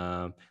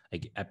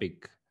like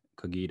Epic,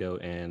 Cogito,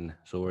 and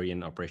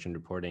Sorian operation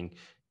reporting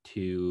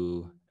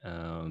to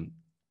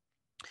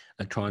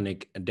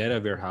electronic data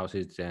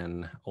warehouses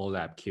and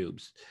OLAP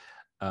cubes.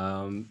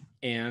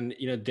 And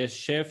this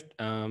shift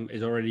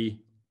is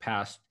already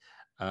past,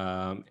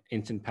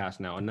 instant past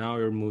now. And now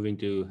we're moving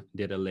to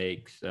data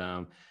lakes.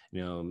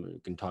 You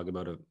can talk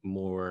about a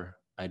more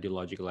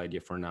ideological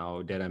idea for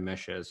now, data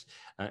meshes,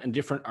 and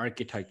different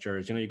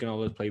architectures. You can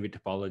always play with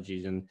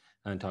topologies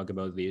and talk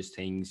about these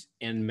things.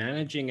 And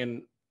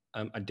managing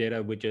a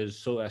data which is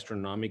so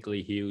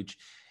astronomically huge,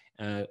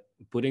 uh,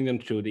 putting them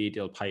through the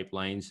ETL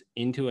pipelines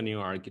into a new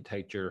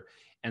architecture,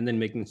 and then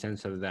making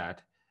sense of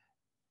that.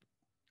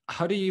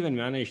 How do you even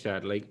manage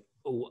that? Like,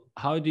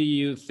 how do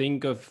you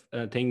think of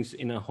things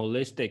in a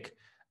holistic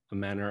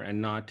manner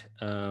and not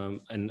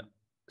an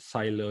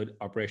siloed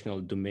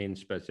operational domain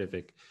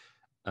specific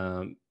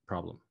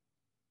problem?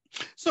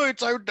 So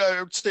I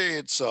would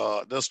say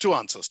there's two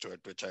answers to it,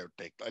 which I would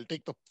take. I'll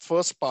take the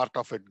first part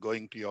of it,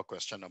 going to your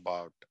question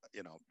about,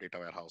 data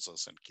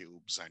warehouses and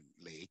cubes and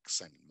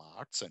lakes and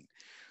marts and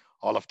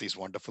all of these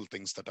wonderful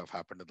things that have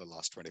happened in the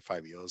last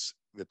 25 years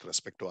with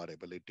respect to our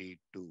ability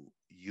to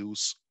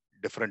use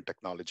different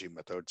technology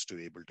methods to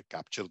be able to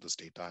capture this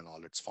data in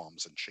all its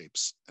forms and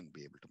shapes and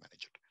be able to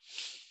manage it.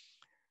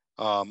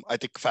 I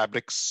think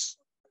fabrics,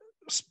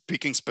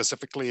 speaking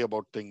specifically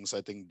about things,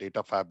 I think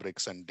data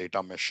fabrics and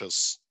data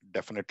meshes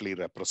definitely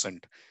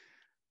represent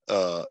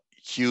a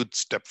huge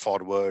step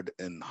forward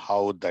in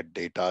how that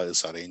data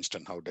is arranged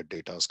and how that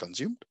data is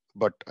consumed.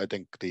 But I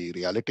think the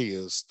reality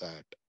is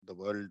that the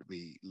world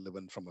we live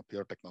in from a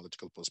pure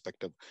technological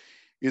perspective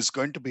is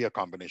going to be a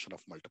combination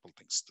of multiple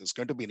things. There's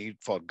going to be need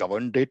for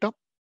governed data,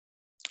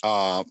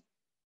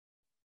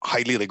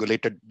 highly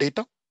regulated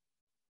data,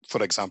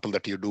 for example,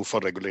 that you do for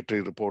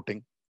regulatory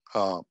reporting,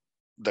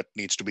 that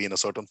needs to be in a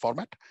certain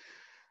format.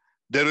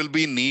 There will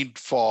be need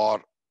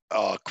for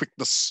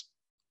quickness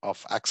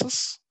of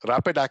access,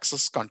 rapid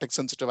access, context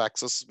sensitive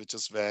access, which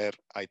is where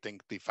I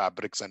think the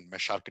fabrics and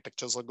mesh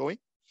architectures are going.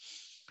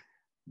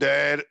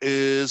 There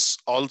is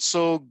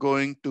also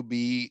going to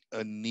be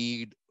a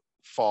need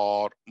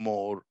for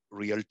more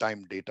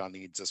real-time data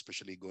needs,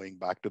 especially going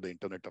back to the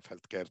Internet of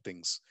Healthcare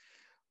things,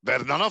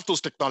 where none of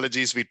those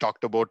technologies we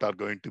talked about are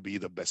going to be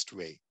the best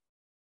way,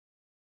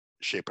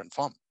 shape, and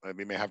form.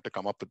 We may have to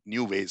come up with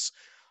new ways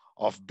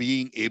of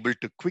being able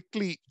to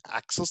quickly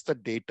access the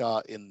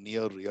data in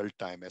near real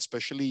time,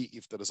 especially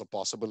if there is a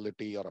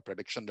possibility or a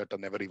prediction that a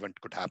never event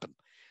could happen,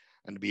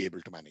 and be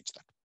able to manage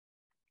that.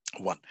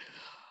 One.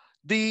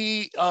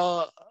 The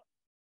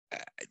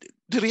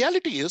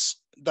reality is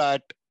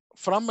that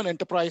from an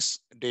enterprise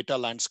data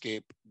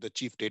landscape, the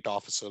chief data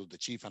officer, the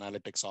chief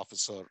analytics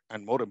officer,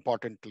 and more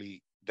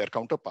importantly, their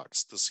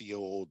counterparts, the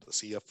COO, the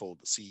CFO,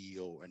 the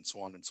CEO, and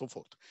so on and so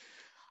forth,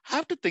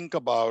 have to think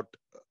about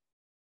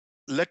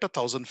let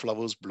 1,000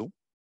 flowers bloom.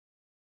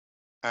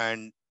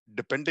 And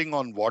depending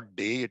on what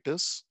day it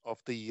is of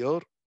the year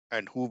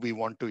and who we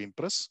want to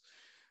impress,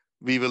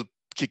 we will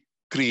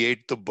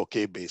create the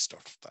bouquet based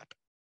off of that.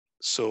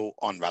 So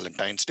on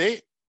Valentine's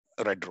Day,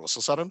 red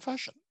roses are in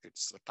fashion.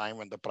 It's the time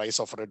when the price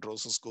of red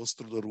roses goes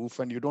through the roof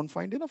and you don't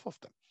find enough of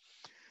them.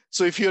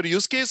 So if your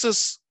use case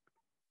is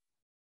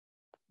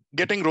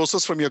getting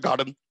roses from your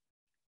garden,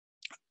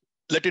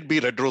 let it be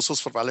red roses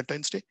for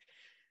Valentine's Day.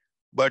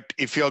 But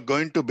if you're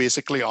going to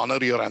basically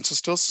honor your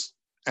ancestors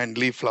and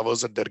leave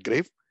flowers at their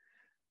grave,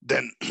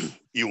 then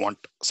you want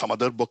some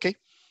other bouquet,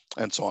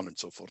 and so on and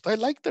so forth. I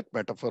like that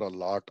metaphor a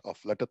lot of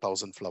let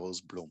 1,000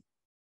 flowers bloom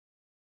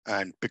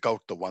and pick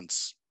out the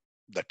ones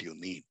that you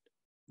need.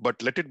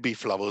 But let it be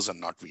flowers and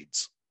not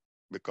weeds,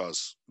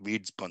 because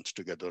weeds bunched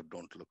together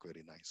don't look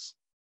very nice.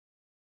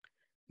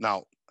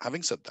 Now,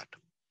 having said that,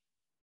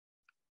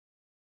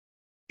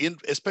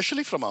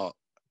 especially from a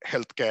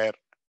healthcare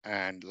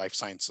and life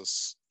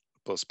sciences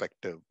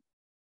perspective,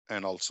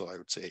 and also I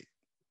would say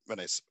when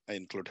I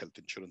include health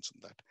insurance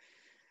in that,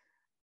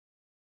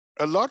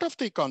 a lot of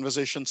the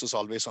conversations is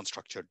always on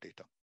structured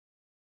data.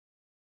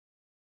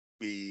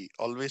 We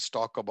always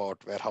talk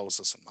about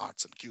warehouses and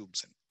marts and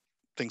cubes and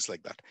things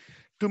like that.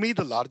 To me,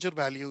 the larger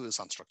value is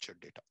unstructured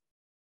data.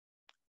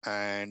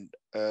 And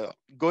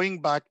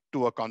going back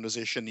to a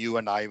conversation you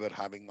and I were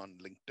having on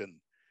LinkedIn,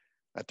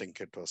 I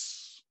think it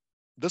was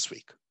this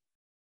week,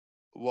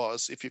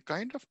 was if you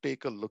kind of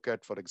take a look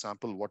at, for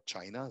example, what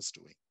China is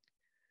doing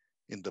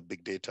in the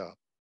big data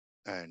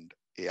and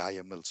AI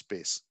ML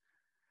space.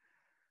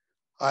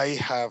 I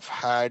have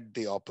had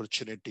the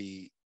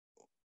opportunity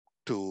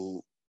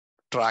to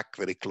track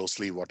very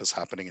closely what is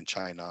happening in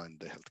China in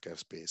the healthcare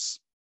space.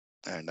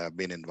 And I've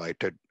been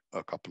invited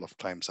a couple of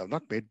times. I've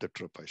not made the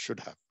trip. I should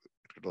have.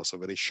 It was a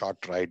very short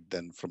ride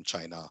then from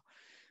China,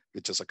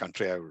 which is a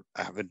country I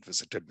haven't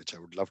visited, which I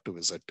would love to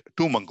visit,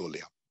 to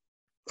Mongolia,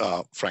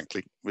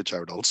 frankly, which I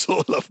would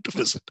also love to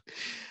visit.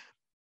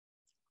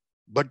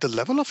 But the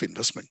level of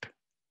investment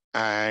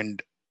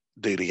and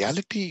the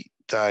reality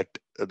that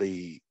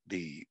the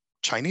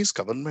Chinese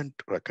government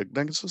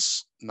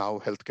recognizes now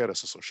healthcare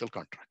as a social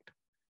contract,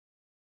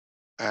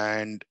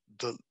 and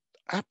the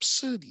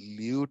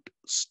absolute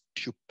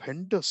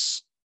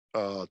stupendous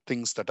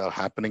things that are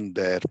happening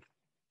there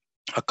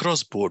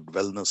across board: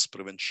 wellness,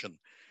 prevention,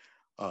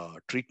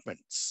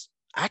 treatments,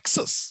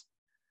 access,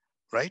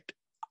 right?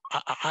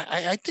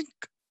 I think,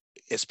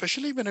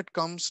 especially when it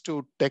comes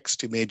to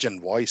text, image, and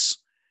voice,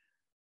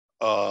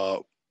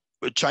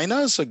 China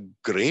is a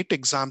great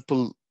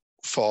example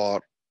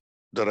for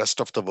the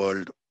rest of the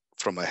world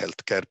from a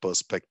healthcare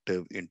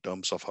perspective in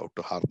terms of how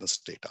to harness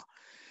data.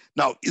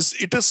 Now,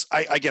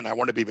 I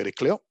want to be very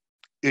clear.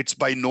 It's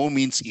by no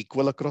means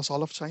equal across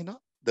all of China.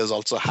 There's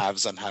also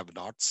haves and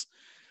have-nots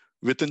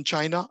within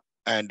China,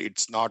 and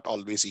it's not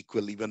always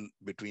equal even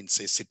between,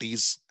 say,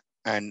 cities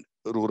and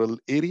rural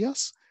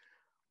areas.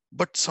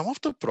 But some of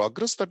the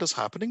progress that is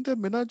happening there,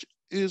 Minhaaj,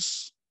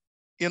 is,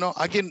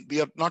 again,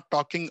 we are not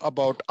talking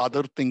about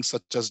other things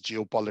such as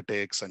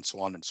geopolitics and so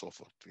on and so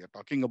forth. We are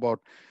talking about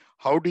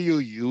how do you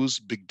use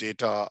big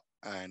data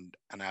and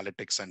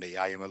analytics and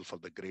AI/ML for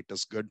the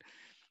greatest good.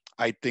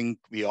 I think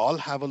we all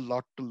have a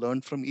lot to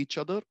learn from each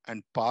other,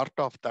 and part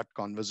of that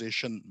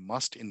conversation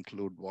must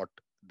include what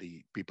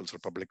the People's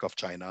Republic of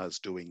China is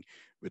doing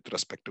with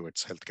respect to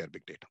its healthcare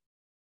big data.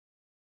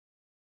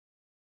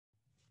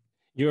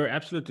 You're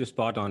absolutely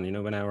spot on.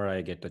 Whenever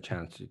I get the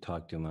chance to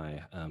talk to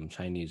my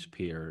Chinese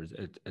peers,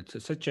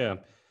 it's such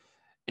a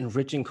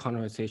enriching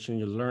conversation.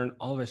 You learn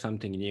always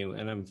something new,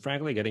 and I'm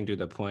frankly getting to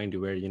the point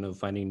where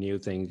finding new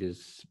things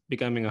is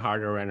becoming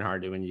harder and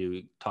harder when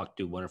you talk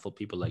to wonderful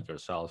people like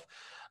yourself,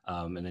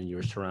 and then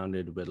you're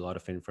surrounded with a lot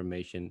of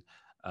information.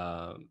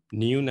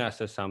 Newness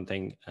is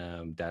something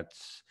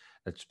that's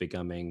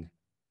becoming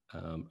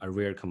a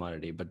rare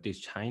commodity. But these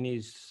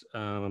Chinese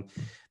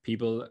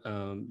people,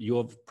 you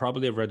have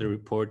probably read the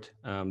report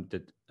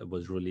that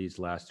was released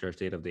last year,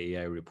 State of the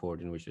AI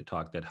report, in which they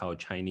talked that how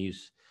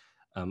Chinese,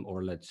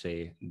 or let's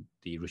say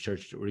the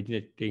research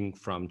originating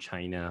from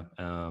China,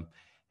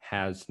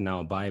 has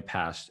now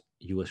bypassed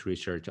US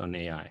research on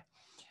AI.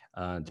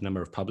 The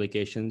number of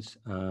publications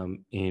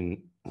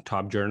in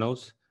top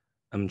journals,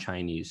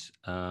 Chinese.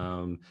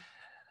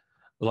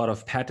 A lot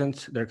of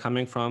patents they're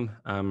coming from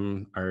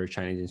are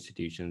Chinese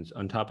institutions.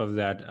 On top of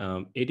that,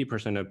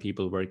 80% of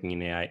people working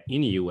in AI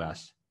in the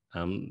US,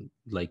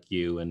 like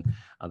you and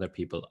other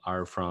people,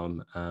 are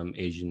from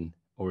Asian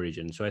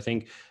origin. So I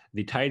think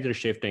the tides are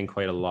shifting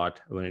quite a lot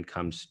when it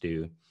comes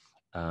to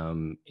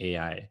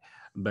AI.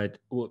 But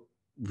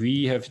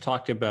we have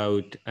talked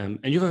about, and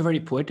you have a very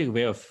poetic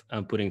way of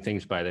putting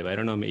things, by the way. I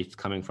don't know if it's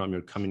coming from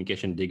your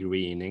communication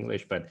degree in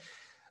English, but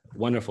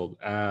wonderful.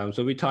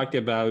 So we talked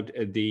about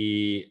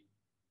the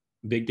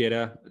big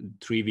data,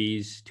 3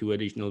 Vs, 2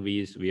 additional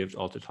Vs. We have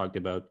also talked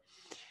about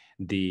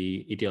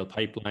the ETL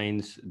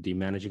pipelines, the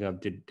managing of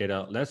the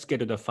data. Let's get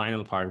to the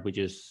final part, which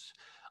is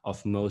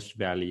of most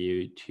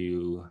value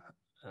to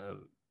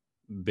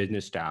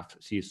business staff,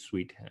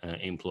 C-suite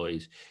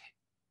employees,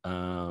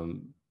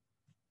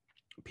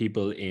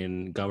 people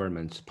in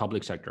governments,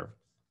 public sector,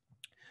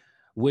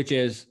 which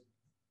is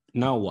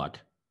now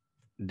what?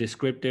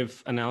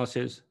 Descriptive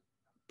analysis,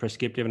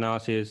 prescriptive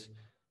analysis,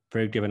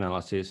 predictive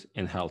analysis,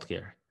 and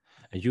healthcare.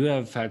 You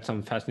have had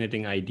some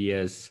fascinating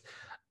ideas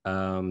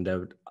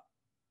that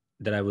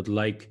I would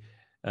like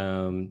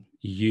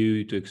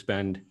you to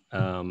expand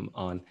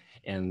on,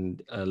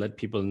 and let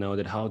people know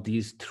that how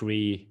these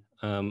three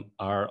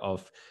are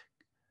of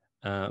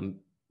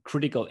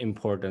critical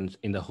importance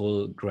in the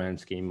whole grand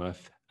scheme of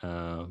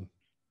ML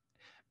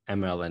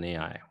and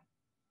AI.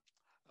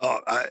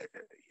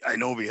 I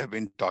know we have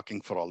been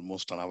talking for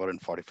almost an hour and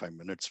 45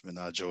 minutes,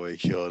 Minhaaj,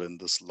 here in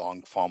this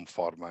long form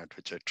format,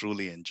 which I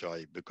truly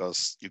enjoy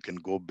because you can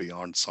go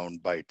beyond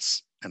sound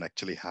bites and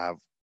actually have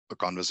a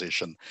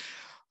conversation.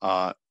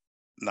 Now,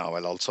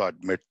 I'll also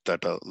admit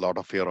that a lot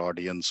of your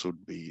audience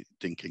would be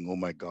thinking, oh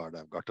my God,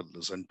 I've got to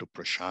listen to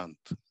Prashant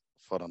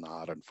for an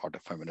hour and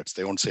 45 minutes.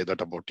 They won't say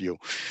that about you.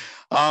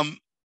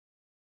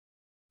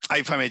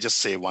 If I may just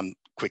say one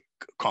quick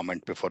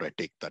comment before I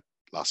take that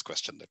last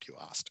question that you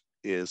asked,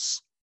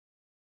 is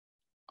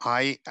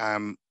I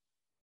am,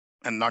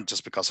 and not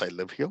just because I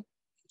live here,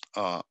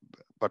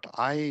 but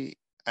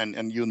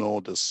and you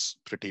know this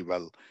pretty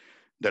well,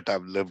 that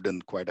I've lived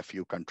in quite a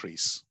few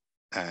countries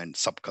and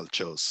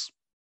subcultures,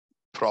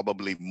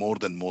 probably more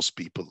than most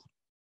people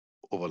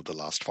over the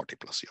last 40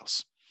 plus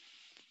years.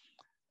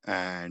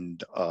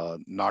 And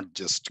not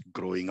just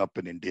growing up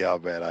in India,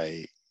 where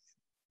I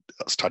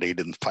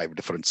studied in 5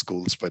 different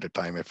schools by the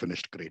time I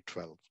finished grade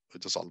 12,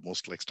 which is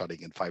almost like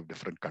studying in 5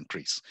 different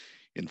countries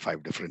in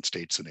 5 different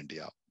states in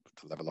India, with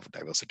the level of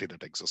diversity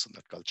that exists in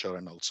that culture,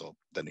 and also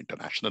then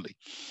internationally.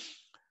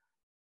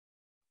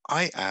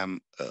 I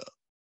am a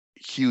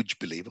huge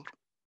believer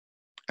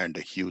and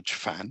a huge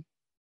fan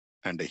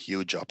and a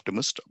huge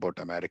optimist about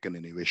American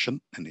innovation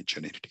and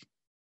ingenuity.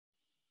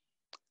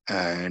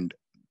 And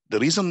the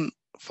reason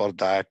for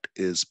that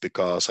is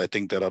because I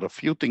think there are a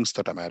few things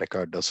that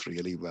America does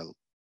really well.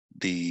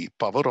 The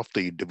power of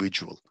the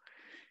individual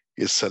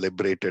is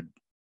celebrated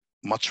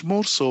much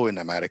more so in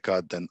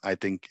America than I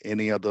think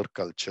any other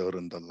culture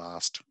in the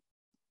last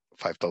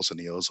 5,000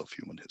 years of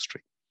human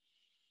history.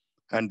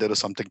 And there is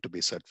something to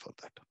be said for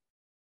that.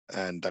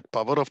 And that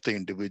power of the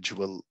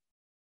individual,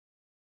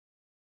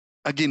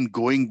 again,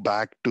 going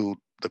back to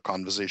the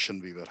conversation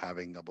we were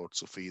having about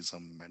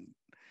Sufism and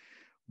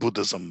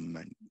Buddhism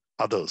and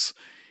others,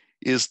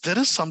 is there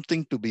is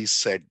something to be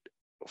said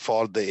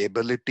for the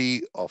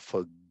ability of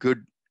a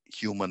good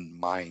human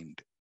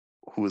mind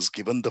who is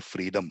given the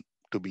freedom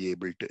to be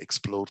able to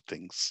explore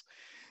things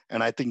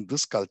And I think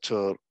this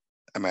culture,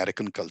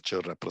 American culture,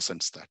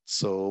 represents that.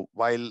 So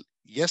while,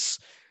 yes,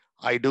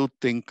 I do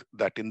think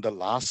that in the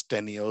last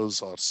 10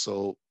 years or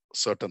so,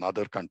 certain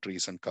other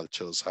countries and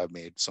cultures have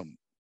made some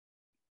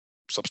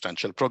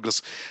substantial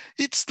progress.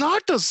 It's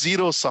not a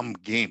zero-sum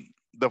game.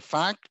 The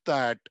fact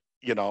that,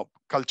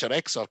 culture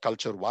X or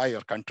culture Y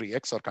or country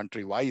X or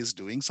country Y is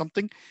doing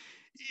something,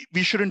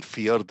 we shouldn't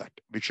fear that.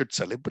 We should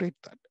celebrate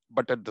that.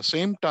 But at the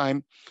same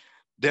time,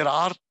 there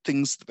are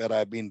things where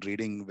I've been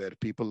reading where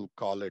people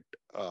call it,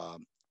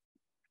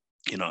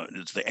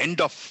 it's the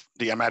end of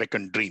the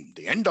American dream,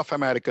 the end of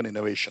American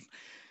innovation.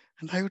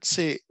 And I would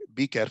say,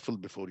 be careful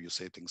before you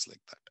say things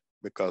like that.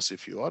 Because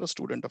if you are a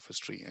student of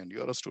history and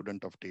you're a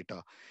student of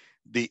data,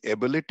 the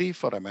ability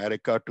for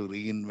America to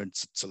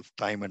reinvent itself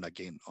time and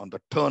again on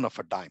the turn of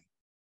a dime,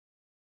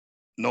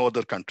 no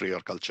other country or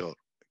culture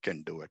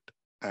can do it.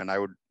 And I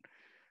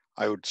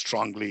would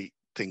strongly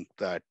think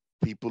that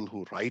people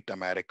who write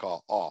America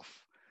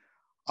off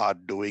are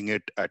doing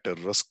it at a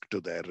risk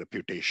to their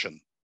reputation.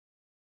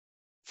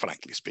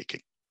 Frankly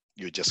speaking,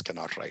 you just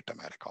cannot write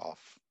America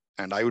off.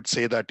 And I would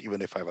say that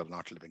even if I were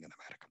not living in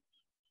America,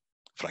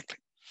 frankly.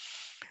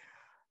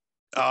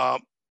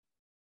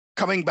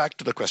 Coming back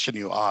to the question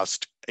you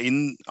asked,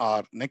 in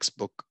our next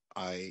book,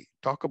 I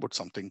talk about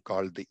something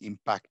called the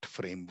impact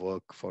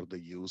framework for the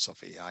use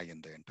of AI in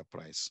the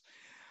enterprise.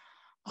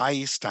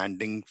 I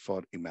standing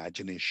for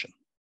imagination,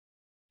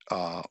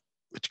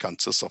 which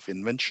consists of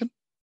invention,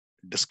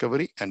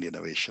 discovery, and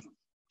innovation,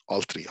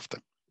 all three of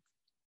them.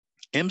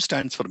 M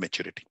stands for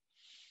maturity.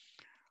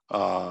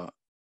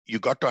 You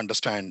got to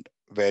understand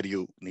where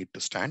you need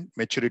to stand.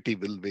 Maturity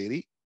will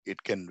vary.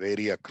 It can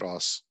vary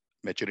across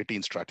maturity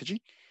in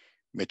strategy,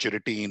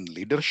 maturity in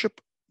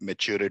leadership,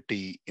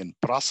 maturity in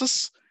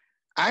process,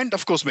 and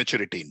of course,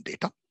 maturity in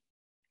data.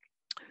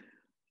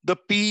 The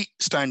P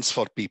stands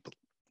for people.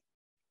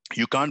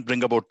 You can't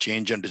bring about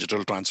change and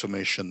digital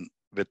transformation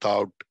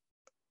without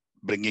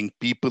bringing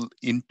people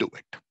into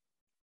it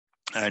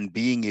and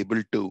being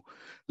able to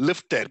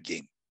lift their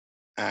game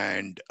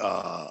and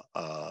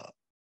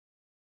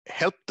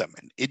help them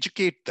and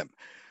educate them.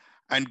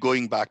 And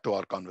going back to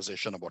our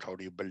conversation about how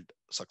do you build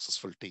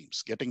successful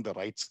teams, getting the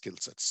right skill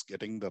sets,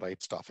 getting the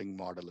right staffing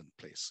model in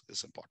place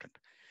is important.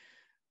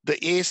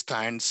 The A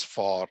stands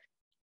for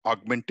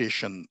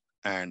augmentation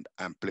and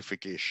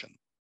amplification,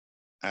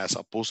 as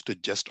opposed to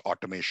just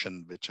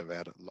automation, which are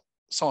where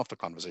some of the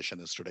conversation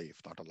is today, if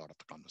not a lot of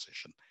the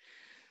conversation.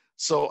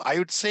 So I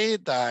would say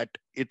that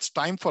it's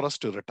time for us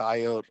to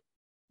retire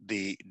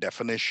the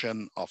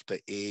definition of the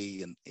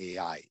A in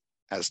AI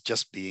as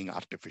just being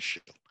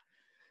artificial.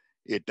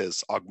 It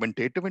is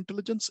augmentative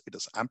intelligence, it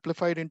is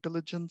amplified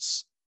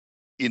intelligence,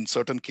 in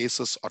certain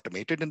cases,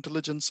 automated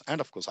intelligence, and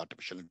of course,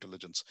 artificial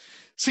intelligence.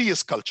 C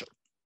is culture.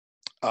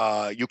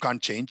 You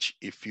can't change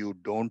if you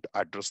don't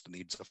address the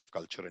needs of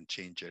culture and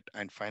change it.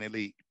 And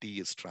finally, T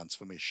is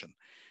transformation,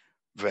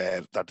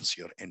 where that is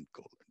your end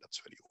goal, and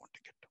that's where you want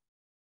to get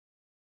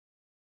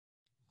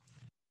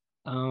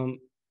to.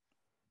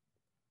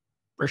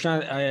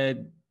 Prashant, I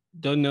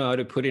don't know how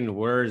to put in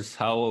words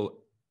how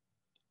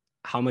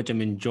much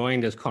I'm enjoying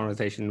this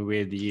conversation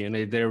with you. And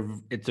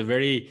it's a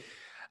very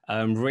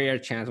rare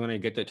chance when I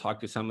get to talk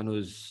to someone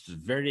who's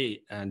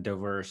very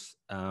diverse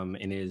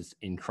in his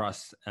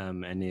interests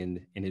and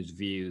in his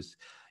views.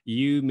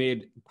 You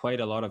made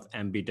quite a lot of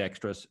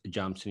ambidextrous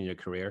jumps in your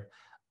career.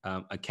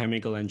 A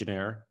chemical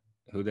engineer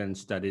who then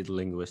studied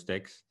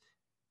linguistics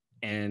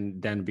and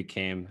then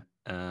became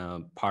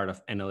part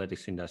of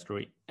analytics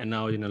industry, and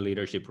now in a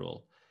leadership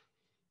role.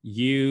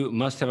 You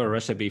must have a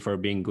recipe for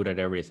being good at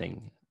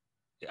everything.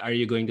 Are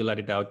you going to let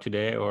it out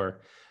today,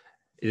 or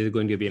is it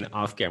going to be an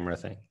off-camera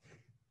thing?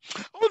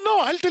 Oh, no,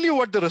 I'll tell you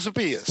what the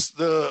recipe is.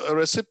 The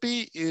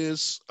recipe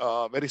is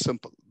very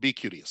simple. Be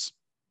curious.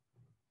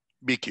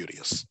 Be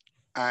curious.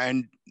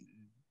 And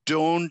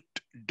don't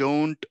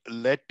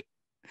let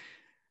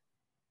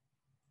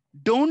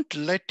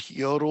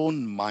your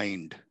own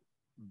mind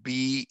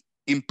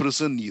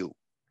imprison you,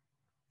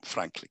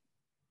 frankly,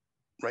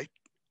 right?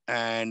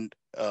 And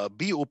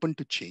be open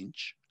to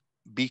change,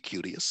 be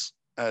curious.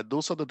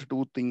 Those are the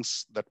two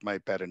things that my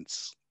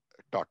parents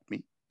taught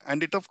me.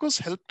 And it, of course,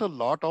 helped a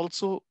lot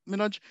also,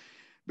 Minhaaj,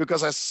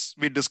 because as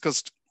we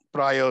discussed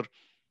prior,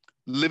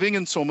 living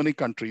in so many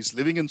countries,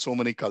 living in so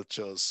many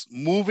cultures,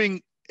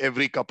 moving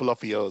every couple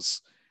of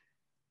years,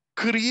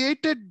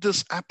 created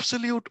this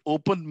absolute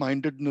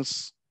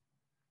open-mindedness,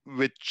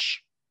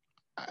 which,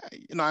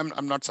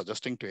 I'm not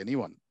suggesting to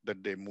anyone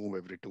that they move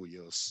every 2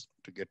 years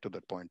to get to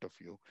that point of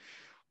view.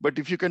 But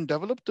if you can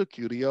develop the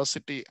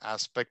curiosity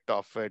aspect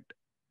of it,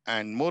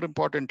 and more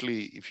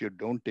importantly, if you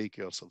don't take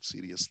yourself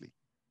seriously,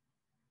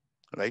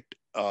 right?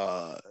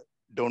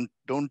 Don't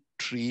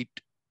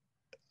treat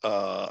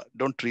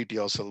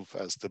yourself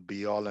as the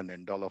be all and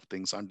end all of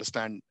things.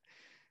 Understand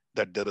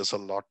that there is a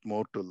lot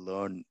more to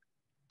learn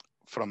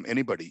from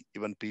anybody,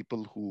 even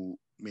people who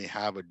may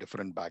have a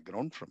different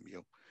background from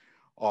you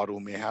or who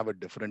may have a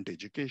different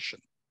education,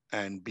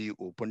 and be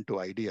open to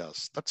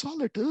ideas. That's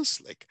all it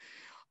is.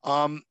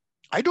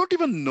 I don't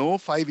even know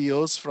 5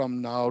 years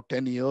from now,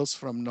 10 years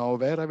from now,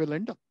 where I will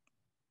end up.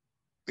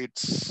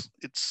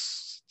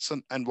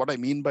 And what I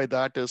mean by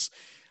that is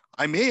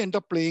I may end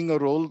up playing a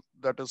role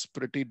that is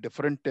pretty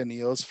different 10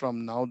 years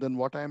from now than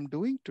what I am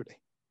doing today,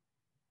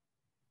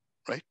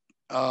 right?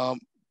 Um,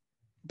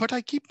 but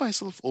I keep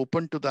myself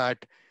open to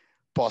that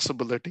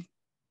possibility,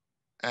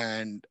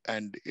 and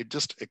it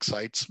just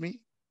excites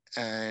me.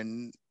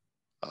 And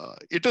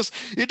it is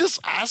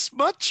as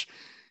much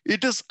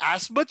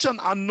an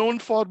unknown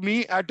for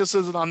me as it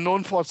is an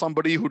unknown for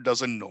somebody who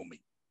doesn't know me.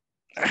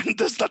 And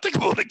there's nothing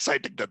more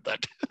exciting than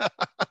that.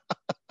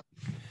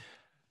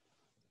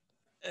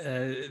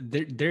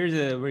 There's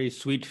a very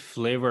sweet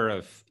flavor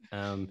of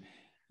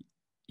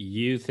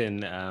youth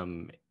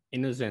and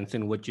innocence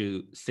in what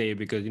you say,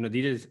 because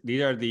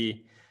these are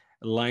the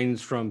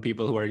lines from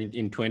people who are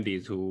in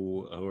 20s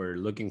who are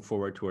looking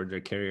forward toward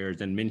their careers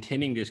and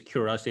maintaining this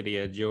curiosity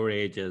at your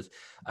age. Is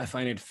I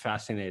find it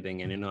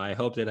fascinating, and I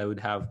hope that I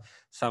would have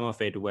some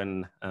of it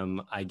when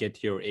I get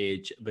to your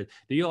age. But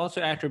do you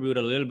also attribute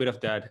a little bit of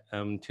that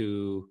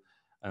to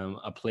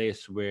a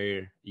place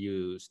where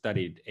you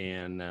studied,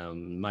 and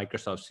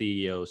Microsoft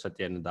CEO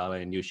Satya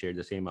Nadella and you shared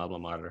the same alma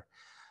mater,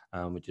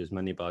 which is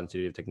Manipal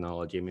Institute of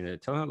Technology? I mean,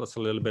 tell us a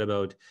little bit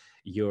about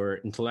your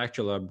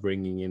intellectual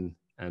upbringing in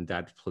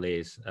that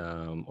place,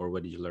 or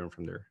what did you learn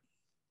from there?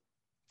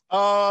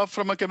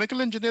 From a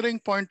chemical engineering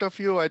point of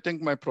view, I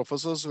think my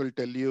professors will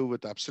tell you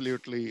with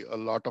absolutely a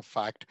lot of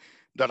fact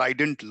that I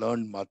didn't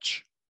learn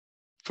much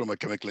from a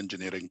chemical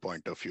engineering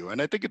point of view. And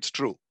I think it's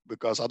true,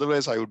 because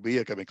otherwise I would be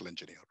a chemical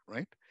engineer,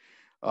 right?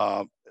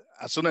 Uh,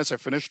 as soon as I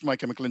finished my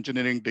chemical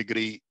engineering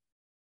degree,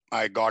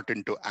 I got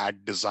into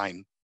ad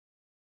design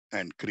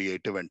and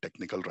creative and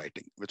technical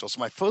writing, which was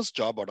my first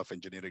job out of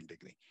engineering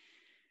degree.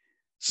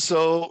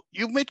 So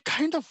you might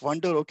kind of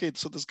wonder, okay,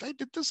 so this guy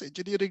did this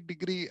engineering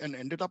degree and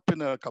ended up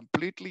in a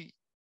completely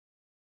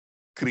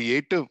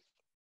creative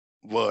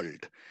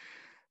world.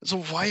 So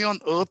why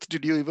on earth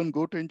did you even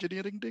go to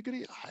engineering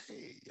degree?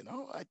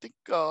 I think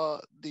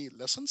the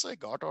lessons I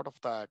got out of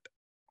that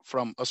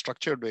from a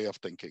structured way of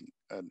thinking,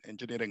 an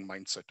engineering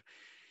mindset,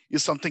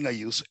 is something I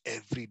use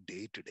every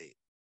day today.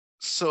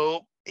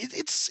 So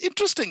it's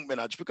interesting,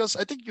 Minhaaj, because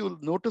I think you'll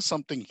notice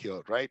something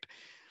here, right?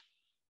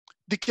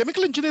 The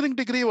chemical engineering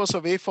degree was a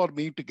way for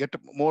me to get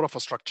more of a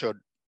structured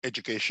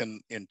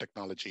education in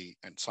technology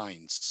and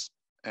science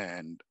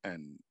and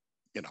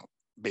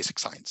basic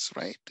science,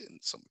 right? In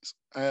some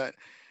ways.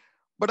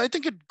 But I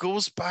think it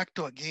goes back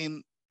to,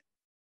 again,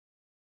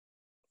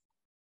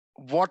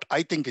 what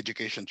I think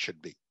education should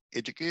be.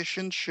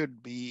 Education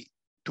should be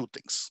two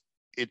things.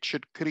 It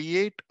should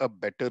create a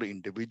better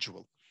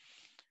individual.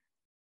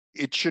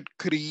 It should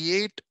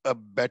create a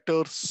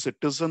better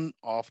citizen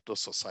of the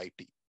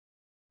society.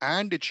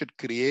 And it should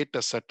create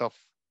a set of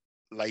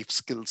life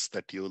skills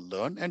that you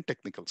learn and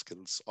technical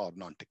skills or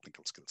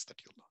non-technical skills that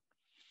you learn.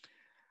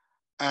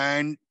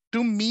 And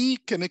to me,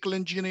 chemical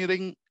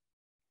engineering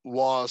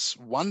was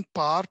one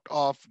part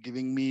of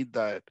giving me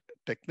that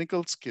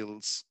technical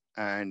skills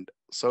and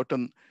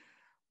certain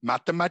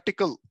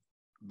mathematical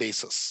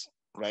basis,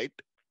 right?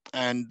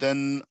 And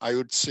then I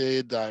would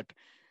say that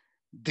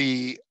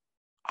the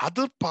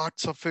other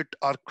parts of it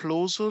are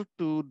closer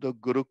to the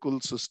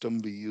Gurukul system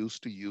we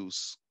used to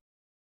use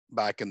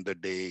back in the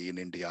day in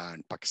India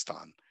and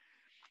Pakistan,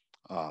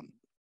 um,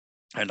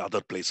 and other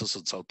places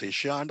in South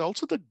Asia, and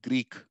also the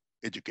Greek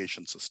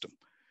education system,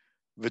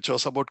 which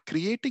was about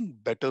creating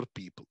better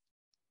people,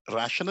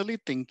 rationally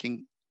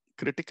thinking,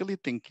 critically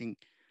thinking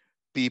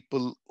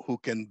people who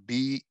can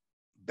be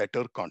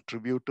better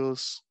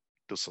contributors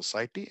to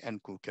society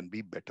and who can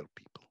be better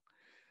people.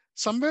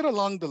 Somewhere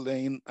along the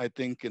lane, I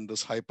think in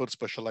this hyper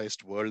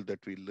specialized world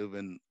that we live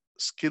in,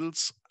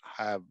 skills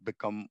have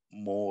become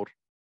more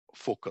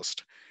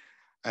focused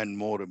and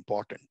more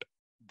important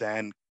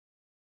than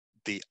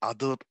the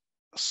other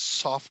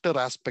softer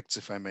aspects,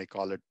 if I may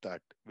call it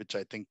that, which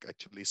I think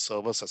actually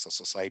serve us as a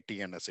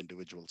society and as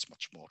individuals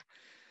much more.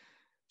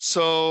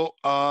 So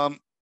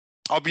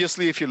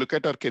obviously, if you look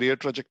at our career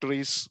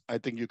trajectories, I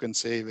think you can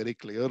say very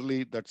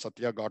clearly that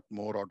Satya got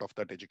more out of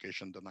that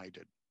education than I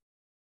did.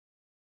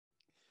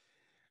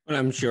 Well,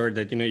 I'm sure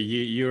that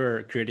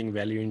you're creating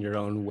value in your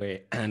own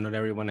way, and not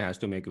everyone has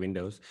to make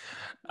Windows.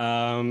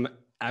 I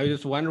was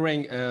just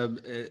wondering,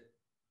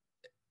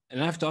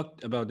 and I've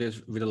talked about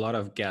this with a lot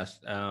of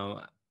guests,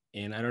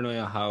 and I don't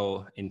know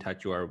how in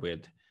touch you are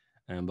with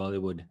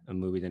Bollywood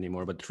movies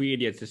anymore, but Three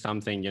Idiots is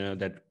something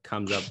that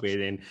comes up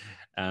within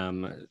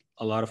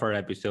a lot of our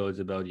episodes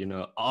about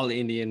all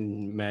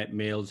Indian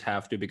males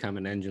have to become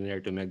an engineer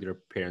to make their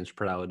parents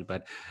proud.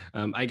 But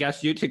I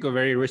guess you took a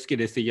very risky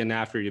decision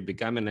after you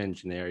become an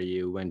engineer.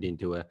 You went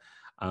into a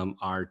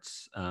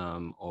arts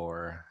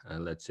or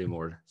let's say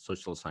more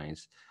social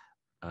science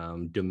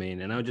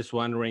domain, and I was just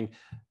wondering,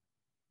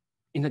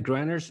 in the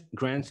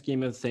grand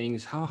scheme of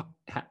things,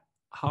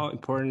 how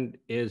important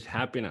is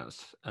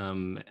happiness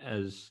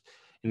as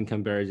in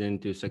comparison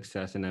to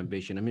success and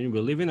ambition? I mean,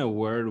 we live in a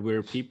world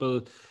where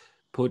people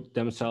put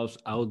themselves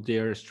out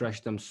there,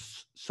 stretch them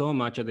so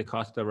much at the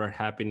cost of our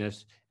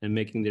happiness and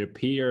making their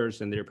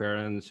peers and their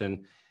parents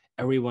and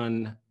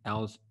everyone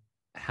else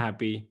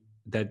happy,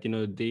 that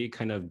they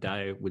kind of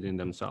die within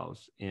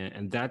themselves,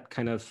 and that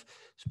kind of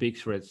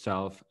speaks for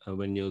itself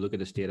when you look at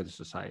the state of the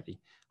society.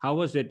 How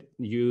was it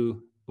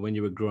you when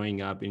you were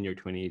growing up in your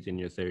 20s, in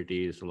your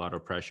 30s, a lot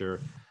of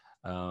pressure?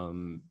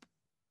 um,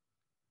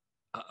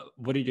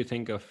 what did you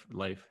think of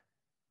life?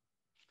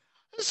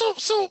 So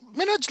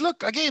Minhaj,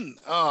 look again.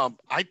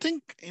 I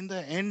think in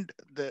the end,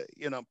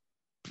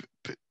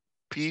 p-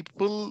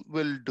 people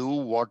will do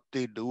what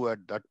they do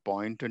at that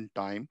point in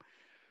time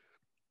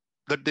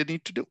that they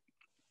need to do.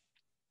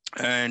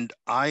 And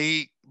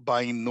I,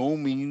 by no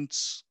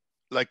means,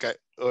 like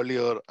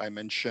earlier I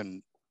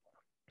mentioned,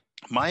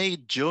 my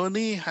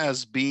journey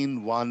has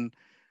been one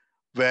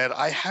where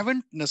I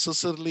haven't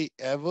necessarily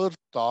ever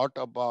thought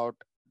about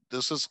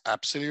this is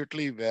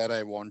absolutely where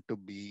I want to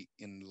be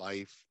in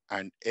life,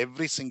 and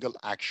every single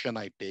action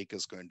I take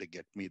is going to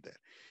get me there.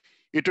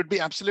 It would be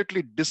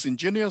absolutely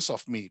disingenuous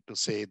of me to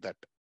say that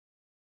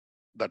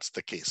that's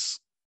the case.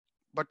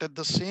 But at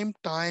the same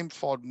time,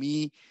 for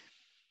me,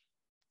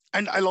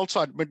 and I'll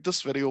also admit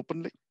this very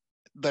openly,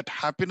 that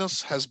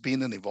happiness has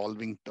been an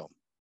evolving term.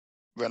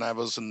 When I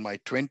was in my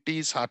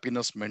 20s,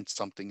 happiness meant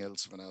something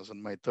else. When I was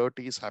in my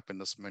 30s,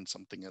 happiness meant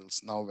something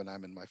else. Now, when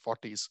I'm in my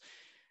 40s,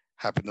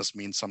 happiness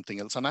means something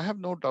else. And I have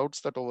no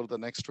doubts that over the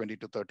next 20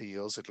 to 30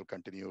 years, it will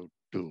continue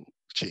to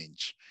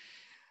change.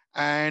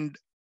 And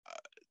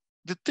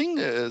the thing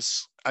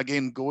is,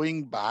 again,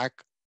 going back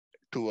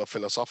to a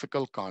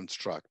philosophical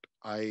construct,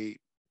 I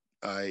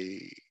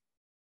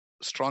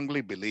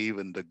strongly believe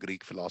in the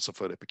Greek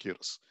philosopher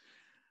Epicurus.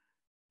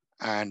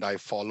 And I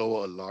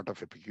follow a lot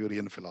of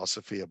Epicurean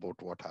philosophy about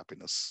what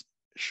happiness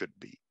should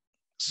be.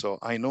 So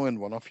I know in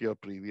one of your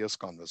previous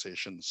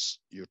conversations,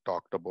 you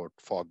talked about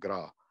foie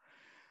gras,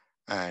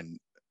 and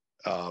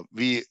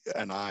you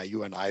and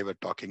I were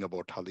talking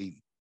about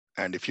halim.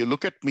 And if you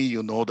look at me,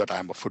 you know that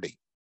I'm a foodie.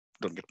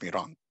 Don't get me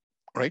wrong,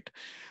 right?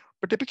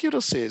 But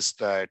Epicurus says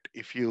that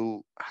if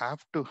you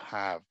have to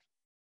have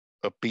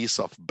a piece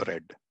of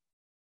bread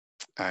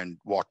and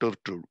water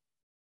to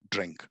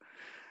drink,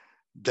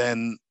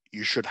 then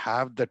you should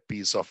have that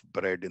piece of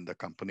bread in the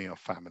company of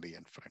family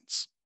and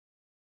friends.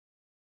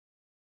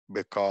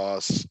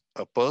 Because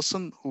a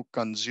person who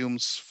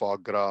consumes foie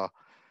gras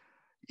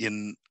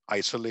in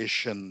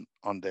isolation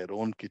on their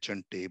own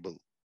kitchen table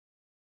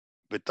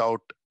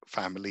without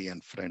family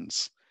and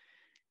friends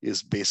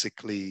is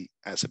basically,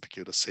 as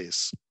Epicurus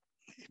says,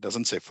 he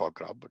doesn't say foie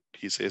gras, but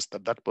he says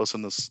that that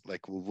person is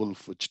like a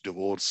wolf which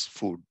devours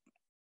food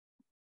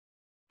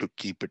to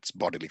keep its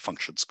bodily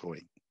functions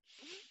going,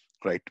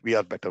 right? We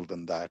are better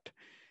than that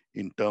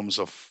in terms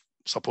of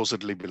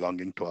supposedly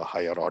belonging to a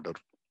higher order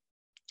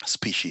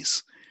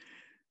species.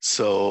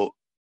 So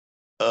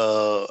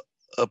a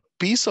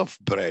piece of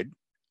bread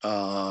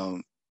uh,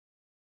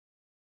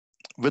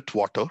 with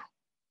water,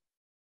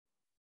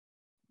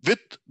 with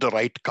the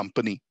right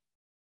company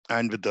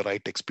and with the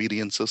right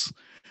experiences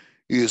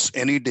is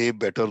any day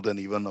better than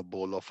even a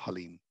bowl of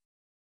halim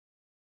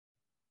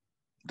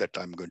that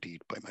I'm going to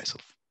eat by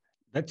myself.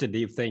 That's a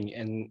deep thing,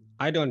 and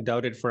I don't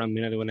doubt it for a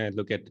minute when I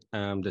look at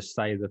the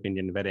size of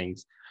Indian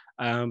weddings.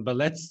 But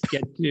let's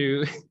get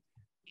to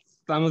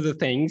some of the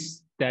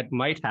things that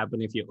might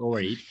happen if you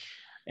overeat.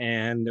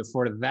 And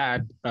for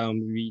that,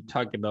 we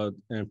talked about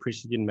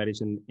precision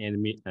medicine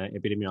and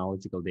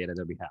epidemiological data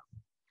that we have.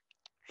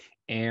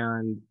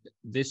 And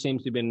this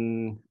seems to have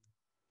been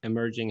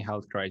emerging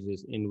health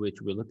crisis in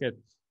which we look at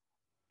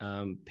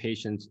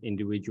patients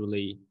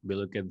individually, we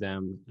look at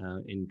them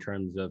in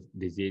terms of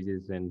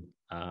diseases and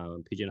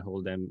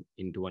pigeonhole them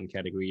into one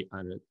category,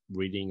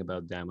 reading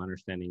about them,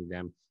 understanding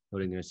them,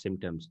 noting their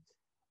symptoms.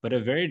 But a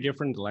very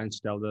different lens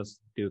tells us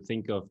to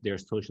think of their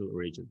social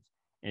origins.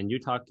 And you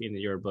talk in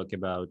your book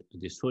about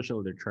the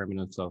social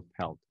determinants of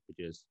health, which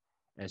is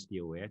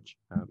SDOH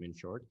in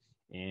short,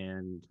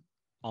 and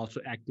also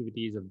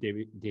activities of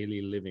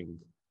daily living,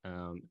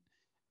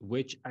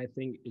 which I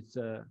think it's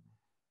a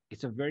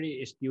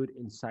very astute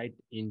insight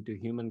into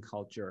human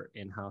culture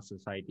and how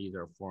societies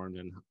are formed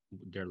and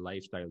their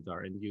lifestyles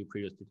are. And you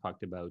previously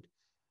talked about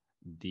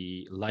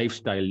the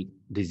lifestyle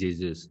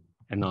diseases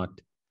and not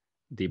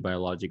the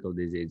biological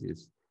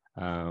diseases.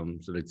 So,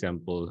 for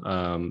example,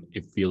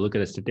 if you look at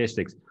the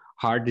statistics,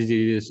 heart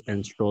diseases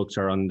and strokes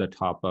are on the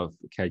top of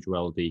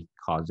casualty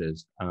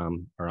causes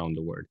around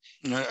the world.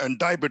 And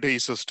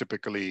diabetes is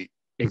typically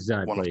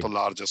one of the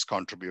largest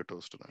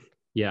contributors to that.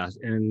 Yes,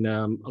 and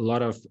a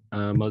lot of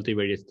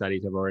multivariate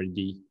studies have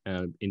already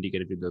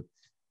indicated to the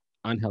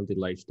unhealthy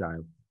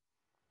lifestyle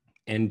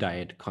and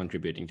diet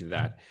contributing to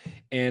that.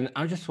 And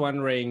I'm just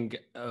wondering,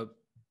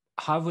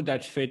 how would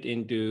that fit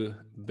into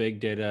big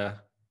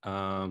data,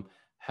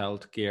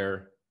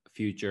 healthcare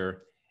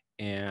future,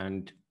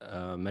 and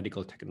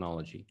medical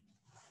technology?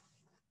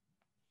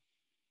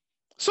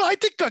 So I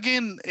think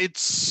again,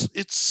 it's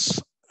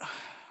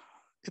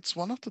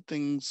one of the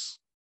things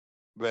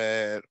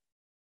where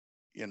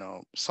I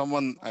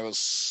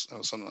was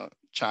on a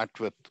chat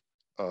with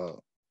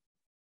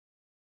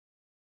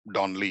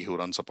Don Lee, who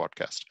runs a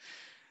podcast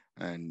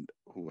and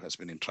who has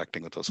been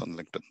interacting with us on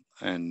LinkedIn.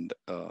 And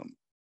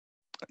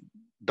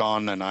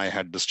Don and I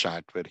had this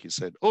chat where he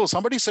said, oh,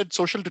 somebody said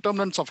social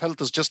determinants of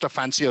health is just a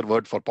fancier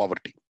word for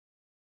poverty.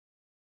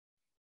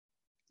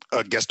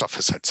 A guest of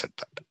his had said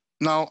that.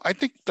 Now, I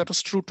think that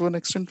is true to an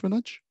extent,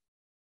 Minhaaj,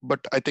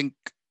 but I think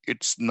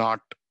it's not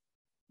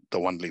the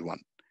only one.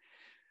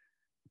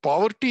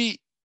 Poverty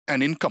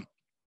and income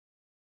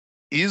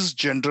is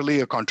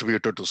generally a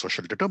contributor to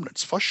social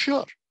determinants, for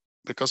sure,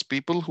 because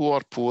people who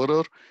are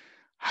poorer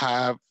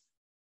have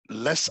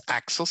less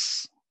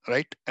access,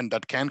 right? And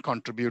that can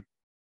contribute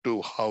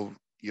to how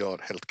your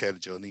healthcare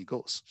journey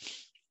goes.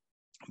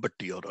 But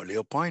to your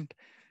earlier point,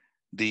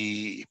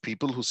 the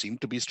people who seem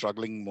to be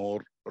struggling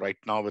more right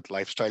now with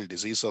lifestyle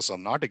diseases are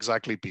not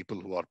exactly people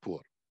who are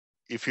poor.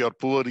 If you're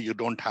poor, you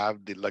don't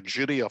have the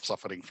luxury of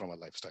suffering from a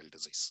lifestyle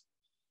disease.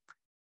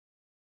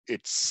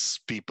 It's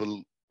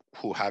people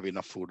who have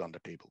enough food on the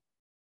table,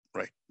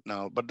 right?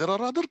 Now, but there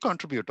are other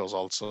contributors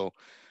also.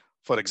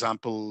 For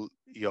example,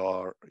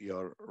 your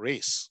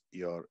race,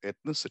 your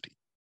ethnicity,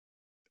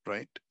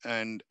 right?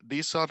 And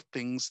these are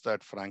things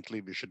that,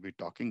 frankly, we should be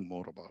talking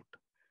more about.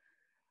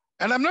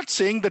 And I'm not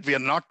saying that we are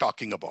not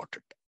talking about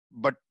it,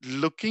 but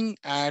looking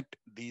at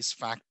these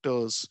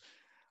factors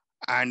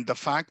and the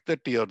fact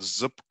that your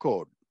zip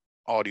code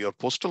or your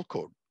postal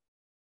code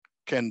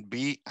can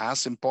be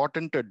as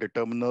important a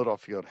determiner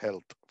of your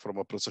health from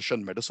a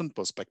precision medicine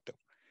perspective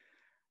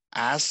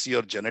as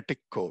your genetic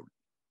code.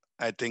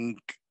 I think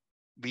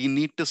we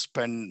need to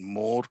spend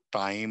more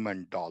time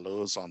and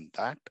dollars on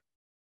that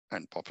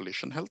and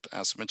population health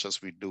as much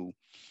as we do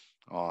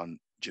on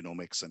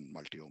genomics and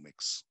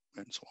multiomics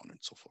and so on and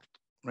so forth,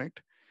 right?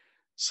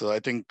 So I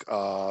think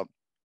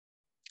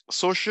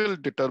social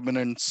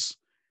determinants,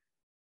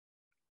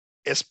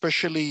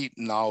 especially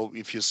now,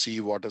 if you see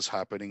what is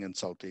happening in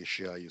South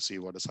Asia, you see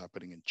what is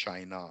happening in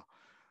China,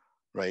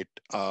 right,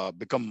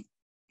 become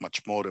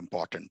much more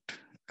important.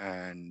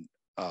 And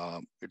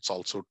it's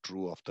also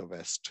true of the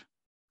West,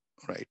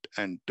 right?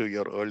 And to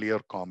your earlier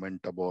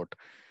comment about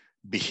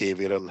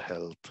behavioral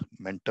health,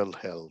 mental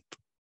health,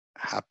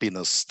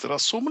 happiness, there are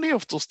so many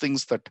of those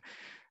things that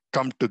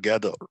come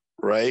together,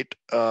 right?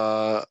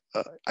 I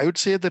would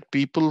say that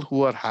people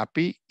who are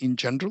happy in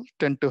general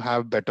tend to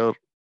have better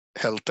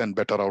health and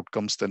better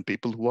outcomes than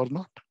people who are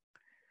not.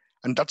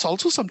 And that's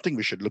also something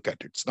we should look at.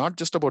 It's not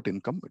just about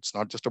income. It's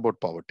not just about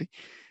poverty.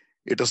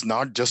 It is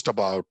not just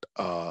about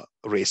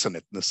race and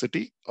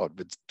ethnicity or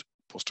which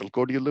postal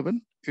code you live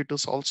in. It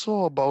is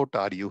also about,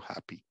 are you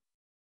happy?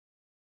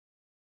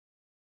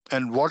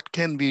 And what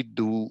can we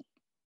do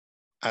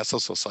as a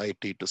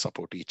society to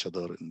support each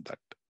other in that,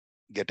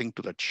 getting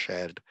to that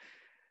shared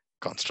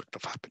construct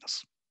of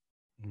happiness?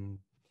 Mm.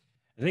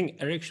 I think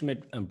Eric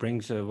Schmidt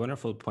brings a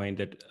wonderful point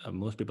that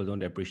most people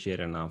don't appreciate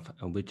enough,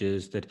 which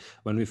is that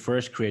when we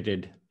first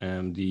created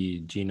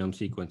the genome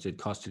sequence, it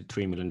costed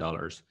 $3 million.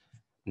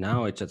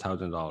 Now it's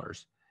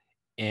 $1,000.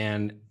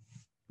 And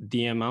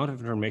the amount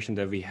of information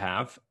that we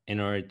have in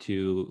order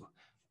to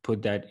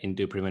put that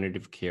into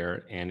preventative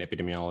care and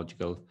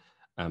epidemiological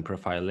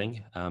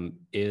profiling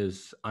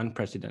is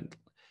unprecedented.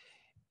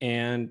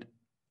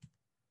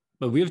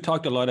 But we've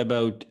talked a lot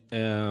about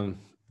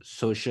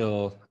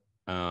social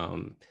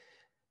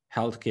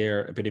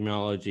healthcare,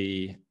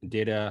 epidemiology,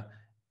 data.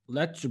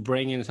 Let's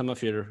bring in some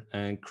of your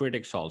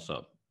critics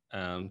also.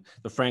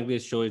 But frankly,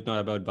 this show is not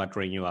about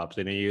buttering you up.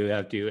 So, you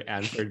have to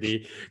answer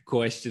the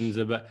questions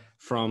about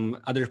from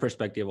other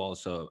perspective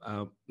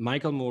also.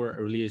 Michael Moore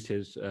released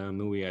his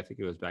movie, I think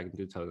it was back in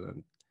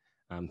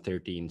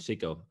 2013,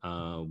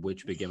 Sicko,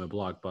 which became a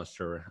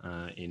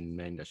blockbuster in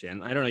the industry.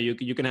 And I don't know,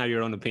 you can have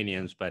your own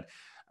opinions, but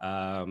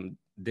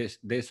this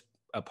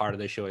a part of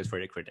the show is for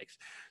the critics.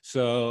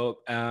 So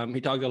he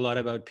talked a lot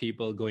about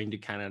people going to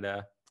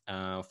Canada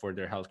for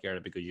their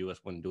healthcare because US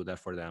wouldn't do that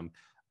for them.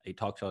 He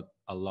talks a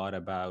lot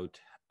about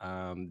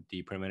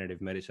the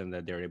preventative medicine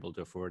that they're able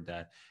to afford,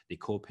 that the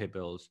co-pay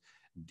bills,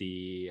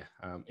 the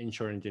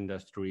insurance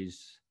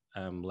industry's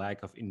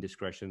lack of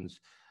indiscretions.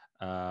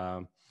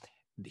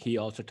 He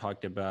also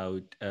talked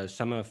about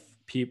some of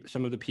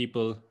the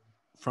people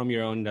from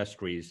your own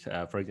industries.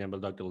 For example,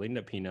 Dr.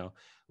 Linda Pino,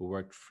 who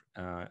worked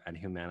at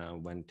Humana,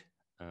 went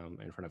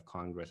in front of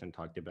Congress and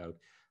talked about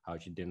how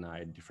she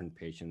denied different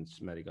patients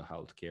medical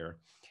health care,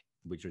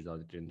 which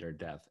resulted in their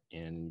death.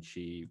 And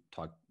she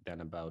talked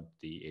then about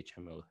the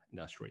HMO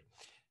industry.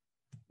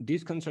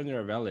 These concerns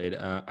are valid.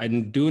 I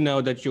do know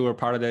that you were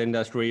part of that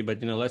industry,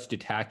 but let's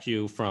detach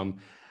you from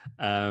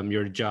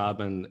your job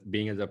and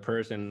being as a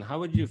person. How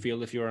would you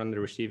feel if you were on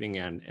the receiving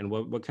end, and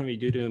what can we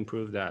do to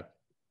improve that?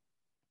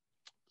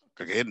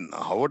 Again,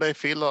 how would I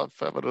feel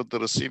if I were at the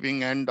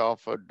receiving end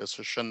of a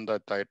decision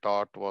that I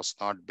thought was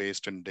not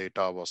based in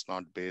data, was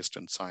not based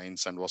in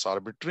science, and was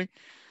arbitrary?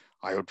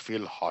 I would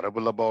feel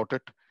horrible about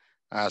it,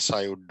 as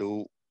I would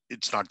do.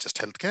 It's not just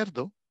healthcare,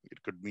 though.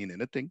 It could mean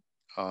anything.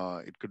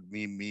 It could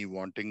mean me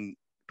wanting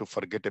to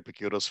forget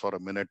Epicurus for a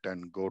minute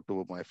and go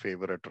to my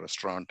favorite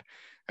restaurant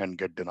and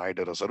get denied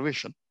a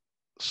reservation.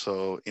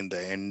 So in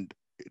the end,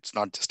 it's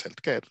not just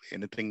healthcare,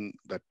 anything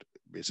that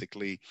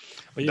basically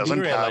But you do doesn't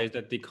have. realize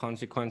that the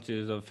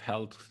consequences of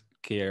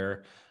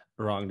healthcare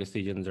wrong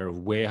decisions are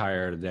way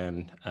higher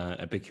than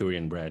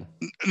Epicurean bread.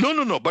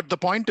 No. But the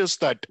point is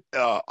that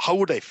how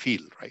would I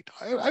feel, right?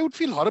 I would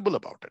feel horrible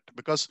about it,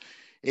 because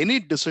any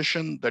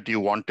decision that you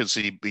want to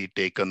see be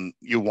taken,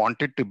 you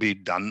want it to be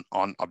done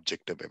on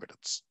objective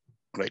evidence,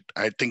 right?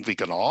 I think we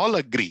can all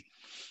agree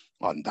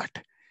on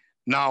that.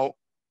 Now,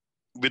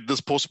 with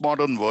this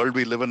postmodern world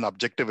we live in,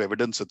 objective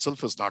evidence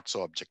itself is not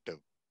so objective,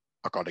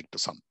 according to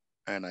some.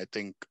 And I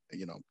think,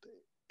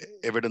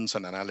 evidence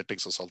and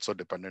analytics is also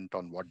dependent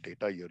on what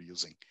data you're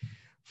using,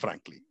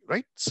 frankly,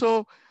 right?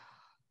 So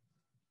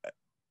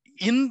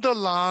in the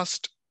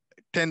last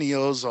 10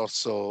 years or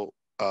so,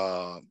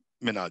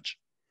 Minhaaj,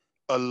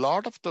 a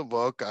lot of the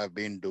work I've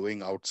been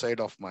doing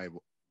outside of my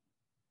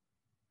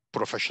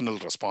professional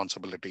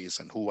responsibilities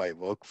and who I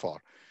work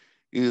for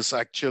is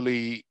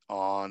actually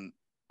on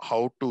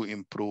how to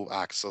improve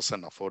access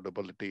and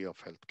affordability of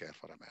healthcare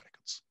for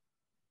Americans.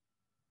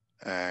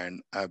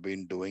 And I've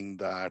been doing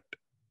that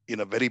in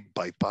a very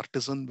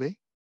bipartisan way.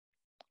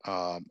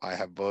 I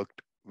have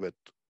worked with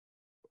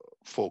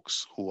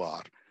folks who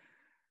are,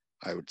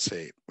 I would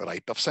say,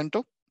 right of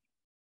center.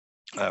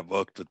 I've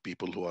worked with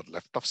people who are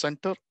left of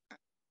center,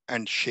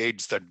 and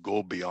shades that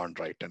go beyond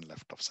right and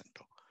left of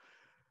center.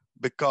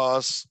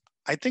 Because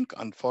I think,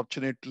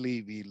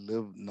 unfortunately, we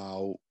live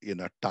now in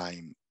a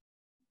time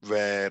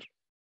where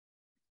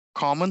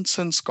common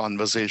sense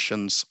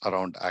conversations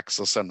around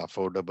access and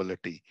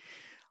affordability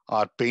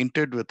are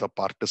painted with a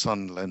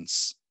partisan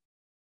lens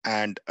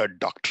and a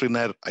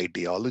doctrinaire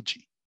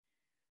ideology.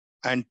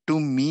 And to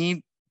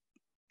me,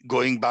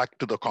 going back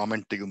to the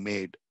comment that you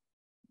made,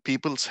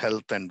 people's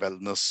health and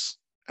wellness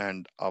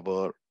and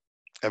our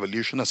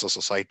evolution as a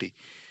society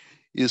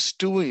is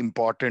too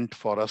important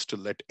for us to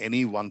let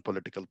any one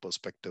political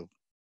perspective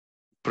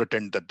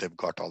pretend that they've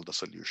got all the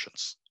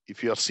solutions.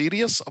 If you are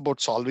serious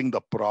about solving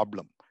the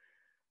problem,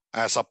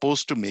 as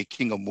opposed to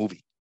making a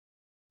movie,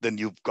 then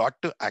you've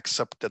got to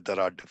accept that there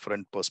are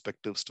different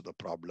perspectives to the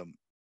problem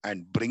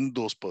and bring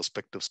those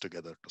perspectives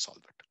together to solve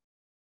it.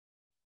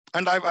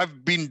 And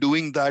I've been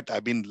doing that.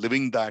 I've been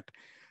living that.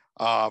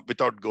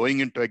 Without going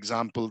into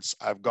examples,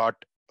 I've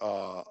got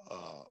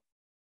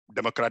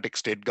democratic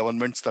state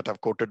governments that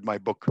have quoted my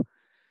book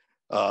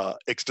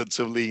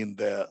extensively in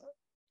their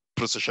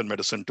precision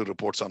medicine to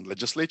reports on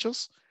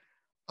legislatures.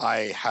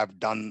 I have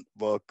done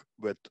work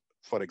with,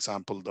 for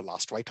example, the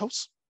last White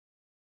House,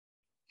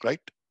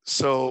 right?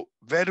 So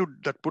where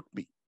would that put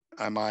me?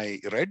 Am I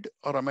red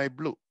or am I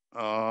blue?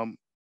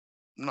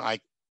 No, I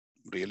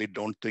really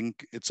don't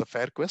think it's a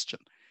fair question.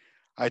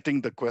 I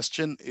think the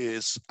question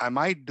is, am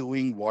I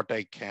doing what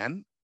I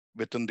can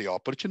within the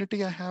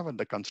opportunity I have and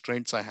the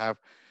constraints I have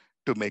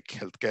to make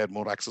healthcare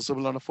more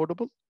accessible and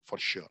affordable? For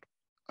sure.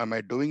 Am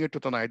I doing it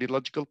with an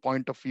ideological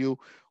point of view,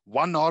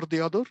 one or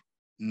the other?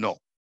 No.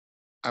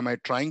 Am I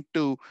trying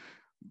to,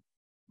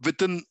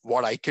 within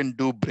what I can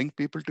do, bring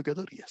people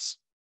together? Yes.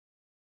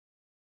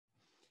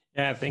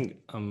 Yeah, I think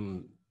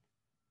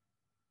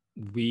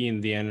we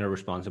in the end are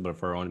responsible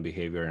for our own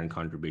behavior and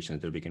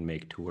contributions that we can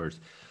make towards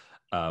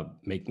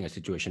making a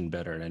situation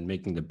better and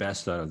making the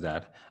best out of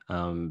that.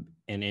 And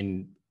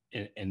in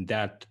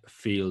that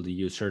field,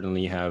 you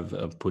certainly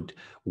have put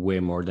way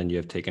more than you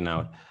have taken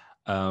out.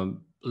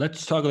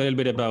 Let's talk a little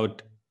bit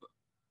about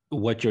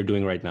what you're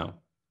doing right now.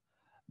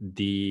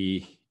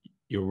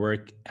 Your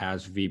work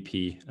as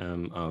VP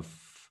of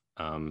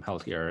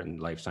Healthcare and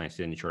Life Sciences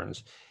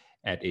Insurance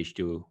at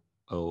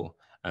H2O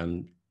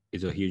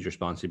is a huge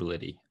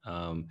responsibility.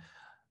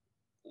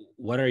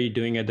 What are you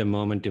doing at the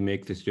moment to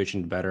make the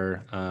situation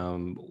better?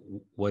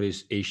 What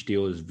is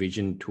H2O's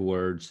vision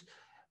towards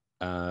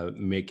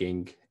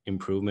making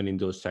improvement in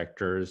those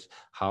sectors?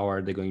 How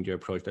are they going to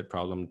approach that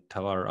problem?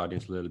 Tell our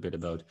audience a little bit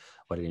about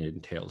what it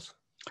entails.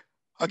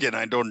 Again,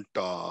 I don't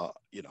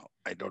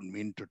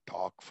mean to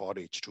talk for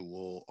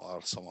H2O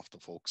or some of the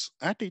folks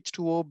at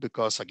H2O,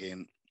 because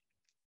again,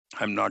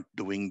 I'm not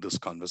doing this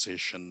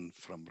conversation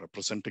from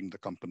representing the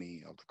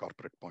company or the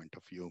corporate point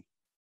of view.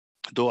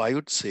 Though I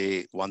would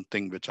say one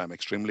thing which I'm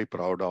extremely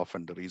proud of,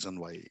 and the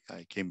reason why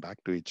I came back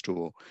to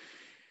H2O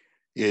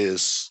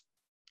is,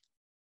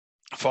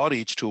 for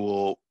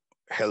H2O,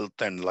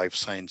 health and life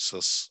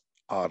sciences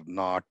are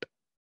not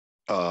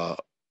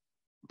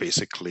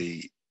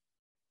basically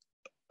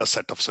a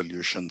set of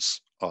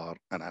solutions or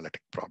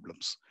analytic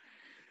problems.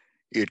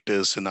 It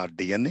is in our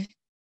DNA,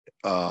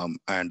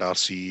 and our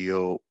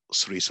CEO,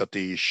 Sri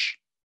Satish,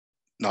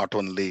 not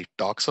only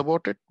talks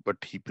about it, but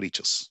he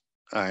preaches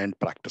and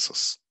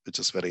practices, which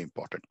is very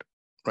important,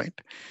 right?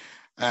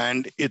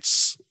 And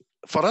it's,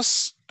 for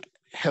us,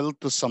 health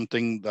is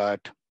something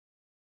that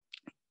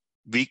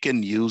we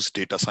can use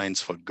data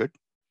science for good.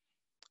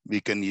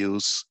 We can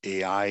use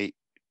AI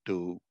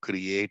to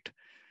create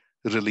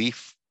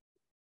relief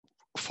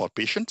for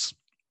patients,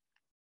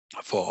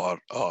 for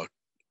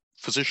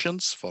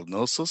physicians, for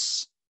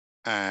nurses,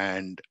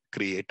 and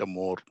create a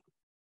more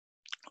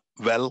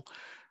well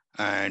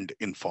and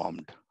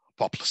informed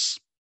populace.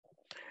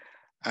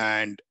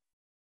 And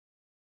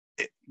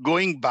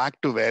going back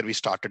to where we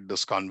started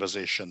this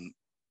conversation,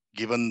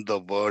 given the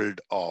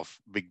world of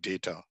big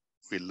data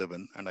we live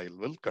in, and I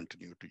will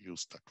continue to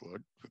use that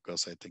word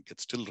because I think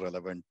it's still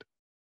relevant,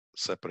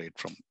 separate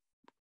from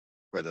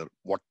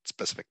what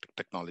specific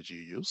technology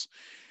you use.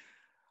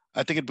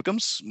 I think it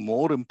becomes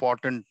more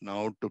important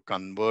now to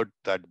convert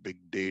that big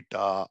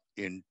data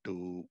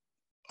into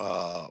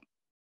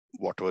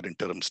whatever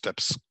interim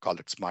steps, call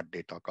it smart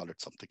data, call it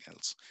something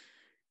else,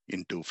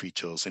 into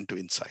features, into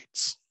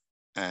insights.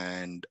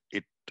 And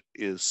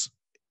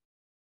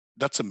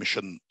that's a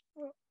mission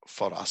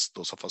for us,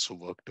 those of us who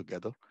work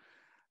together.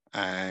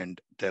 And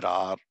there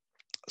are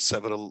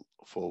several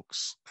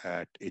folks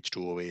at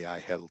H20.ai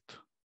Health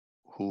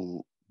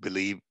who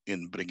believe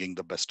in bringing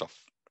the best of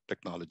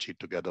technology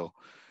together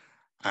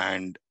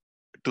and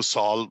to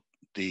solve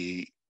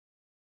the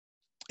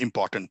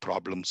important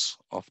problems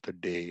of the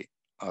day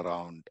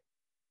around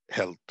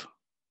health,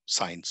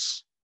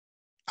 science,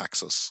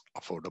 access,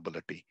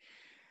 affordability.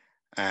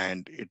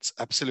 And it's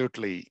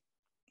absolutely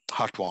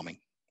heartwarming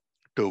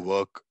to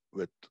work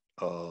with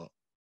a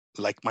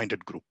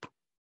like-minded group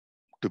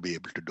to be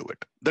able to do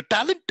it. The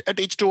talent at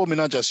H20,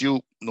 Minhaaj, as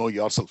you know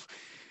yourself,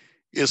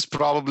 is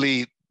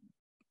probably,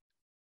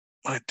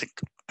 I think,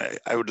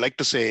 I would like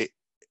to say,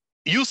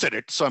 you said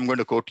it, so I'm going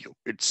to quote you.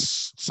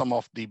 It's some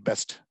of the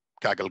best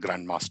Kaggle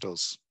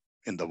grandmasters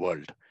in the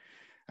world.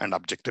 And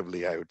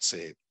objectively, I would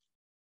say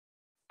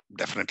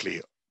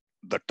definitely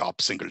the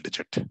top single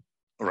digit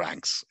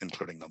ranks,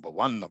 including number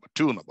 1, number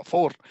 2, number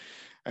 4,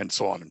 and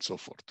so on and so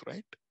forth,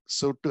 right?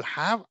 So to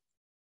have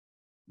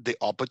the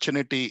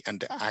opportunity and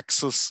the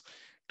access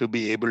to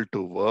be able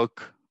to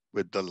work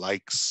with the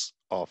likes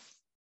of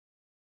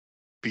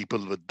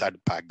people with that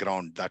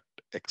background, that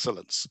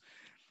excellence,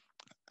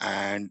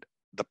 and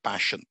the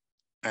passion,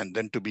 and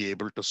then to be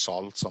able to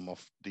solve some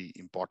of the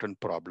important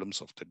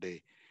problems of the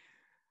day.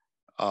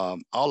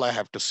 All I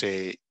have to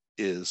say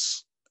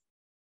is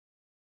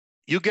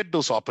you get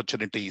those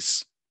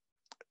opportunities.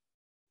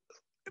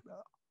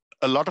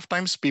 A lot of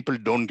times people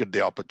don't get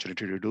the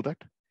opportunity to do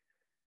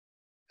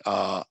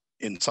that.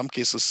 In some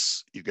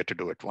cases, you get to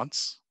do it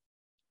once.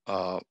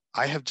 I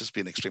have just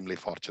been extremely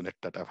fortunate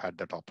that I've had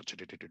that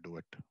opportunity to do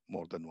it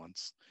more than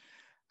once.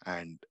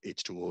 And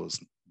H20 is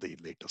the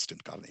latest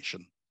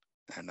incarnation.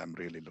 And I'm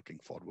really looking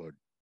forward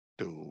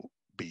to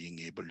being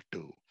able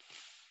to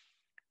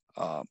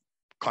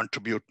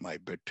contribute my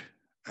bit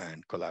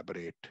and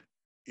collaborate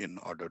in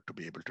order to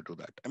be able to do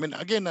that. I mean,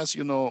 again, as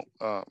you know,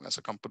 as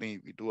a company,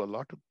 we do a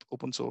lot of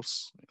open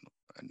source,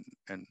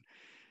 and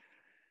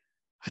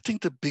I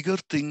think the bigger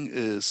thing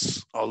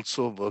is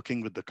also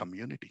working with the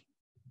community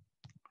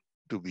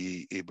to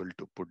be able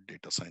to put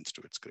data science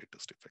to its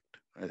greatest effect.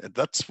 And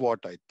that's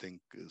what I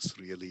think is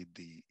really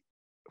the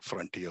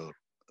frontier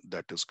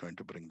that is going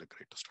to bring the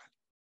greatest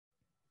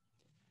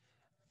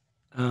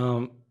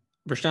value.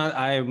 Prashant,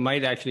 I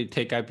might actually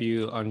take up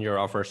you on your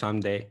offer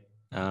someday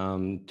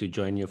to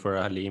join you for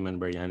a Halim and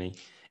Biryani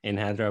in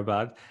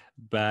Hyderabad.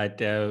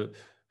 But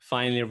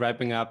finally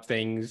wrapping up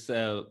things,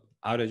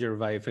 how does your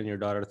wife and your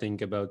daughter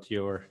think about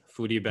your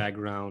foodie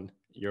background,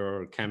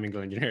 your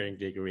chemical engineering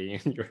degree,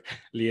 and your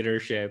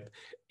leadership?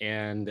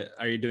 And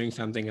are you doing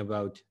something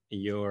about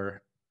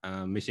your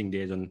missing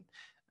days on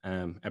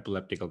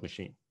epileptical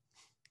machine?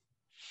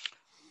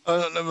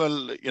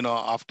 Well,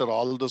 after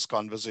all this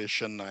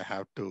conversation, I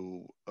have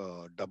to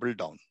double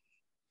down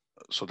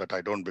so that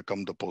I don't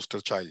become the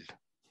poster child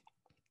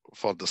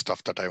for the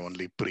stuff that I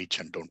only preach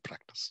and don't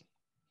practice.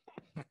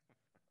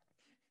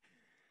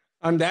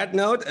 On that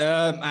note,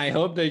 I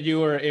hope that you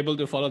were able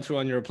to follow through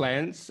on your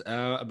plans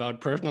about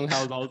personal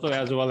health also,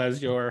 as well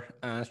as your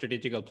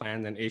strategical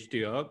plans and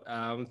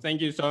H20.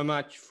 Thank you so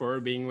much for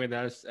being with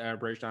us,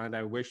 Prashant.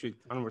 I wish the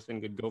conversation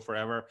could go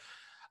forever.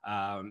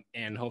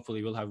 And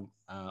hopefully we'll have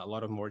a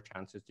lot of more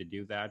chances to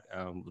do that.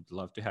 Would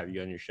love to have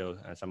you on your show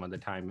some other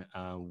time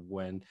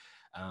when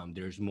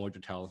there's more to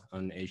tell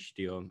on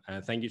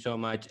H20. Thank you so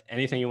much.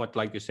 Anything you would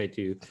like to say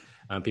to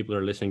people who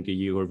are listening to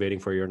you who are waiting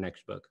for your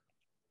next book?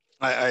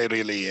 I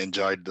really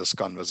enjoyed this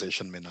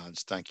conversation,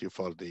 Minhaaj. Thank you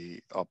for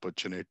the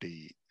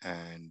opportunity.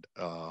 And,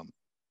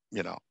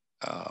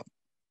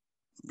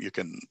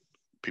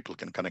 people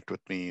can connect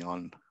with me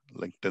on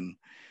LinkedIn.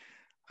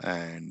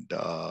 And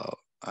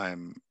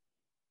I'm,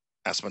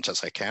 as much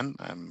as I can,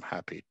 I'm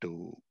happy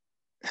to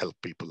help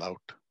people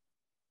out,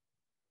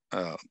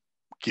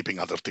 keeping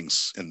other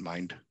things in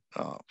mind.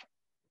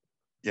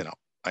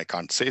 I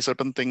can't say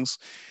certain things.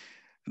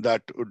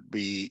 That would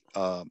be,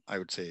 I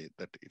would say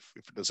that if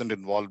it doesn't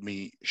involve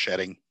me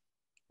sharing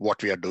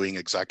what we are doing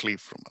exactly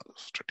from a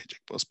strategic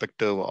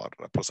perspective or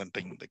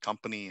representing the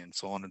company and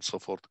so on and so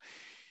forth,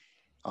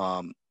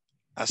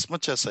 as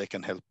much as I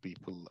can help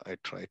people, I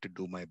try to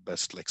do my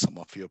best, like some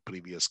of your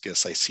previous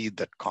guests. I see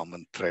that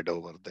common thread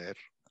over there.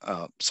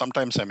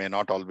 Sometimes I may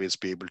not always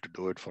be able to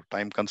do it for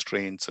time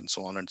constraints and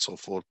so on and so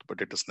forth, but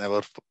it is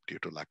never due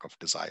to lack of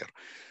desire.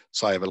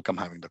 So I welcome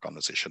having the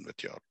conversation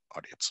with your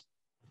audience.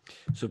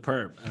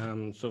 Superb.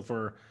 So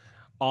for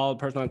all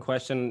personal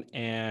question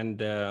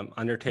and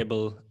under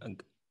table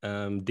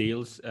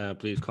deals,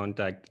 please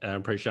contact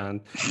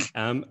Prashant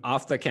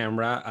off the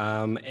camera.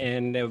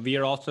 And we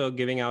are also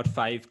giving out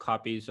 5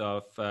 copies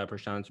of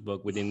Prashant's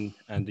book within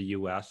the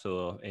US.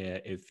 So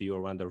if you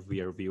are one of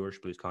your viewers,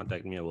 please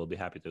contact me. I will be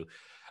happy to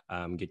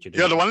get you.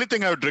 Yeah, the only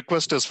thing I would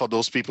request is for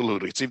those people who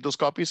receive those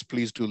copies,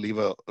 please do leave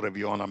a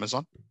review on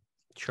Amazon.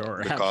 Sure,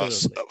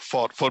 because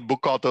absolutely. for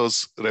book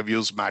authors,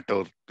 reviews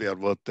matter. They are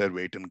worth their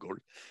weight in gold.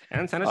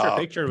 And send us your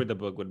picture with the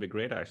book would be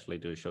great, actually,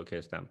 to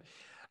showcase them.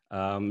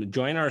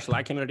 Join our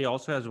Slack community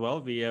also as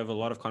well. We have a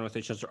lot of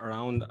conversations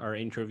around our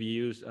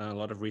interviews, a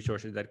lot of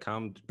resources that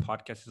come. The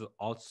podcast is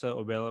also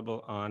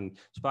available on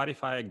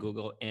Spotify,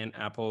 Google, and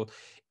Apple,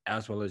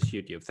 as well as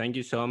YouTube. Thank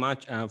you so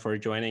much for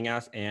joining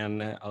us,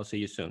 and I'll see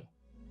you soon.